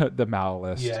 on the Mal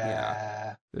list.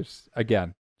 Yeah. There's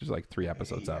like 3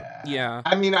 episodes out. Yeah.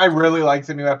 I mean, I really like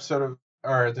the new episode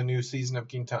the new season of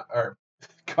Kaguya-sama.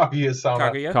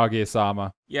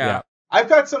 Kaguya-sama. Yeah. I've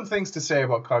got some things to say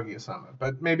about Kaguya-sama,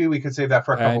 but maybe we could save that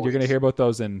for a couple And you're going to hear about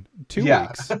those in 2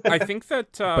 weeks. I think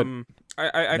that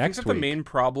I think that the week. main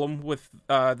problem with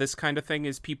this kind of thing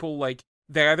is people like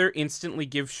they either instantly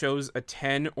give shows a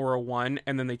 10 or a 1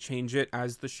 and then they change it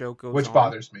as the show goes on. Which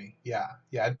bothers me. Yeah,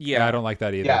 I don't like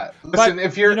that either. Yeah, listen,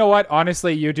 but you know what?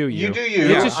 Honestly, you do you. You do you.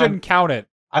 You just shouldn't count it.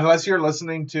 Unless you're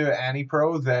listening to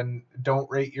AniPro, then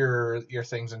don't rate your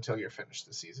things until you're finished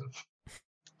the season.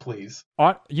 Please.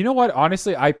 You know what?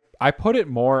 Honestly, I put it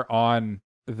more on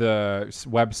the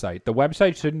website. The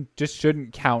website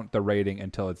shouldn't count the rating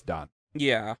until it's done.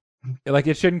 Yeah. Like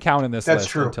it shouldn't count in this list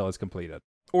true. until it's completed.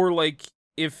 Or like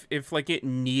if like it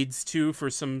needs to for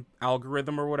some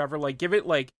algorithm or whatever, like give it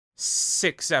like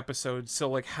 6 episodes so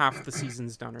like half the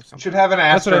season's done or something. Should have an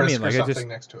asterisk That's what I mean. or Like something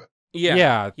next to it.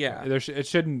 Yeah.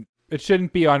 It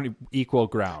shouldn't be on equal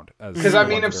ground. Because I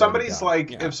mean, if somebody's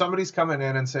if somebody's coming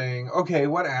in and saying, "Okay,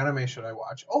 what anime should I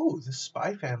watch?" Oh, The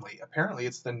Spy Family. Apparently,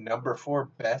 it's the number 4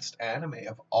 best anime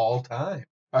of all time,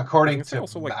 according to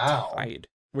also Mal. Tied.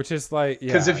 Which is like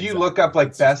Because if you look up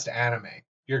like best anime,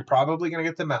 you're probably gonna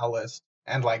get the Mal list,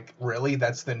 and like really,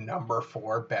 that's the number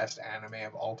 4 best anime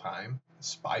of all time.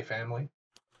 Spy Family.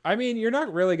 I mean, you're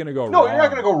not really gonna go wrong. No, you're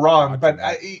not gonna go wrong, but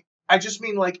I just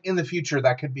mean like in the future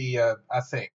that could be a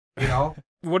thing. You know?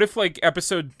 What if like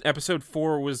episode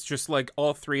 4 was just like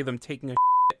all 3 of them taking a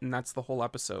shit and that's the whole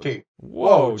episode? Okay.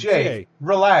 Whoa, Jay,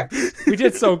 relax. We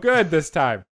did so good this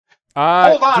time.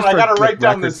 Hold on, I gotta write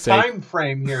down this time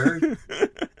frame here.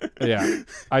 Yeah,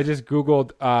 I just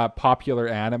googled popular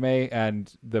anime,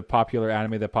 and the popular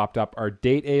anime that popped up are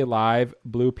Date A Live,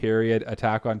 Blue Period,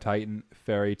 Attack on Titan,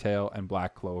 Fairy Tail, and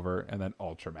Black Clover, and then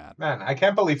Ultraman. Man, I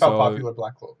can't believe how popular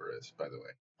Black Clover is. By the way,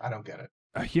 I don't get it.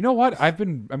 You know what?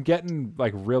 I'm getting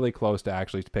like really close to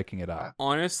actually picking it up.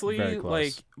 Honestly,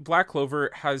 like Black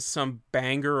Clover has some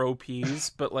banger OPs,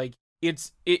 but like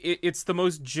it's the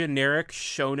most generic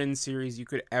shonen series you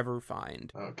could ever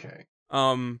find. Okay.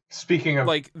 Speaking of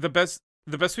like the best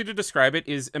way to describe it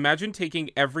is imagine taking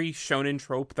every shonen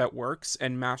trope that works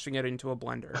and mashing it into a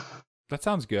blender. That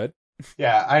sounds good.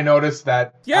 Yeah, I noticed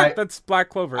that. Yeah, that's Black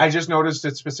Clover. I just noticed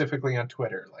it specifically on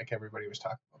Twitter. Like everybody was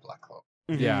talking about Black Clover.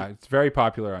 Mm-hmm. Yeah, it's very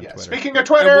popular on Twitter. Speaking of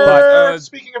Twitter,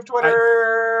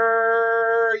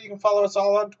 you can follow us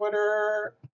all on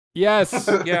Twitter. Yes,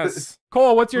 yes.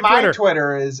 Cole, what's your Twitter? My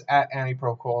Twitter is at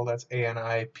AniProCole. That's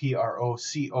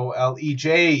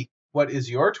AniProcolej. What is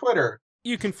your Twitter?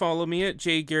 You can follow me at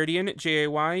JGaredian,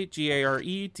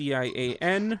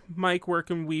 JayGaredian. Mike, where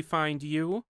can we find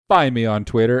you? Find me on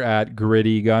Twitter at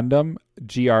Gritty Gundam,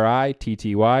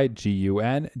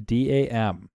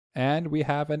 GrittyGundam. And we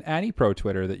have an AniPro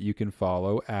Twitter that you can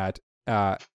follow at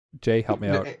Jay, help me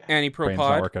out. AniPro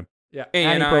Pod. Working. Yeah,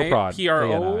 AniPropod.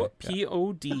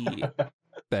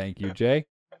 Thank you, Jay.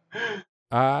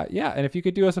 Yeah, and if you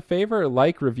could do us a favor,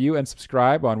 like, review, and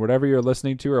subscribe on whatever you're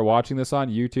listening to or watching this on,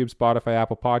 YouTube, Spotify,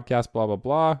 Apple Podcasts, blah, blah,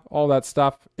 blah, all that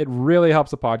stuff. It really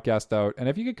helps the podcast out. And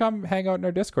if you could come hang out in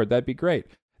our Discord, that'd be great.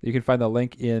 You can find the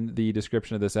link in the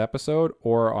description of this episode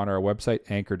or on our website,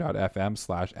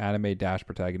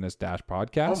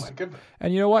 anchor.fm/anime-protagonist-podcast. Oh my goodness.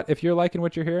 And you know what? If you're liking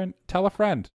what you're hearing, tell a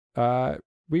friend. It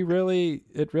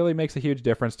really makes a huge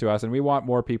difference to us, and we want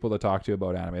more people to talk to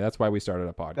about anime. That's why we started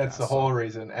a podcast. That's the whole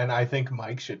reason. And I think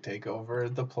Mike should take over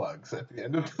the plugs at the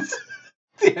end of this,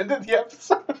 the end of the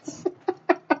episodes.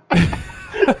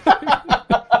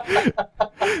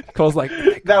 Cole's like,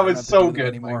 that was so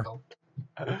good, Michael.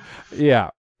 Yeah.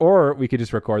 Or we could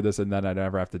just record this and then I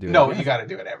never have to do it. No, you got to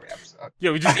do it every episode. Yeah,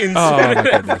 we just insert it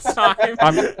every time.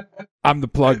 I'm the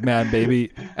plug man,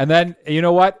 baby. And then you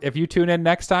know what? If you tune in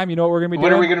next time, you know what we're gonna be doing?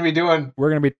 What are we gonna be doing? We're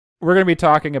gonna be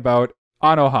talking about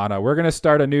Anohana. We're gonna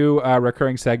start a new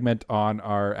recurring segment on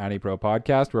our AniPro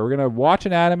podcast where we're gonna watch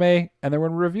an anime and then we're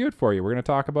gonna review it for you. We're gonna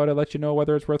talk about it, let you know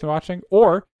whether it's worth watching,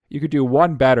 or you could do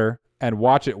one better and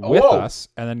watch it with us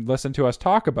and then listen to us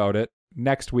talk about it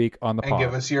next week on the pod. And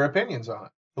give us your opinions on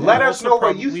it. Yeah, let us know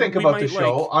what you think about the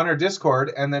show on our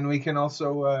Discord, and then we can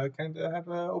also kind of have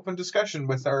an open discussion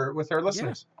with our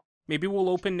listeners. Yeah. Maybe we'll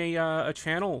open a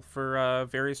channel for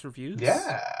various reviews.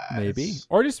 Yeah, maybe.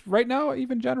 Or just right now,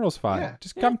 even general's fine. Yeah.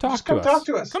 Just come talk to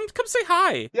us. Come say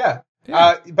hi. Yeah.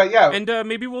 But yeah, and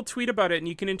maybe we'll tweet about it, and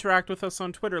you can interact with us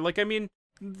on Twitter. Like, I mean,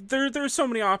 there's so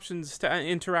many options to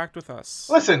interact with us.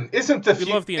 Listen, isn't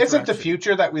the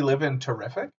future that we live in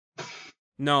terrific?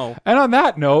 No. And on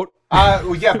that note,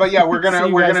 we're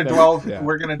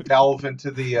gonna delve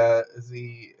into the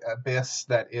abyss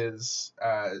that is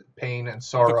pain and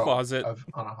sorrow the closet of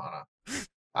Anohana.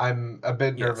 I'm a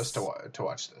bit nervous to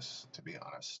watch this, to be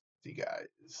honest, you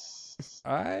guys.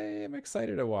 I am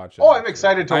excited to watch it. Oh, I'm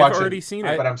excited to watch it. I've already seen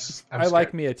it, but I'm I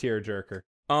like me a tearjerker.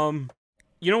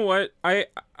 You know what?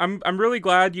 I'm really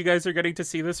glad you guys are getting to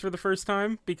see this for the first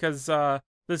time, because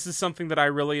this is something that I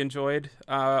really enjoyed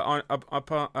upon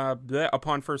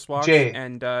first watch, Jay,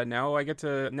 and now I get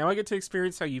to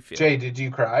experience how you feel. Jay, did you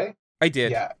cry? I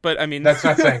did, yeah, but I mean that's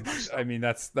not saying much. I mean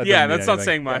that's not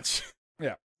saying much.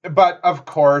 Yeah, but of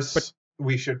course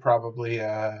we should probably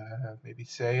maybe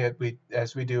say it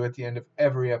as we do at the end of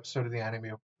every episode of the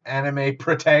anime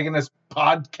protagonist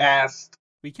podcast.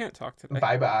 We can't talk today.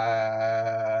 Bye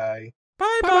bye.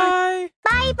 Bye bye.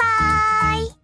 Bye bye.